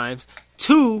sex crimes?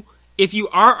 Two, if you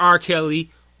are R. Kelly,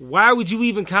 why would you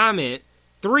even comment?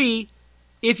 Three,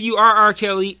 if you are R.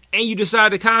 Kelly and you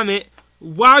decide to comment,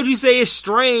 why would you say it's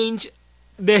strange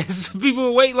that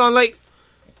people wait long? Like,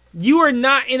 you are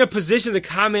not in a position to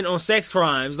comment on sex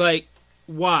crimes. Like,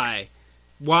 why?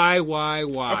 Why?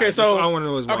 Okay, so that's all I want to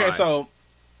know is why. Okay, so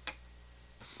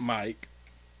Mike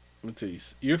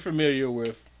Matisse, you're familiar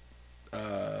with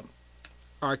R.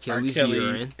 Kelly's Kelly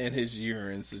urine and his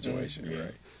urine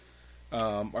situation,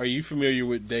 right? Are you familiar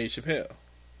with Dave Chappelle?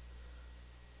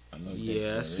 I know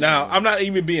yes. Now, I'm not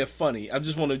even being funny. I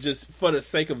just want to for the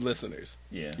sake of listeners.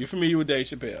 Yeah. You're familiar with Dave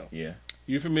Chappelle? Yeah.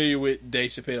 You're familiar with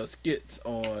Dave Chappelle's skits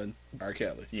on R.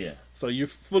 Kelly? Yeah. So you're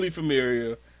fully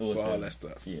familiar with all that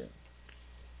stuff? Yeah.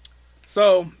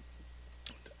 So,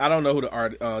 I don't know who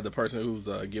the person who's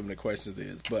giving the questions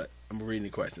is, but I'm reading the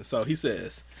question. So he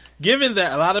says, given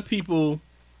that a lot of people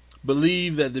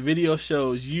believe that the video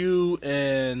shows you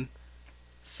and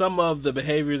some of the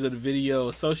behaviors of the video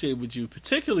associated with you,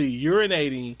 particularly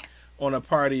urinating on a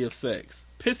party of sex,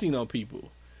 pissing on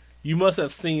people, you must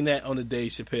have seen that on the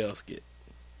Dave Chappelle skit.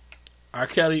 R.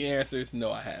 Kelly answers, no,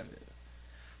 I haven't.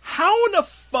 How in the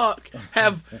fuck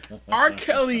have R.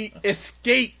 Kelly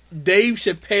escaped Dave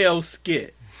Chappelle's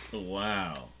skit?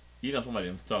 Wow. You know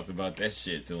somebody talked about that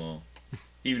shit to him.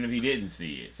 Even if he didn't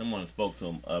see it. Someone spoke to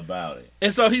him about it.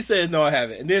 And so he says, no, I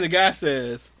haven't. And then the guy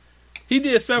says, he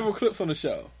did several clips on the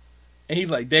show. And he's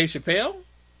like, Dave Chappelle?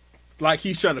 Like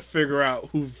he's trying to figure out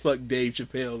who the fuck Dave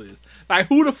Chappelle is. Like,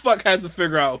 who the fuck has to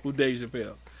figure out who Dave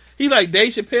Chappelle? He's like,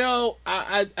 Dave Chappelle?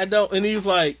 I don't. And he's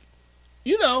like,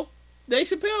 you know, Dave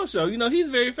Chappelle show. You know, he's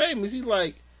very famous. He's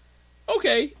like,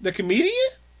 okay, the comedian?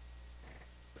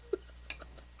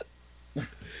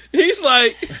 He's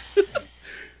like,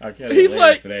 he's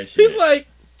like,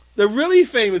 the really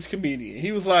famous comedian.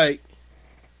 He was like,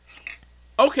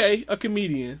 okay, a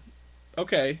comedian.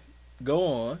 Okay, go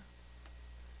on.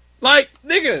 Like,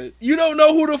 nigga, you don't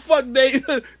know who the fuck Dave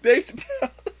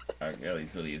Chappelle. R. Kelly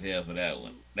silly as hell for that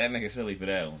one. That nigga silly for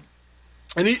that one.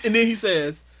 And then he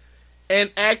says, and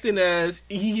acting as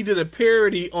he did a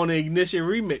parody on the Ignition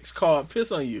remix called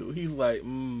 "Piss on You." He's like,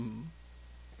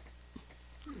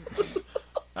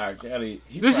 R. Kelly.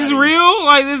 This is real?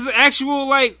 Like, this is actual,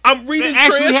 like, I'm reading that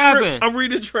actually transcript. happened. I'm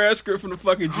reading transcript from the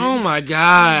fucking G. Oh my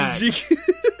god.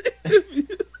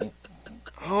 GQ.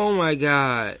 Oh my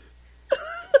god.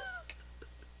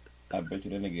 I bet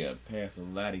you that nigga passed a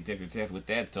lie detector test with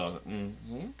that talk.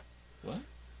 Mm-hmm. What?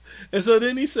 And so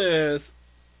then he says,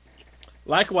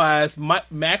 likewise,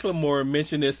 Macklemore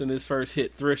mentioned this in his first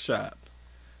hit, Thrift Shop.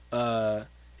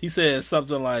 He says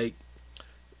something like,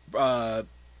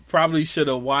 probably should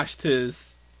have washed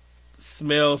his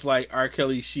smells like R.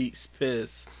 Kelly sheets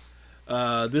piss.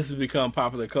 This has become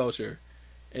popular culture.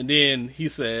 And then he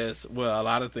says, well, a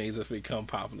lot of things have become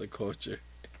popular culture.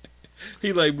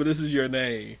 He like, but this is your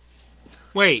name.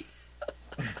 Wait.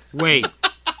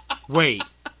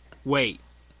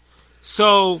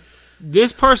 So,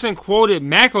 this person quoted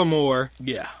Macklemore,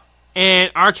 Yeah. and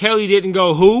R. Kelly didn't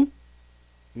go who?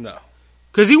 No.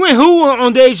 Because he went who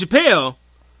on Dave Chappelle.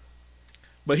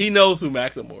 But he knows who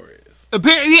Macklemore is.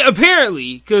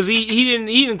 Apparently, because he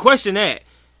didn't question that.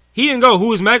 He didn't go,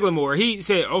 who is Macklemore? He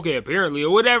said, okay, apparently,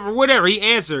 or whatever. He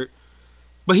answered,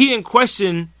 but he didn't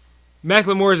question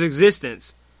Macklemore's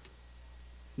existence.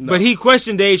 No. But he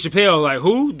questioned Dave Chappelle, like,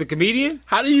 who? The comedian?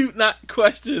 How do you not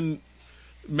question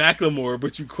Macklemore,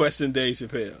 but you question Dave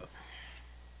Chappelle?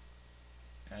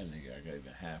 That nigga I gave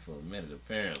a half of a minute,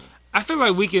 apparently. I feel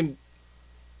like we can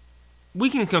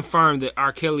confirm that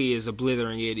R. Kelly is a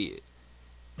blithering idiot.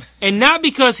 And not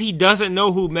because he doesn't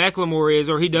know who Macklemore is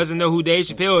or he doesn't know who Dave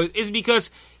Chappelle is. It's because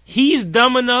he's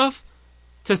dumb enough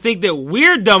to think that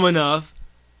we're dumb enough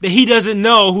that he doesn't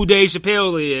know who Dave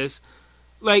Chappelle is.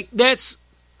 Like, that's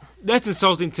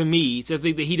insulting to me to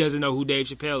think that he doesn't know who Dave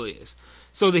Chappelle is.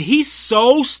 So that he's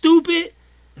so stupid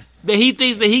that he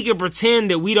thinks that he can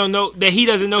pretend that we don't know, that he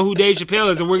doesn't know who Dave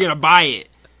Chappelle is and we're going to buy it.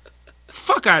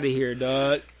 Fuck out of here,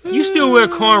 dog. You still wear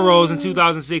cornrows in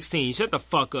 2016. Shut the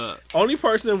fuck up. Only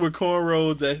person with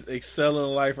cornrows that's excelling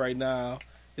in life right now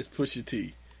is Pusha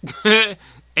T. And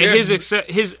his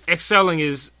excelling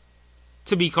is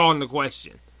to be called into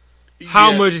question.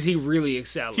 How much is he really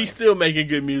excelling? He's still making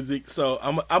good music, so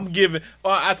I'm giving. Oh,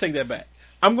 I take that back.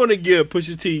 I'm going to give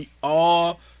Pusha T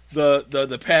all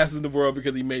the passes in the world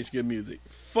because he makes good music.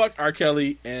 Fuck R.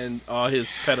 Kelly and all his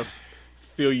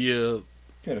pedophiliac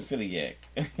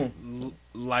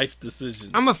life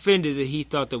decisions. I'm offended that he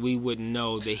thought that we wouldn't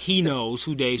know that he knows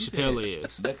who Dave Chappelle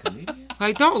is. That comedian?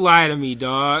 Like, don't lie to me,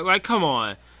 dog. Like, come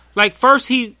on. Like,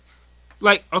 first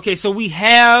okay, so we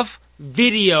have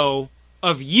video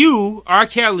of you, R.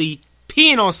 Kelly,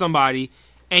 peeing on somebody,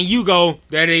 and you go,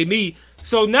 that ain't me.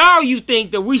 So now you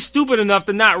think that we stupid enough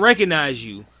to not recognize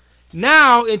you.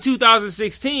 Now, in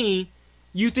 2016,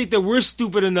 you think that we're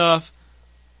stupid enough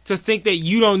to think that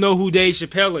you don't know who Dave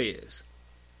Chappelle is.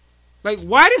 Like,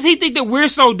 why does he think that we're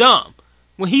so dumb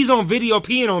when he's on video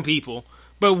peeing on people,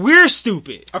 but we're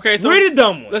stupid? Okay, so we're the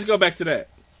dumb ones. Let's go back to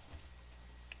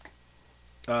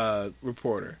that.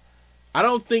 Reporter. I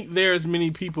don't think there's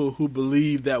many people who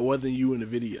believe that wasn't you in the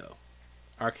video.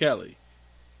 R. Kelly.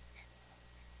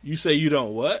 You say you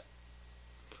don't what?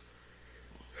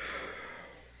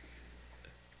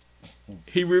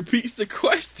 He repeats the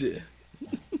question.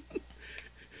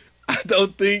 I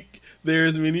don't think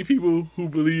there's many people who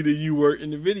believe that you were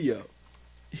in the video.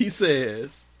 He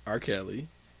says, R. Kelly,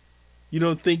 you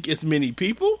don't think it's many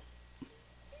people?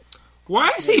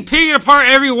 Why is he picking apart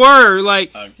every word?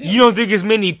 Like, you don't think it's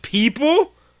many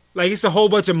people? Like, it's a whole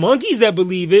bunch of monkeys that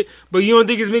believe it, but you don't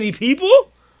think it's many people?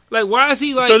 Like, why is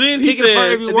he, like, picking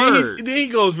apart every word? Then he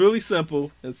goes really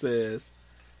simple and says,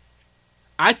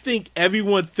 I think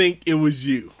everyone think it was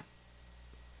you.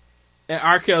 And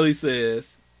R. Kelly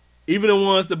says, even the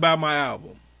ones that buy my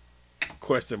album?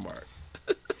 Question mark.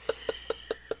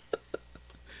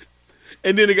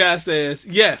 And then the guy says,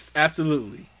 yes,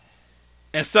 absolutely.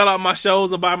 And sell out my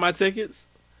shows and buy my tickets?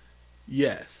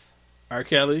 Yes. R.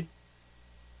 Kelly?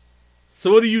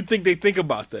 So what do you think they think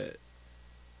about that?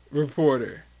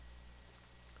 Reporter.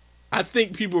 I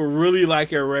think people really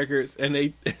like your records and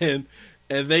they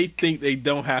think they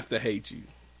don't have to hate you.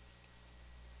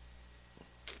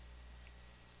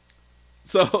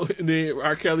 So then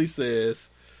R. Kelly says,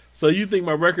 so you think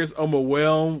my records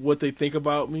overwhelm what they think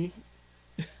about me?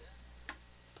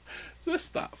 So let's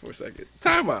stop for a second.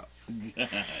 Time out.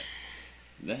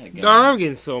 Dog, I'm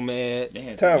getting so mad.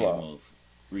 Time out.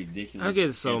 Ridiculous. I'm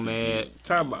getting so mad.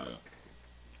 Time out.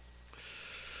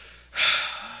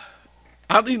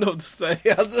 I don't even know what to say.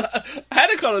 I had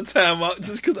to call a timeout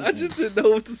just because I just didn't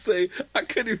know what to say. I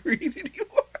couldn't read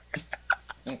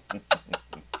anymore.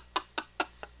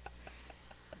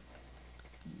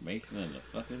 Mason in the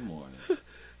fucking morning.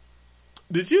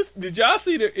 Did y'all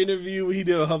see the interview he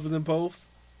did on Huffington Post?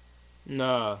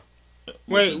 Nah.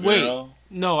 Wait.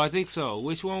 No, I think so.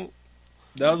 Which one?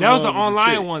 That was the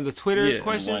online one, the Twitter Yeah.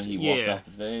 questions. The one he walked off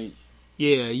the stage.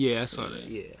 Yeah, I saw that.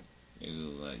 Yeah. It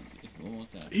was like, one more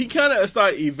time. He kind of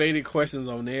started evading questions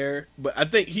on there, but I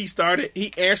think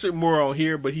he answered more on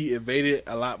here, but he evaded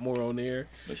a lot more on there.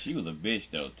 But she was a bitch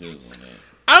though too on that.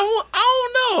 I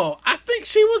don't know. I think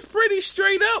she was pretty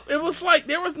straight up. It was like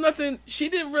there was nothing. She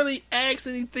didn't really ask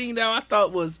anything that I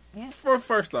thought was.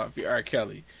 First off, you're R.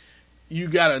 Kelly. You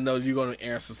gotta know you're gonna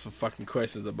answer some fucking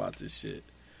questions about this shit.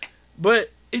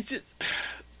 But it's just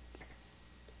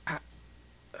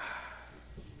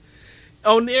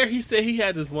on there. He said he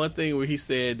had this one thing where he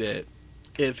said that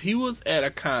if he was at a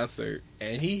concert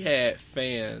and he had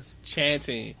fans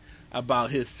chanting about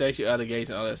his sexual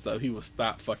allegation, all that stuff, he would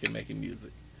stop fucking making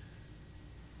music.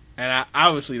 And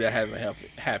obviously that hasn't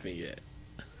happened yet.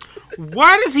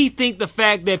 Why does he think the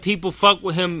fact that people fuck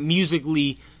with him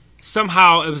musically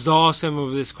somehow absolves him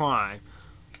of this crime?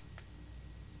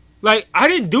 Like, I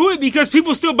didn't do it because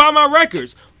people still buy my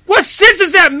records. What sense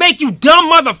does that make, you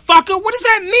dumb motherfucker? What does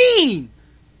that mean?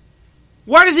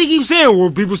 Why does he keep saying,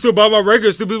 well, people still buy my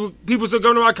records, people still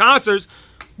come to my concerts?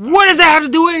 What does that have to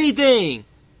do with anything?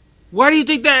 Why do you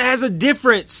think that has a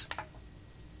difference?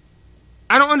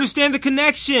 I don't understand the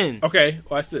connection. Okay,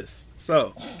 watch this.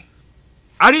 So,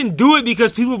 I didn't do it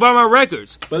because people buy my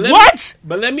records. But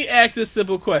let me ask this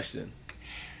simple question.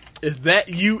 Is that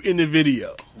you in the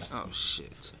video? Oh,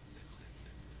 shit.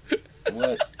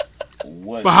 What?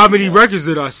 But how many records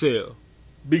did I sell?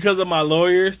 Because of my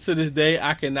lawyers, to this day,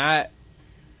 I cannot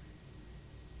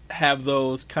have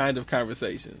those kind of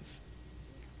conversations.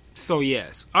 So,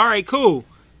 yes. All right, cool.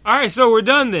 All right, so we're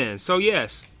done then. So,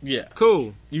 yes. Yeah.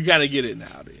 Cool. You got to get it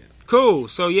now, then. Cool.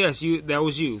 So, yes, that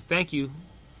was you. Thank you.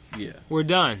 Yeah. We're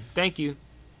done. Thank you.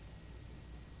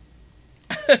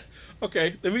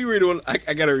 Okay, let me read one.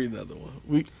 I got to read another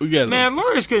one. We got Man,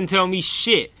 lawyers couldn't tell me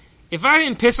shit. If I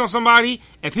didn't piss on somebody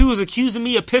and people was accusing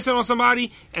me of pissing on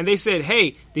somebody and they said,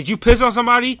 hey, did you piss on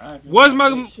somebody? What's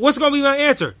going to be my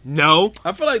answer? No.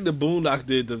 I feel like the Boondocks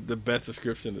did the best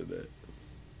description of that.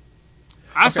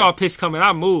 I saw piss coming.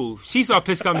 I moved. She saw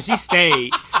piss coming. She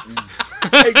stayed.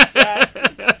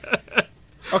 Exactly.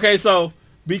 Okay, so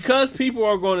because people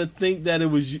are going to think that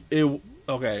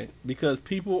because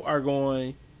people are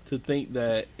going to think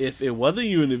that if it wasn't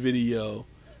you in the video,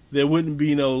 there wouldn't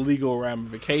be no legal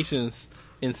ramifications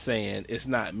in saying it's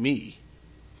not me.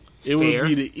 It would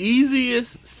be the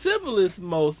easiest, simplest,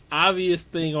 most obvious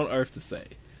thing on earth to say.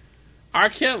 R.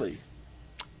 Kelly.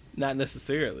 Not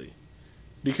necessarily.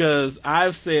 Because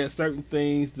I've said certain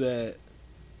things that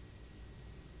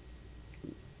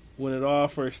when it all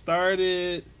first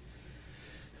started,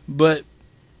 but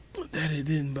that it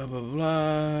didn't, blah, blah,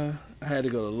 blah. I had to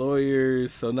go to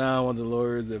lawyers, so now I want the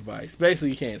lawyer's advice.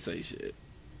 Basically, you can't say shit.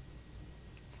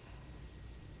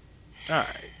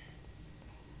 Alright.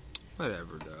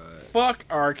 Whatever, dog. Fuck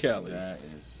R. Kelly.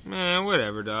 Man,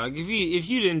 whatever, dog. If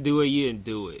you didn't do it, you didn't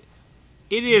do it.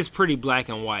 It is pretty black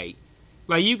and white.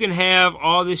 Like, you can have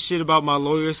all this shit about my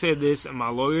lawyer said this and my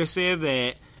lawyer said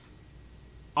that.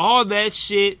 All that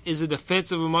shit is a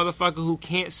defense of a motherfucker who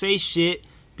can't say shit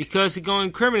because he's going to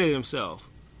incriminate himself.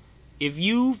 If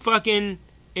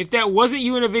that wasn't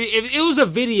you in a video, if it was a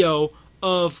video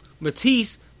of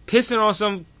Matisse pissing on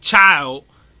some child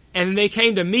and they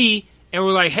came to me and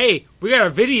were like, hey, we got a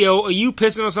video of you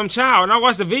pissing on some child, and I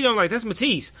watched the video, I'm like, that's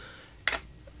Matisse.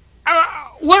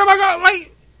 What am I going to,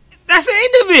 like, that's the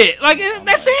end of it. Like,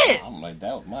 that's it. I'm like,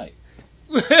 that was Mike.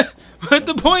 But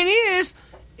the point is,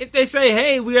 if they say,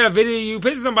 hey, we got a video of you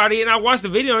pissing somebody, and I watched the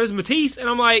video and it's Matisse, and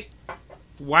I'm like,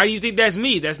 why do you think that's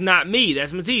me? That's not me.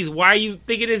 That's Matisse. Why do you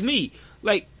think it is me?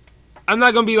 Like, I'm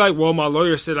not going to be like, well, my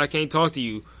lawyer said I can't talk to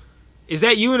you. Is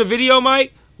that you in the video,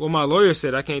 Mike? Well, my lawyer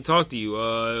said I can't talk to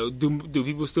you. Do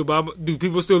people still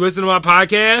listen to my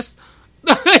podcast?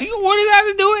 Like, what does that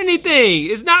have to do with anything?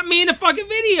 It's not me in the fucking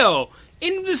video.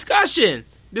 In the discussion.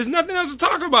 There's nothing else to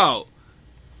talk about.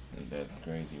 That's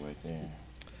crazy right there.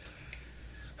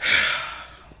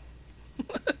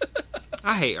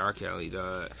 I hate R. Kelly,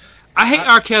 dog. I hate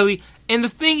R. Kelly. And the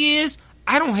thing is,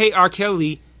 I don't hate R.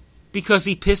 Kelly because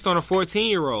he pissed on a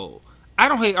 14-year-old. I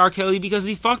don't hate R. Kelly because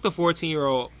he fucked a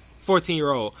 14-year-old.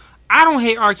 I don't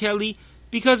hate R. Kelly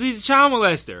because he's a child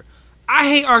molester. I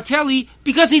hate R. Kelly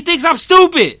because he thinks I'm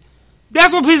stupid.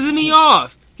 That's what pisses me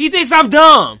off. He thinks I'm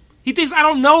dumb. He thinks I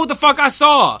don't know what the fuck I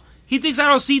saw. He thinks I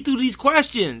don't see through these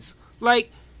questions.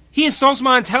 Like, he insults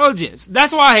my intelligence.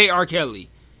 That's why I hate R. Kelly.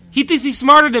 He thinks he's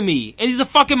smarter than me, and he's a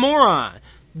fucking moron.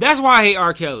 That's why I hate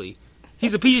R. Kelly.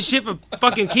 he's a piece of shit for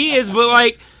fucking kids, but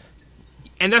like,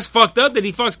 and that's fucked up that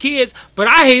he fucks kids, but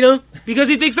I hate him because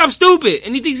he thinks I'm stupid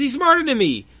and he thinks he's smarter than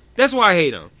me. That's why I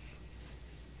hate him.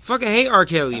 Fucking hate R.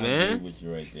 Kelly, I man. agree with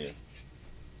you right there.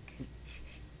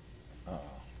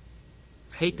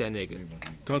 Hate that nigga.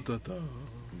 Dun, dun, dun.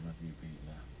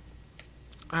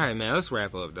 Alright, man, let's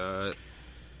wrap up, dog.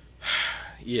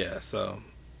 Yeah, so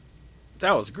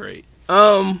that was great.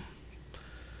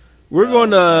 We're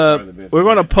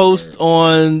gonna post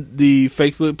on the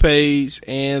Facebook page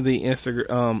and the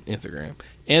Instagram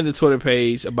and the Twitter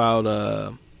page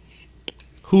about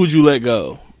who would you let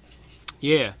go?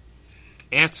 Yeah.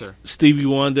 Answer. Stevie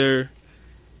Wonder,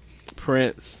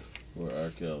 Prince, Or R.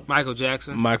 Kelly. Michael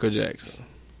Jackson. Michael Jackson.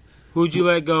 Who'd you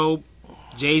let go?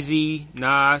 Jay-Z,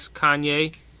 Nas,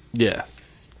 Kanye. Yes.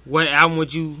 What album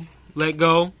would you let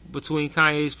go between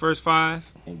Kanye's first 5?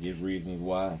 And give reasons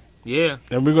why. Yeah.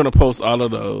 And we're gonna post all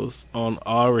of those on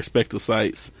our respective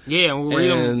sites. Yeah, and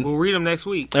we'll read them next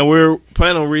week. And we're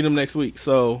planning on reading them next week.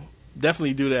 So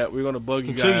definitely do that. We're gonna bug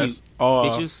you guys all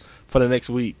bitches. for the next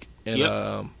week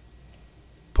and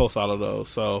post all of those.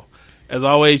 So as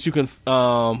always, you can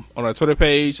on our Twitter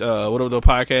page, What Up Though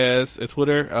Podcast at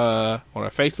Twitter, on our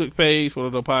Facebook page, What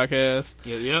Up Though Podcast.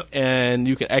 Yep. And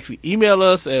you can actually email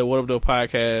us at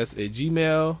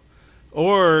whatupthoughpodcast@gmail.com.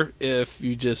 Or if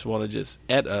you just want to just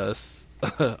add us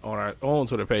on our own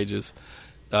Twitter pages,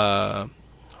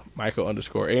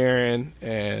 Michael_Aaron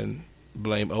and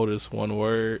Blame Otis, one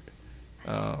word.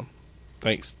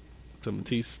 Thanks to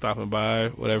Matisse for stopping by,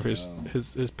 whatever his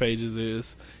pages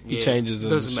is. He changes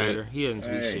them. Doesn't and matter. shit. He doesn't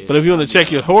tweet shit. But if you want to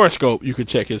check your horoscope, you can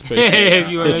check his page. If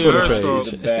you want his your Twitter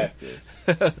horoscope.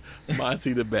 page.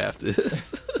 Monty the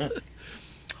Baptist.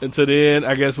 Until then,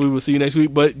 I guess we will see you next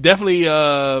week. But definitely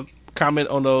comment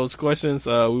on those questions.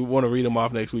 We want to read them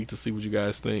off next week to see what you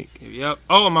guys think. Yep.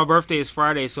 Oh, and my birthday is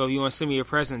Friday, so if you want to send me a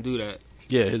present, do that.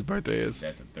 Yeah, his birthday is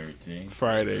That's the 13th.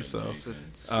 Friday, so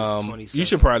It's you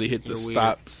should probably hit the You're weird.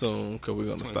 stop soon because we're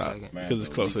gonna 22nd. stop Man, because it's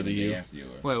so closer to weekend the day you. after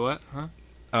yours. Wait, what? Huh?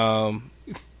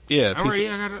 Yeah, I'm peace. ready.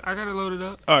 I got it loaded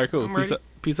up. All right, cool. I'm Peace ready. out.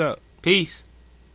 Peace out. Peace.